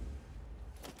work.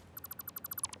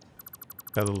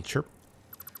 That little chirp.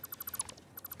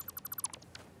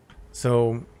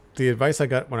 So the advice I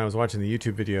got when I was watching the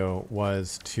YouTube video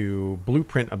was to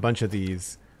blueprint a bunch of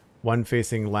these, one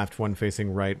facing left, one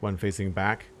facing right, one facing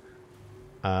back,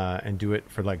 and do it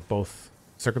for like both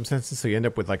circumstances. So you end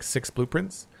up with like 6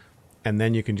 blueprints, and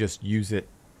then you can just use it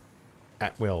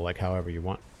at will, like however you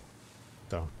want.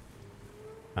 So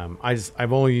I was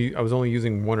only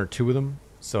using 1 or 2 of them,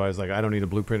 so I was like, I don't need to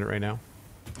blueprint it right now.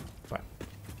 But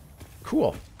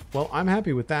cool. Well, I'm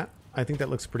happy with that. I think that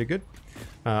looks pretty good.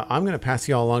 I'm going to pass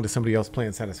you all along to somebody else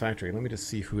playing Satisfactory. Let me just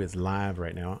see who is live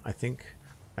right now. I think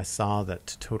I saw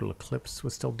that Total Eclipse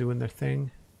was still doing their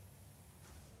thing.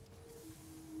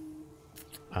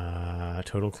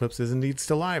 Total Eclipse is indeed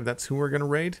still live. That's who we're going to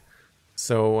raid.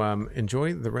 So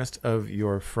enjoy the rest of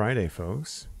your Friday,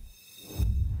 folks.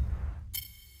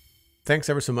 Thanks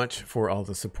ever so much for all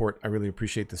the support. I really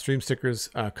appreciate the stream stickers.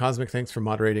 Cosmic, thanks for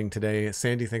moderating today.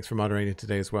 Sandy, thanks for moderating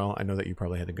today as well. I know that you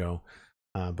probably had to go,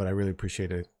 but I really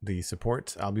appreciate the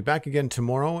support. I'll be back again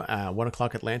tomorrow at 1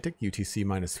 o'clock Atlantic, UTC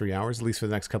minus 3 hours, at least for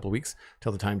the next couple of weeks,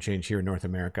 till the time change here in North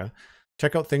America.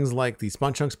 Check out things like the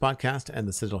Spawn Chunks podcast and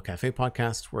the Citadel Cafe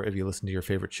podcast, wherever you listen to your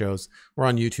favorite shows. We're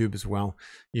on YouTube as well.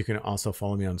 You can also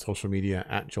follow me on social media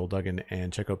at Joel Duggan,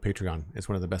 and check out Patreon. It's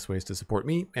one of the best ways to support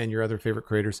me and your other favorite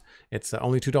creators. It's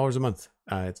only $2 a month.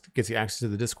 It gets you access to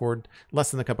the Discord, less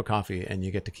than a cup of coffee, and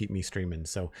you get to keep me streaming.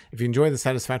 So if you enjoy the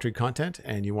Satisfactory content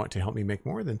and you want to help me make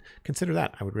more, then consider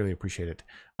that. I would really appreciate it.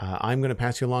 I'm going to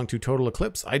pass you along to Total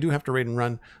Eclipse. I do have to raid and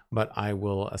run, but I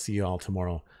will see you all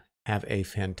tomorrow. Have a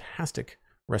fantastic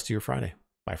rest of your Friday.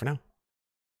 Bye for now.